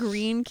 Wasn't it a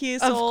green Kia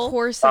Soul? Of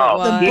course it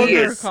was. The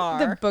booger car.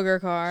 The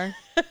booger car.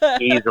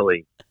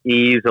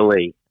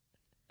 Easily.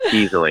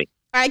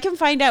 I can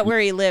find out where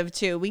he lived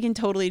too. We can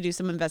totally do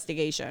some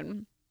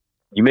investigation.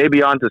 You may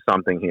be onto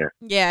something here.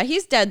 Yeah,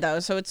 he's dead though,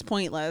 so it's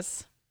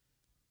pointless.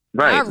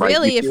 Right. Not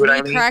really. If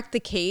we crack the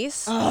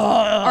case,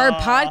 our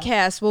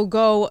podcast will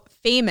go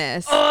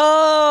famous.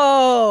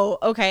 Oh,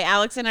 okay.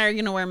 Alex and I are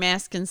going to wear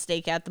masks and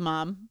stake out the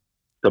mom.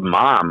 The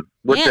mom?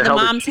 What the hell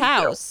mom's did she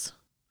house. Do?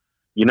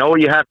 You know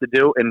what you have to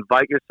do?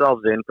 Invite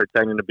yourselves in,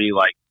 pretending to be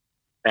like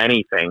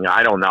anything.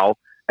 I don't know.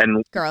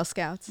 And Girl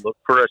Scouts. Look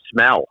for a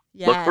smell.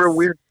 Yes. Look for a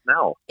weird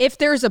smell. If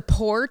there's a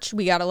porch,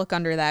 we got to look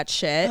under that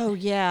shit. Oh,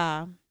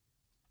 yeah.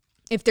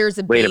 If there's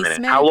a Wait basement.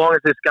 a minute. How long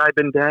has this guy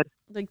been dead?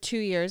 Like 2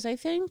 years, I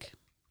think.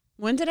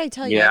 When did I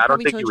tell you? Yeah, I don't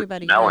probably think told you you would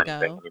about a smell year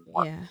anything ago.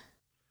 anymore. Yeah.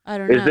 I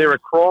don't know. Is there a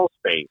crawl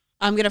space?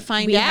 I'm going to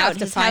find We out. have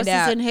to His find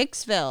house out. is in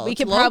Hicksville. We It's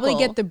could probably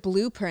local. get the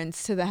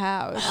blueprints to the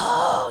house.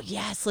 Oh,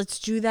 yes. Let's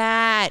do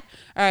that.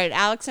 All right.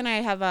 Alex and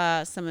I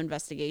have some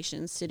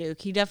investigations to do.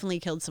 He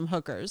definitely killed some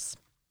hookers.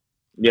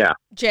 Yeah.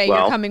 Jay,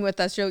 you're coming with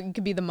us. You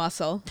could be the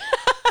muscle.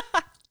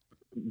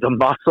 The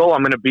muscle?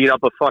 I'm going to beat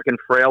up a fucking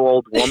frail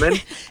old woman?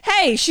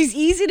 Hey, she's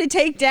easy to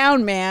take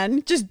down,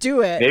 man. Just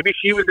do it. Maybe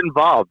she was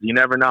involved. You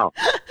never know.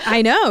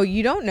 I know.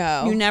 You don't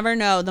know. You never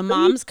know. The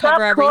moms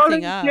cover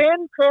everything up.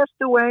 Jen passed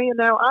away, and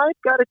now I've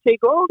got to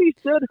take all these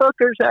dead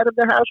hookers out of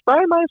the house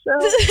by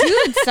myself.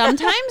 Dude,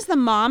 sometimes the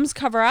moms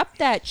cover up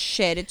that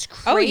shit. It's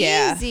crazy. Oh,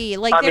 yeah.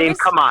 Like, I mean,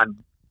 come on.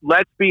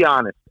 Let's be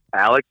honest.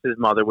 Alex's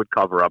mother would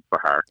cover up for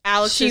her.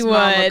 Alex's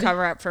mom would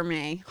cover up for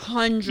me.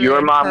 100%. Your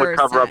mom would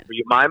cover up for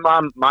you. My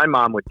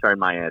mom would turn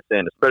my ass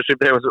in, especially if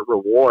there was a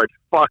reward.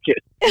 Fuck it.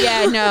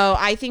 Yeah, no,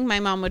 I think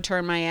my mom would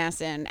turn my ass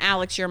in.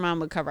 Alex, your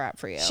mom would cover up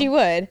for you. She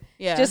would.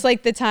 Yeah. Just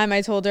like the time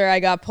I told her I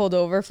got pulled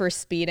over for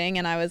speeding,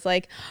 and I was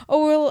like,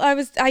 "Oh,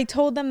 well, I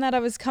told them that I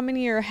was coming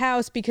to your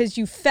house because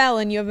you fell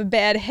and you have a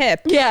bad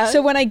hip. Yeah.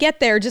 So when I get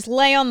there, just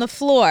lay on the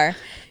floor."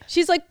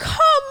 She's like, "Come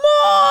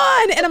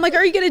on!" And I'm like,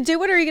 "Are you gonna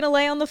do it? Or are you gonna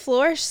lay on the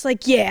floor?" She's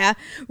like, "Yeah."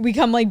 We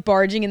come like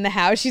barging in the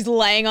house. She's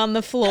laying on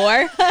the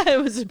floor.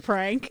 It was a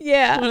prank.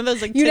 Yeah. One of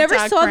those like you TikTok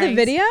never saw pranks. the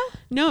video?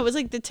 No, it was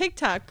like the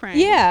TikTok prank.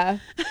 Yeah.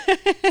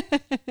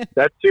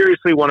 That's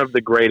seriously one of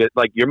the greatest.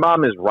 Like, your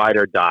mom is ride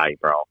or die,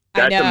 bro.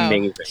 That's I know.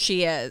 amazing.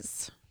 She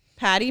is.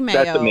 Patty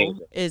That's Mayo amazing.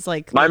 is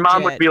like My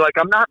mom legit. would be like,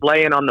 "I'm not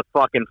laying on the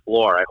fucking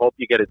floor. I hope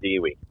you get a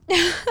Dewey."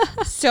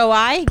 So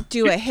I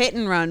do a hit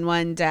and run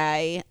one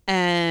day,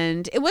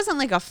 and it wasn't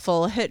like a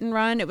full hit and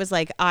run. It was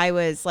like I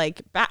was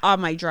like on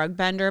my drug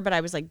bender, but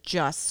I was like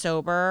just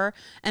sober,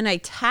 and I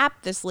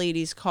tapped this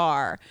lady's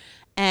car,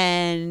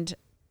 and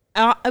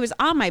I was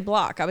on my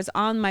block. I was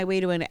on my way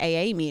to an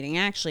AA meeting,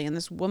 actually, and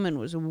this woman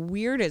was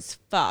weird as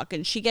fuck.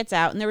 And she gets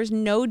out, and there was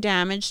no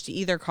damage to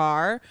either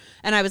car.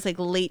 And I was like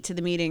late to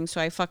the meeting, so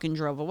I fucking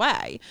drove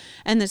away.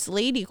 And this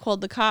lady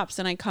called the cops,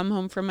 and I come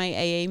home from my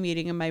AA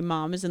meeting, and my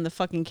mom is in the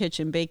fucking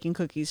kitchen baking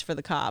cookies for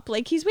the cop.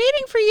 Like, he's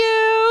waiting for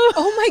you.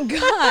 Oh my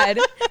God.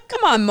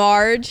 Come on,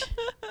 Marge.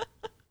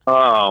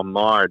 Oh,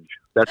 Marge.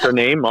 That's her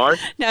name, Marge?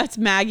 No, it's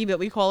Maggie, but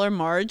we call her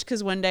Marge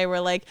because one day we're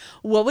like,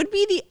 what would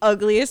be the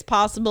ugliest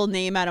possible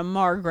name out of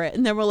Margaret?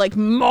 And then we're like,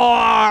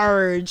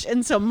 Marge.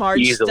 And so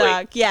Marge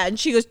stuck. Yeah, and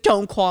she goes,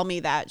 don't call me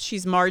that.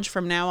 She's Marge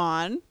from now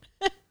on.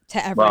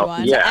 To everyone.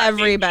 Well, yeah, to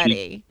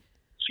everybody.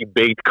 She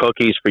baked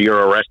cookies for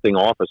your arresting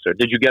officer.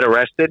 Did you get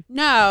arrested?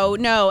 No.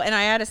 And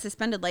I had a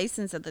suspended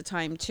license at the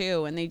time,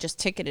 too. And they just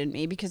ticketed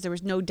me because there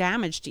was no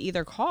damage to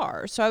either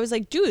car. So I was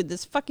like, dude,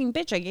 this fucking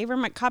bitch. I gave her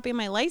my copy of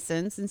my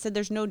license and said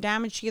there's no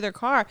damage to either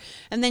car.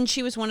 And then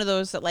she was one of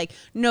those that like,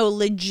 no,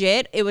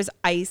 legit, it was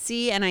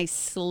icy. And I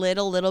slid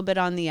a little bit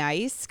on the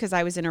ice because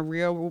I was in a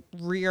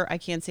rear, I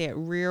can't say it,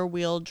 rear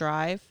wheel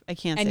drive. I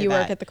can't say that. And you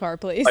work at the car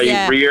place.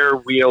 A rear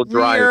wheel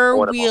drive. Rear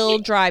wheel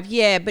drive.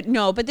 Yeah,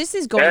 but this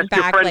is going Ask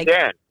back your friend like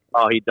Dan.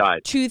 Oh, he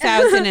died.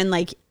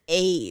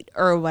 2008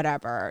 or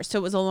whatever. So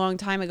it was a long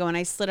time ago, and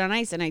I slid on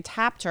ice and I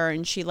tapped her,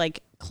 and she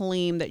like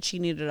claim that she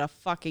needed a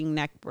fucking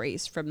neck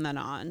brace from then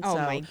on. Oh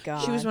so my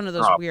God. she was one of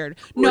those weird.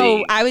 Please,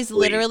 no, I was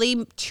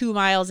literally 2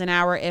 miles an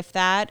hour, if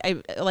that.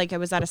 I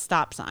was at a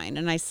stop sign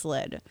and I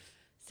slid.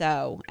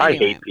 So anyway. I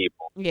hate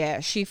people. Yeah,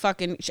 she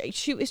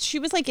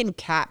was like in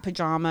cat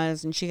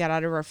pajamas and she got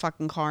out of her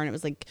fucking car and it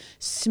was like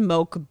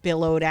smoke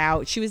billowed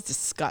out. She was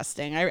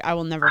disgusting. I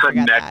will never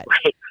forget that.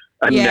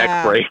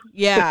 Neck brace.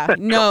 Yeah,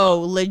 no,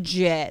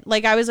 legit.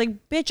 Like I was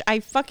like, bitch, I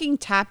fucking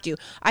tapped you.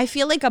 I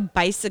feel like a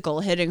bicycle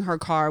hitting her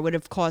car would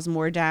have caused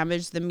more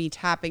damage than me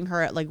tapping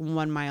her at like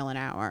 1 mile an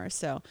hour.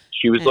 So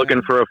she was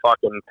looking for a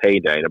fucking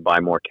payday to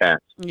buy more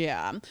cats.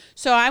 Yeah.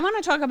 So I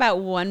want to talk about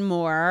one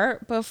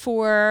more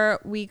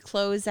before we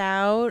close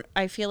out.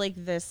 I feel like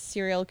this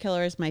serial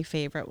killer is my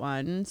favorite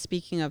one.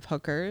 Speaking of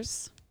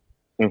hookers.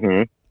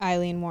 Mm-hmm.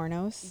 Aileen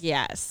Wuornos.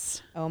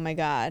 Yes. Oh my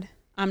God.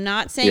 I'm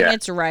not saying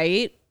it's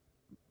right.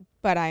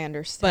 But I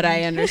understand. But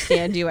I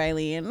understand you,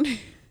 Aileen.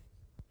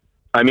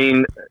 I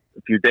mean,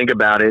 if you think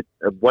about it,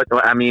 what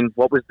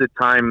was the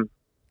time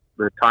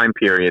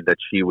period that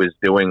she was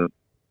doing,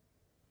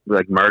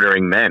 like,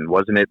 murdering men?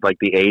 Wasn't it like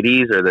the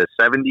 80s or the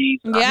 70s?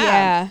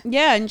 Yeah.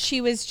 And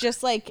she was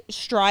just like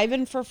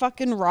striving for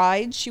fucking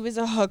rides. She was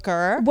a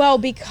hooker. Well,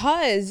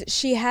 because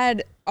she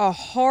had a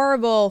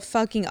horrible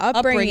fucking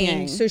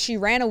upbringing. So she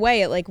ran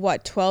away at like,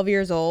 12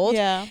 years old?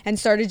 Yeah. And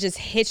started just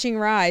hitching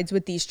rides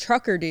with these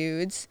trucker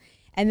dudes.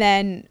 And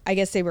then I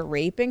guess they were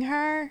raping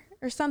her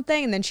or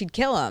something, and then she'd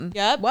kill them.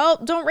 Yep. Well,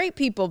 don't rape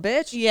people,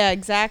 bitch. Yeah,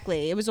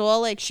 exactly. It was all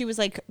like she was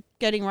like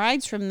getting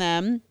rides from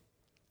them,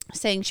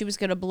 saying she was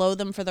going to blow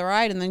them for the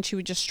ride, and then she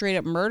would just straight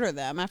up murder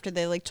them after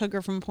they like took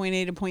her from point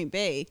A to point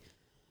B.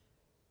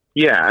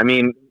 Yeah, I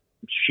mean,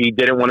 she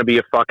didn't want to be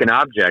a fucking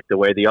object the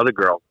way the other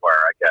girls were,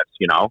 I guess,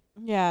 you know?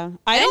 Yeah.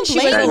 She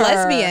was a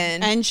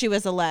lesbian. And she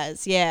was a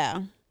les,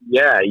 yeah.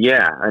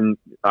 Yeah. And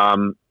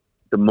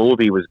the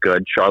movie was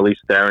good. Charlize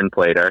Theron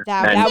played her.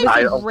 That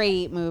was a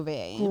great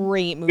movie.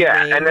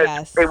 Yeah, and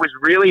it was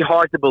really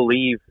hard to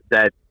believe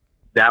that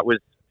was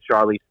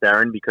Charlize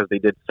Theron because they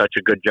did such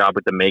a good job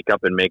with the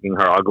makeup and making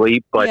her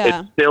ugly, but it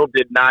still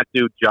did not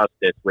do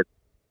justice with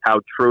how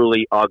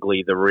truly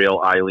ugly the real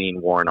Aileen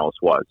Wuornos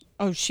was.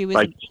 Oh, she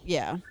was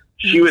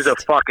She was a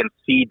fucking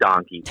sea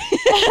donkey.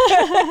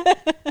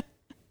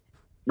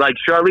 Like,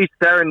 Charlize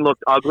Theron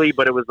looked ugly,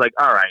 but it was like,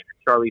 all right,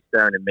 Charlize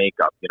Theron in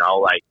makeup, you know,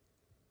 like,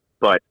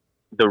 but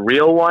the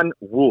real one,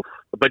 woof.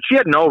 But she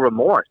had no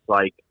remorse.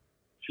 Like,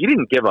 she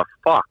didn't give a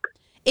fuck.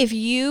 If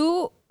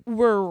you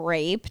were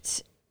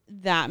raped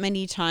that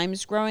many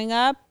times growing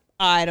up,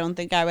 I don't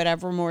think I would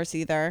have remorse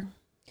either.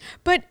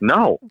 But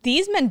no,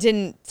 these men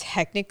didn't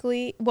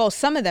technically. Well,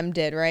 some of them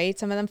did, right?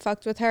 Some of them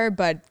fucked with her,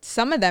 but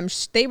some of them,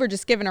 they were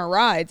just giving her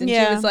rides. And she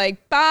was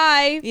like,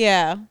 bye.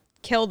 Yeah.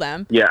 Kill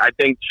them. Yeah, I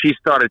think she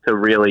started to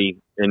really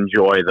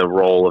enjoy the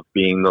role of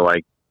being the,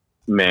 like,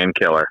 man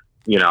killer.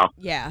 You know?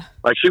 Yeah.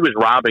 Like, she was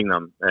robbing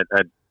them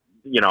at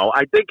you know,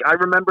 I think I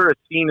remember a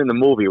scene in the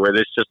movie where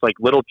there's just, like,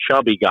 little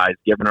chubby guys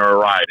giving her a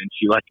ride, and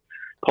she, like,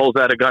 pulls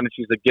out a gun and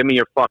she's like, give me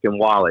your fucking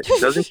wallet.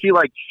 Doesn't she,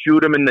 like,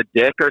 shoot him in the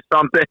dick or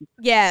something?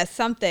 Yeah,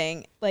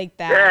 something like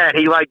that.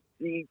 Yeah,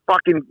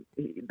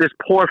 this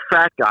poor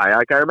fat guy.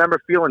 Like, I remember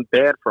feeling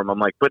bad for him. I'm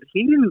like, but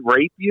he didn't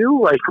rape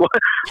you? Like,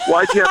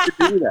 why'd you have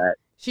to do that?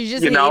 She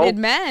just hated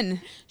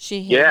men.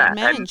 She hated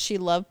men and she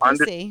loved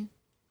pussy.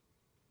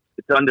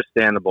 It's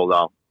understandable,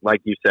 though.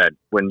 Like you said,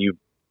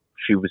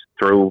 she was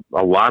through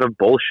a lot of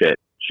bullshit.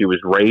 She was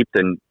raped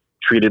and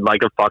treated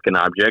like a fucking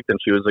object, and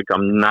she was like,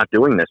 I'm not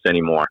doing this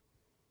anymore.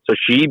 So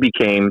she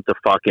became the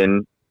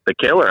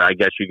killer, I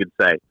guess you could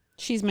say.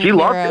 She's my hero.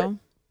 Loved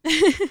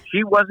it.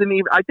 She wasn't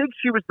even, I think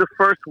she was the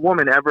first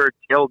woman ever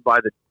killed by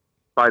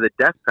the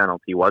death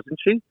penalty, wasn't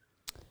she?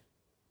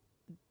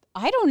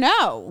 I don't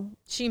know.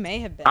 She may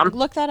have been.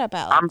 Look that up,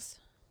 Alex.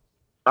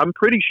 I'm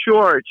pretty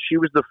sure she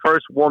was the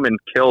first woman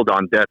killed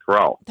on death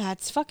row.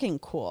 That's fucking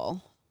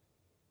cool.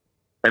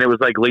 And it was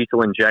like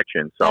lethal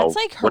injection. So that's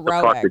like heroic.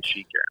 What the fuck did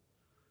she care?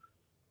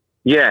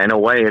 Yeah, in a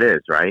way it is,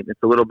 right? It's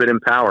a little bit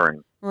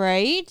empowering.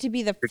 Right? To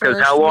be the because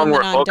first how long woman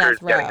were on hookers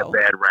death getting row. a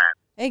bad rap?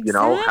 Exactly. You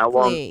know, how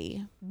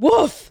long?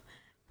 Woof!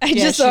 I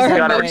just saw her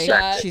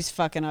mugshot. She's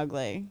fucking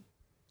ugly.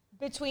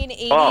 Between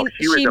 80,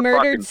 she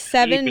murdered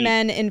 7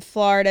 men in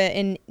Florida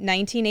in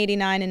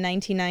 1989 and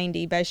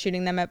 1990 by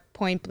shooting them at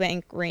point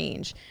blank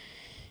range.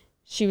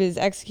 She was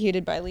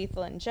executed by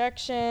lethal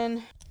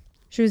injection.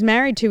 She was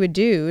married to a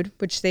dude,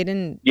 which they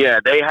didn't. Yeah,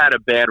 they had a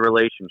bad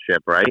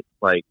relationship, right?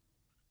 Like.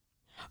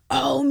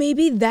 Oh,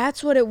 maybe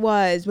that's what it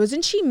was.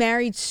 Wasn't she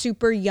married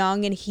super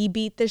young and he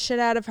beat the shit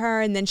out of her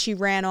and then she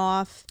ran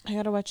off? I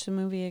gotta watch the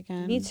movie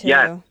again. Me too.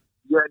 Yeah,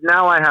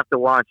 now I have to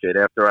watch it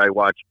after I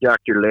watch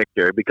Dr.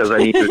 Lecter because I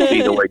need to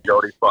see the way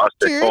Jodie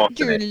Foster talks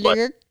in it. But,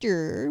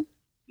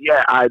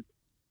 yeah, I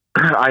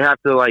have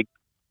to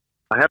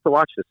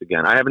watch this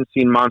again. I haven't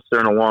seen Monster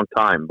in a long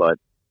time, but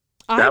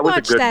I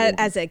watched that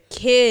as a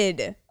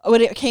kid.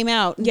 When it came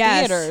out in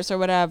theaters or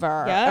whatever,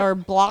 or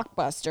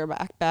Blockbuster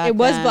back it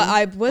was then.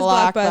 I was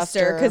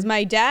Blockbuster because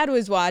my dad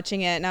was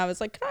watching it, and I was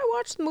like, "Can I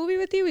watch the movie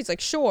with you? He's like,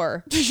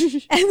 sure.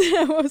 And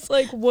then I was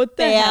like, what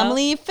the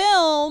family hell?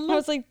 film? I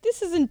was like,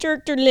 this isn't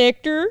Director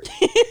Lecter.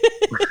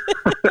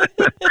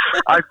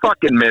 I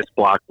fucking miss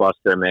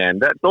Blockbuster, man.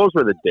 Those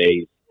were the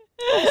days.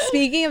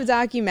 Speaking of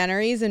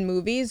documentaries and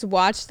movies,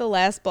 watch the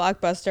last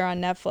Blockbuster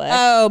on Netflix.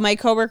 Oh, my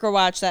coworker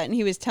watched that, and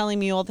he was telling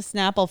me all the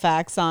Snapple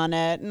facts on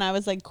it, and I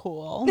was like,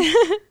 cool.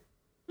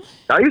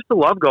 I used to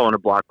love going to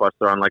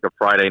Blockbuster on like a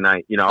Friday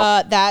night, you know.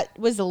 That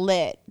was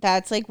lit.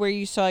 That's like where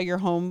you saw your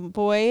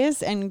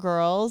homeboys and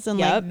girls, and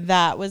like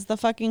that was the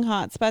fucking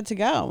hot spot to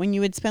go. When you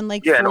would spend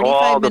like 45 and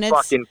all minutes, the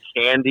fucking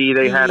candy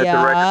they had at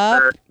the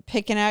register,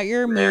 picking out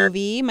your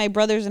movie. My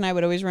brothers and I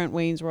would always rent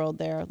Wayne's World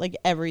there, like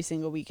every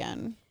single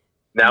weekend.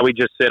 Now we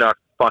just sit our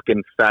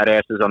fucking fat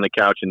asses on the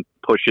couch and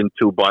push in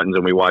 2 buttons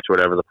and we watch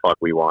whatever the fuck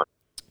we want.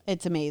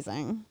 It's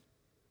amazing.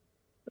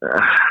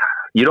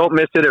 You don't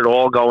miss it at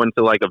all going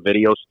to like a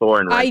video store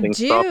and renting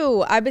stuff? I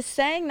do. I was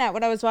saying that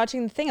when I was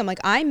watching the thing. I'm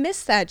like, I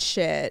miss that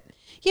shit.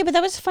 Yeah, but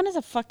that was fun as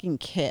a fucking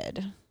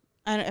kid.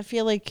 I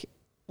feel like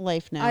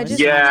life now is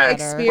yeah,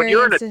 better. when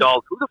you're an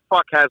adult, who the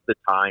fuck has the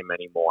time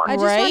anymore? I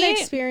just want to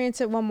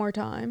experience it one more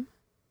time.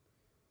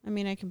 I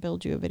mean, I can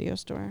build you a video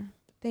store.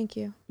 Thank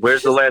you.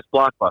 Where's the last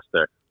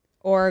Blockbuster?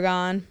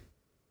 Oregon.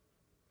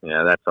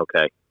 Yeah, that's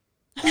okay.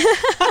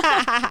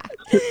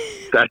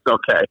 That's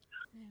okay.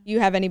 You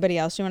have anybody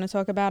else you want to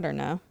talk about or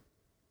no?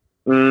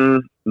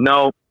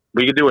 No,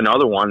 we could do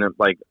another one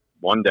like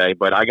one day,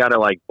 but I gotta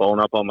like bone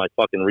up on my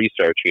fucking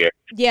research here.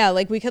 Yeah,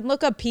 like we could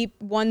look up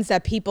ones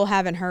that people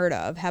haven't heard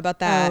of. How about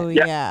that? Oh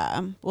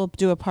yeah, we'll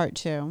do a part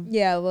 2.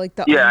 Yeah, like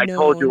the unknown. I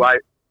told you I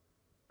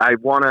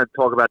want to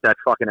talk about that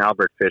fucking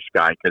Albert Fish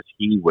guy because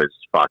he was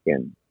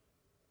fucking,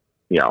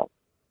 you know.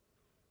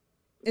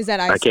 Is that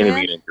I can't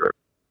even get into it.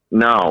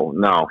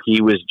 No,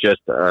 he was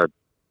just.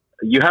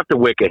 You have to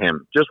Wicca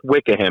him. Just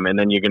Wicca him, and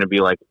then you're going to be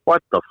like,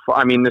 what the fuck?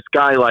 I mean, this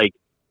guy, like,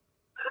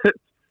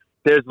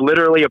 there's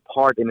literally a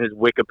part in his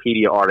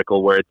Wikipedia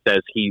article where it says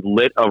he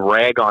lit a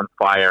rag on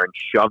fire and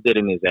shoved it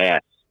in his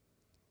ass.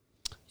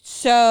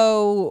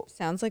 So.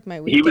 Sounds like my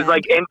weekend. He was,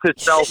 like, into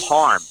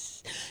self-harm.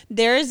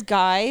 There's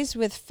guys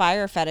with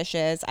fire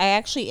fetishes. I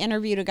actually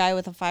interviewed a guy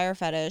with a fire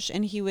fetish,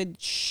 and he would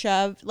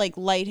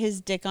light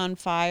his dick on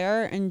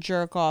fire and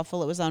jerk off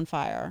while it was on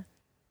fire.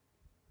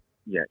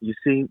 Yeah, you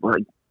see,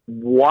 like,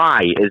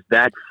 why is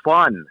that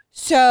fun?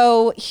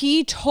 So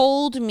he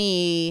told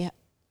me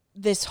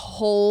this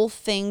whole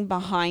thing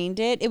behind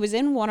it. It was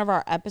in one of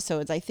our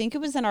episodes. I think it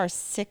was in our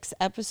 6th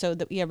episode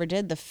that we ever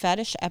did, the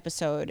fetish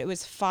episode. It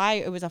was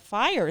fire. It was a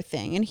fire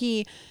thing. And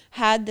he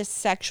had this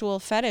sexual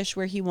fetish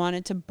where he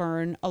wanted to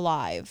burn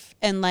alive.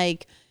 And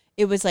like,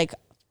 it was like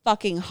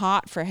fucking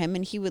hot for him.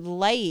 And he would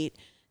light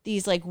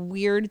these like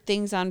weird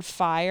things on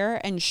fire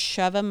and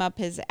shove them up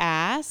his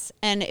ass,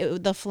 and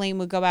the flame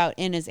would go out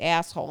in his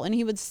asshole. And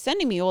he was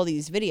sending me all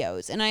these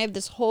videos, and I have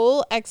this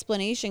whole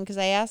explanation because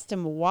I asked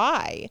him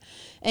why,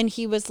 and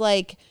he was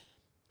like,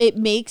 it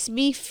makes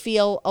me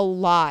feel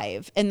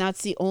alive, and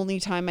that's the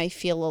only time I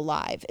feel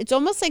alive. It's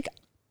almost like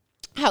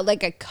how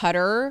like a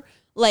cutter,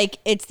 like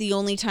it's the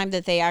only time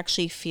that they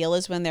actually feel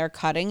is when they're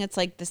cutting. It's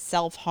like the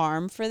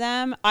self-harm for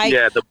them.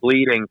 The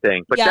bleeding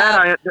thing, but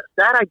that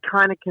I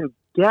kind of can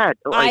get.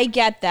 Like, I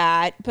get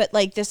that, but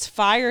like this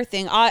fire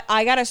thing,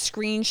 I gotta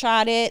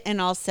screenshot it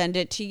and I'll send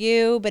it to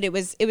you. But it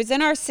was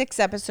in our 6th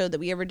episode that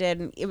we ever did,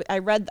 and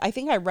I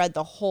think I read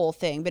the whole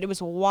thing, but it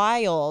was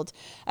wild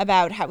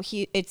about how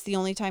it's the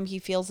only time he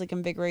feels like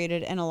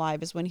invigorated and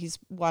alive is when he's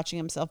watching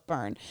himself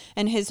burn,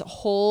 and his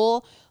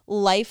whole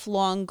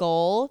lifelong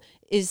goal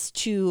is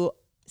to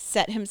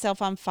set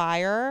himself on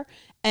fire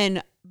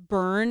and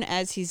burn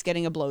as he's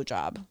getting a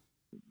blowjob.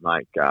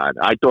 My God,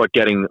 I thought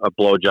getting a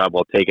blowjob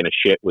while taking a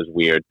shit was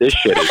weird. This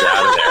shit is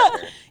out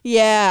of there.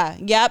 Yeah,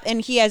 yep.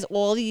 And he has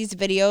all these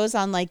videos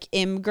on like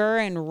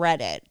Imgur and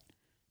Reddit.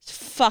 It's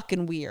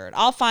fucking weird.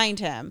 I'll find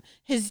him.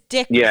 His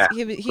dick. Yeah,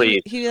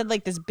 he had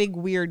like this big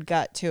weird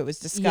gut too. It was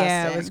disgusting.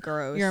 Yeah, it was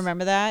gross. You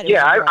remember that?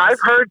 I've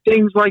heard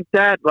things like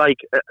that. Like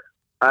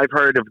I've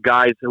heard of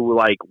guys who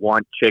like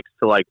want chicks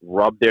to like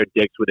rub their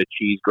dicks with a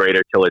cheese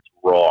grater till it's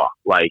raw.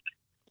 Like.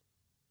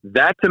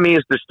 That to me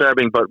is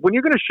disturbing, but when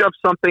you're going to shove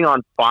something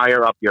on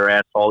fire up your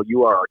asshole,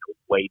 you are a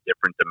way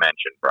different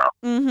dimension, bro.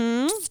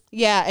 Mm-hmm.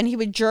 Yeah, and he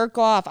would jerk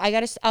off.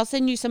 I'll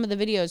send you some of the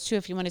videos too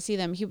if you want to see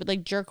them. He would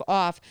like jerk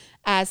off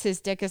as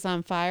his dick is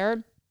on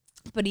fire,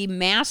 but he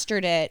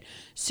mastered it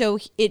so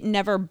it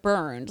never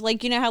burned.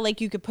 Like, you know how like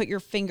you could put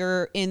your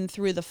finger in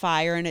through the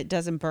fire and it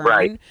doesn't burn?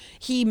 Right.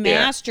 He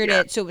mastered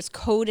it so it was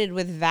coated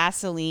with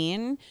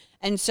Vaseline.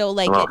 And so,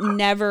 like, it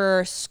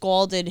never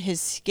scalded his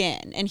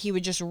skin. And he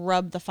would just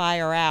rub the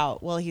fire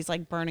out while he's,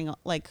 like, burning,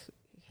 like,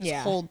 his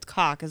whole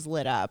cock is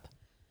lit up.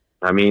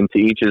 I mean, to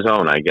each his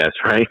own, I guess,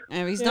 right?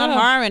 And if he's not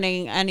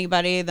harming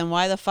anybody, then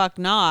why the fuck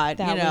not?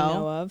 That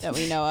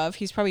we know of.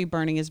 He's probably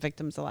burning his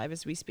victims alive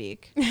as we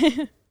speak.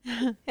 And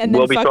then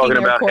we'll be talking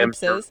about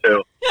corpses.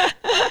 him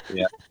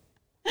too.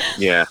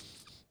 Yeah.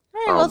 All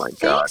All right, well,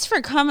 thanks for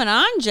coming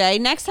on, Jay.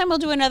 Next time we'll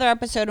do another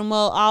episode and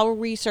I'll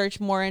research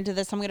more into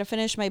this. I'm going to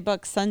finish my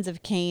book, Sons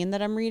of Cain,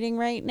 that I'm reading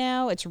right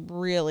now. It's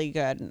really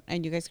good,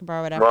 and you guys can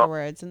borrow it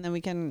afterwards, and then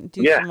we can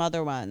do some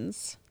other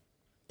ones.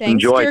 Thanks,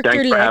 Enjoy.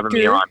 Thanks for having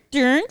me on.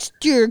 Thanks,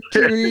 Dr.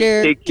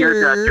 Lecter. Take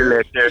care,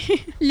 Dr. Lecter.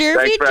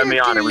 Thanks for having me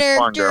on. It was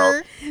fun,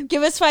 girl.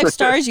 Give us 5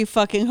 stars, you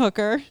fucking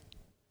hooker.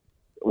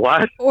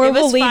 What? Or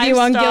we'll leave you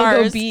on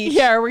Gilgo Beach.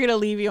 Yeah, we're going to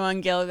leave you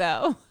on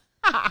Gilgo.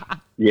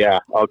 Yeah,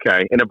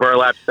 okay. In a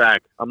burlap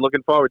sack. I'm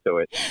looking forward to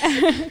it.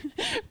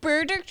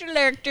 Burr, Dr.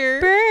 Lecter.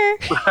 Burr.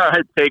 All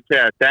right, take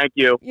care. Thank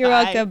you. You're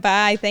welcome.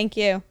 Bye. Thank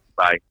you.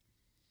 Bye.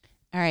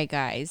 All right,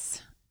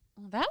 guys.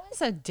 Well, that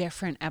was a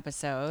different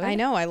episode. I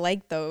know. I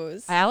like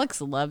those. Alex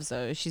loves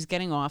those. She's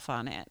getting off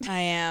on it. I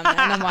am.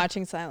 And I'm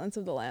watching Silence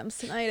of the Lambs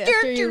tonight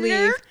after you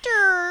leave.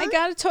 I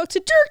got to talk to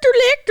Dr.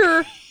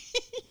 Lecter.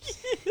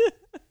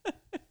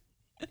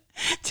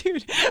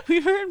 Dude, we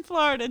were in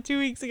Florida 2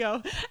 weeks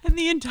ago, and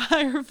the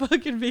entire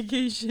fucking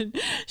vacation,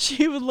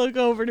 she would look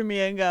over to me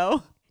and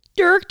go,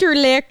 Dr.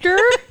 Lecter.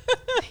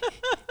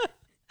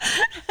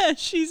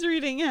 She's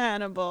reading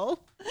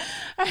Hannibal.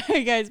 All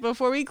right, guys,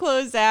 before we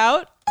close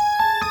out,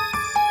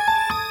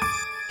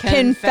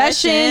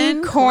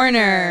 Confession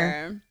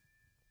Corner.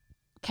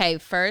 Okay,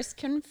 first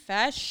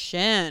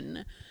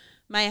confession.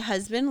 My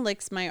husband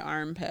licks my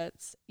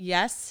armpits.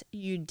 Yes,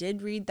 you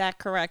did read that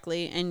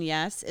correctly. And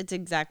yes, it's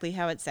exactly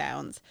how it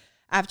sounds.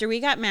 After we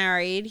got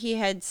married, he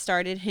had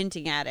started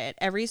hinting at it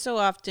every so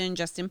often,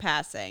 just in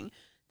passing.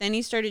 Then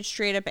he started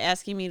straight up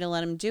asking me to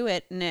let him do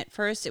it. And at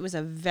first, it was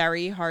a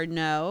very hard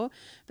no.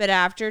 But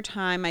after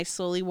time, I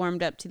slowly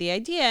warmed up to the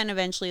idea and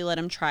eventually let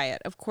him try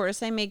it. Of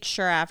course, I make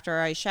sure after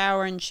I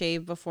shower and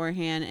shave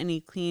beforehand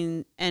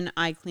and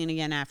I clean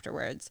again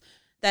afterwards.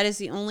 That is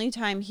the only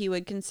time he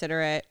would consider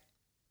it.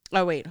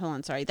 Oh, wait, hold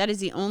on. Sorry. That is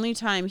the only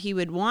time he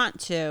would want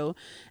to,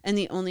 and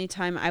the only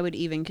time I would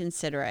even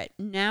consider it.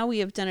 Now we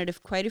have done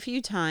it quite a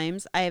few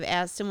times. I have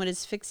asked him what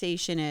his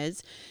fixation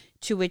is,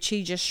 to which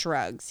he just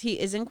shrugs. He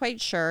isn't quite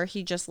sure.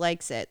 He just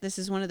likes it. This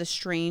is one of the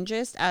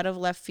strangest out of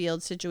left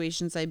field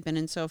situations I've been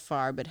in so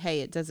far, but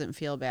hey, it doesn't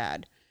feel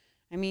bad.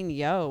 I mean,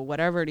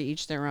 whatever, to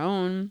each their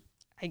own.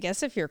 I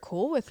guess if you're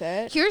cool with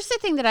it. Here's the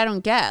thing that I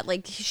don't get.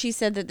 Like, she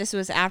said that this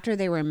was after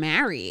they were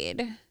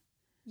married.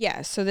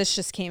 Yeah, so this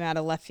just came out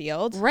of left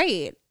field.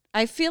 Right.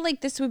 I feel like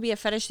this would be a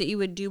fetish that you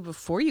would do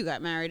before you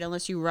got married,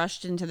 unless you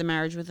rushed into the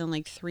marriage within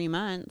like 3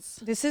 months.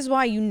 This is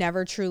why you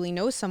never truly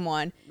know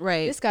someone.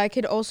 Right. This guy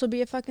could also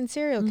be a fucking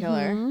serial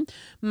killer. Mm-hmm.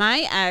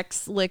 My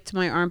ex licked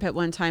my armpit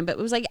one time, but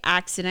it was like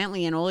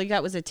accidentally, and all he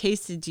got was a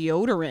taste of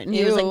deodorant. And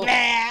he was like,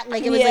 bah!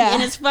 Like it was like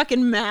in his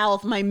fucking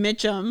mouth, my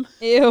Mitchum.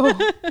 Ew.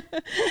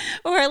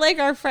 Or like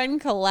our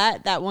friend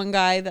Colette, that one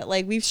guy that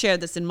like, we've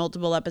shared this in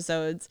multiple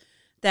episodes.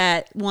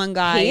 That one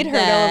guy paid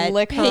her to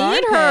lick her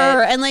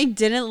armpit. And like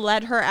didn't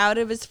let her out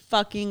of his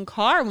fucking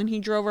car when he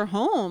drove her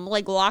home,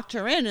 like locked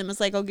her in and was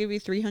like, I'll give you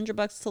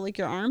 $300 to lick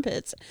your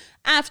armpits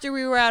after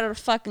we were out at a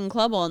fucking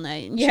club all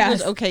night. And she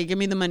was okay, give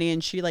me the money.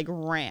 And she like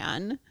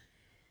ran.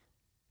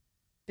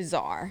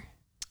 Bizarre.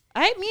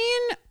 I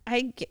mean,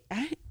 I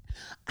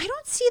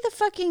don't see the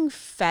fucking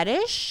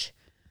fetish,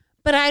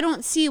 but I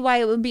don't see why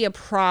it would be a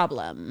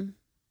problem.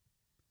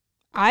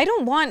 I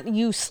don't want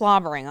you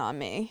slobbering on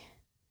me.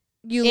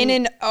 You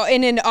in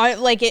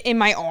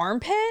my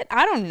armpit?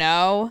 I don't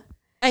know.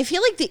 I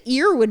feel like the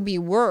ear would be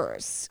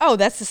worse. Oh,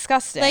 that's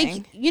disgusting.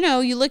 Like,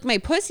 you lick my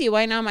pussy,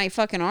 why not my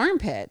fucking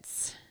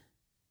armpits?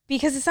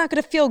 Because it's not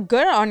going to feel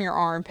good on your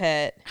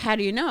armpit. How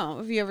do you know?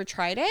 Have you ever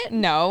tried it?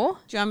 No.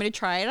 Do you want me to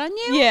try it on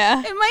you?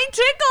 Yeah. It might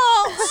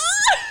tickle.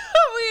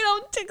 We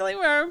don't tickle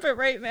my armpit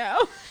right now.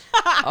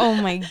 Oh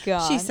my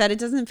God. She said it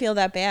doesn't feel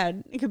that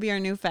bad. It could be our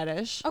new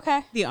fetish.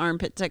 Okay. The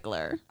armpit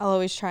tickler. I'll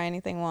always try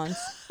anything once.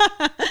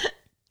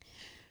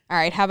 All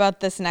right, how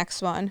about this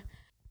next one?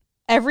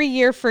 Every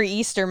year for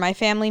Easter, my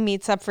family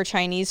meets up for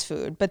Chinese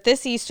food. But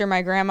this Easter,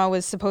 my grandma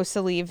was supposed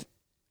to leave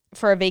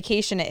for a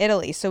vacation to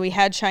Italy, so we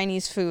had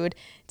Chinese food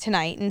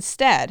tonight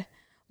instead.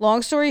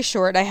 Long story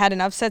short, I had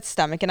an upset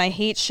stomach, and I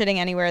hate shitting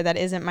anywhere that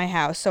isn't my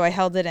house, so I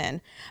held it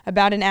in.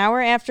 About an hour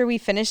after we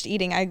finished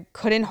eating, I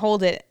couldn't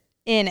hold it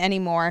in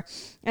anymore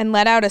and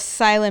let out a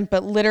silent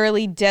but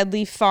literally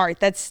deadly fart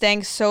that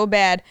stank so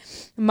bad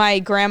my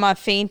grandma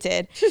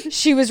fainted.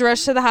 She was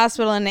rushed to the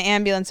hospital in an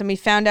ambulance, and we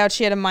found out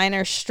she had a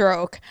minor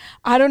stroke.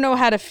 I don't know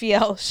how to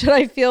feel. Should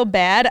I feel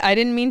bad? I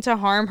didn't mean to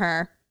harm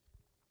her.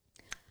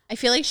 I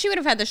feel like she would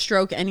have had the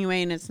stroke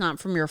anyway, and it's not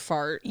from your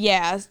fart.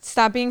 Yeah,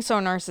 stop being so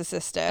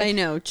narcissistic. I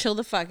know. Chill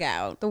the fuck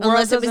out.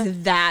 Unless it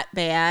was that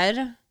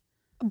bad.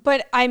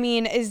 But I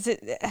mean, it's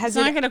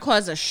not going to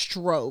cause a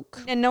stroke.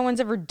 And no one's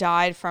ever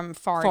died from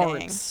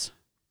farting. Farts.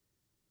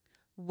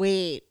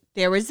 Wait,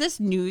 there was this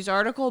news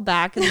article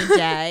back in the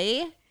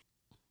day.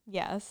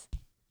 Yes.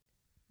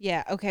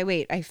 Yeah. Okay.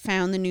 Wait. I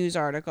found the news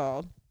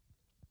article.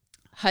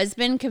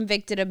 Husband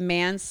convicted of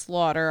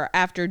manslaughter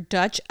after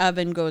Dutch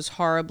oven goes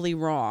horribly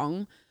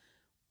wrong.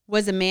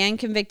 Was a man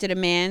convicted of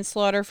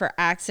manslaughter for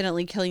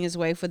accidentally killing his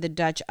wife with a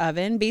Dutch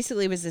oven?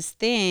 Basically, it was this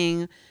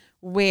thing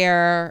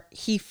where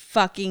he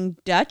fucking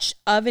Dutch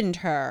ovened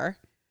her.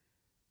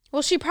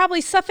 Well, she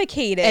probably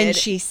suffocated. And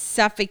she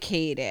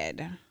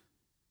suffocated.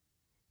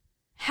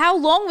 How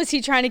long was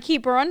he trying to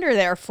keep her under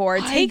there for?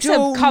 It takes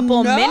a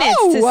couple minutes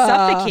to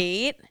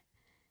suffocate.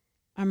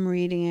 I'm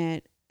reading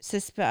it.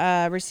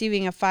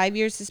 Receiving a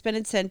 5-year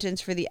suspended sentence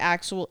for the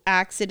actual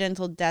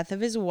accidental death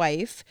of his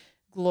wife,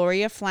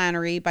 Gloria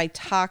Flannery, by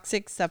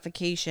toxic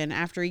suffocation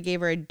after he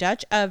gave her a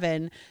Dutch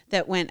oven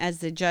that went, as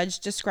the judge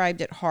described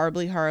it,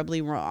 horribly,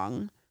 horribly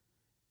wrong.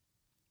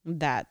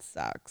 That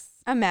sucks.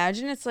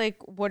 Imagine it's like,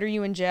 what are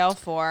you in jail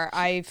for?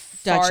 I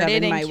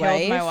farted and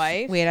killed my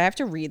wife. Wait, I have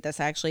to read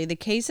this actually. The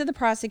case of the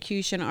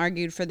prosecution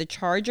argued for the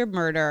charge of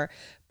murder,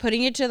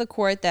 putting it to the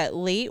court that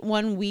late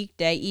one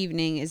weekday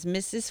evening, as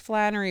Mrs.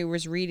 Flannery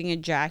was reading a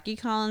Jackie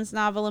Collins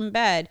novel in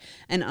bed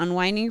and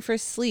unwinding for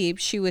sleep,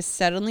 she was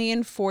suddenly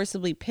and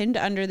forcibly pinned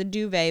under the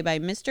duvet by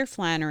Mr.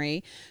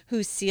 Flannery,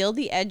 who sealed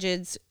the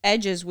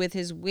edges with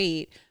his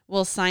weight,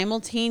 while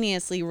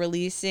simultaneously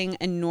releasing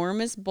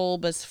enormous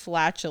bulbous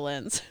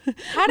flatulence.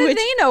 How did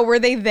they know? Were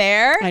they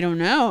there? I don't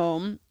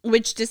know.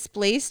 Which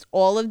displaced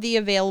all of the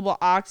available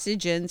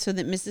oxygen so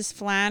that Mrs.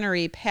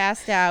 Flannery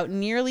passed out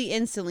nearly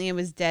instantly and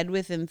was dead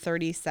within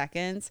 30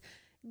 seconds.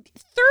 30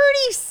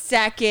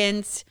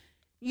 seconds?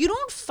 You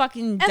don't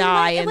fucking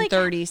die in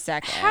 30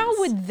 seconds. How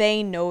would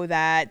they know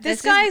that?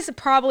 This guy's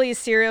probably a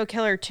serial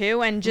killer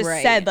too, and just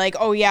said like,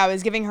 oh yeah, I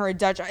was giving her a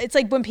Dutch. It's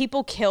like when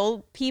people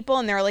kill people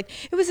and they're like,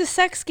 it was a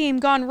sex game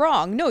gone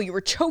wrong. No, you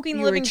were choking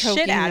the living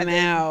shit out of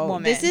a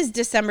woman. This is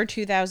December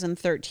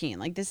 2013.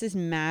 Like, this is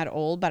mad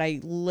old, but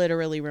I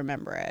literally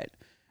remember it.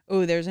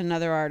 Oh, there's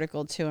another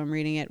article too. I'm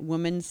reading it.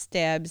 Woman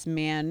stabs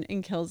man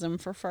and kills him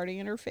for farting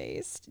in her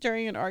face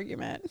during an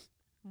argument.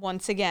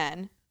 Once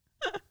again.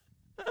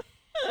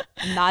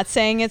 I'm not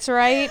saying it's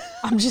right.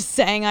 I'm just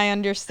saying I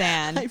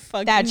understand.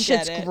 That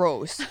shit's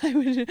gross.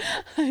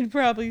 I'd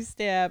probably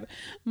stab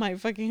my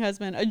fucking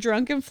husband. A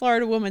drunken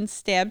Florida woman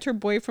stabbed her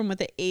boyfriend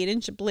with an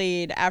 8-inch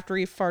blade after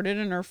he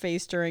farted in her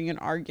face during an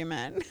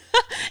argument.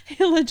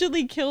 He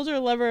allegedly killed her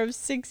lover of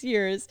 6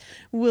 years,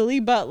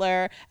 Willie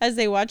Butler, as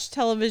they watched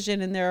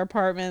television in their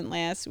apartment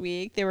last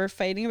week. They were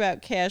fighting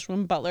about cash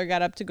when Butler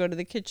got up to go to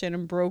the kitchen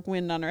and broke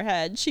wind on her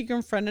head. She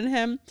confronted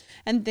him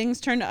and things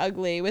turned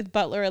ugly, with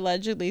Butler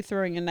allegedly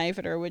throwing a knife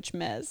at her, which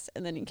missed,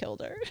 and then he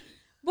killed her.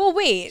 Well,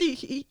 wait.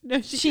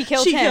 She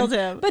killed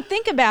him. But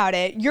think about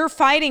it. You're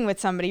fighting with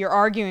somebody. You're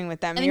arguing with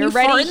them. And you're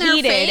already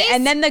heated.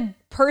 And then the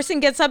person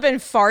gets up and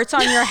farts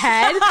on your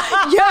head.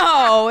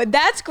 Yo,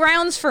 that's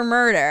grounds for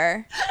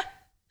murder.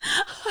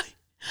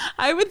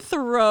 I would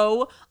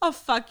throw a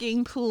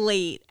fucking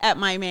plate at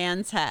my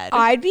man's head.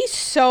 I'd be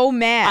so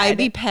mad. I'd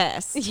be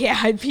pissed. Yeah,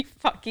 I'd be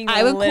fucking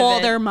I would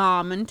call their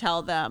mom and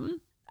tell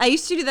them. I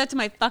used to do that to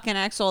my fucking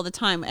ex all the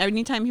time.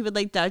 Anytime he would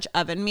like Dutch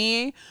oven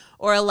me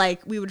or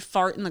like we would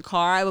fart in the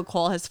car, I would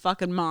call his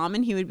fucking mom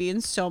and he would be in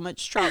so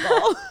much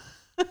trouble.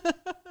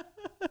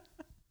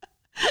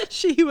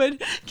 She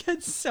would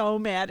get so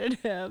mad at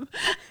him.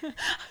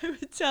 I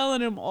would tell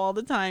him all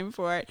the time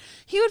for it.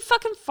 He would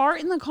fucking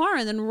fart in the car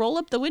and then roll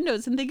up the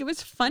windows and think it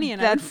was funny,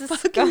 and I'd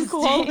fucking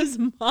call his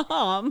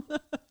mom.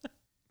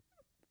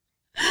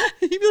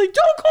 He'd be like,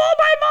 don't call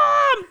my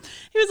mom.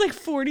 He was like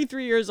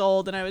 43 years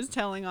old and I was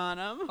telling on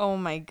him. Oh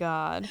my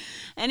God.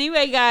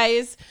 Anyway,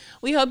 guys,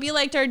 we hope you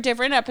liked our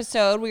different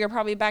episode. We are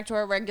probably back to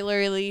our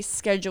regularly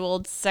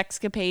scheduled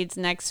sexcapades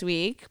next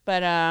week.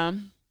 But bye,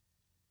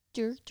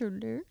 Dirk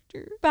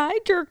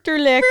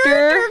Lecter.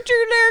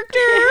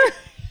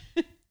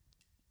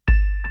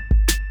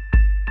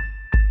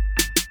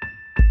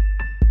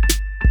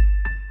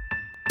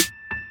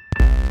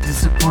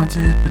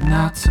 Disappointed but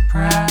not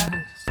surprised.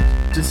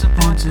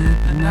 Disappointed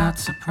but not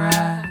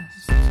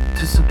surprised.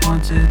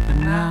 Disappointed but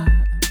not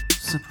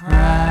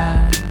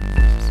surprised.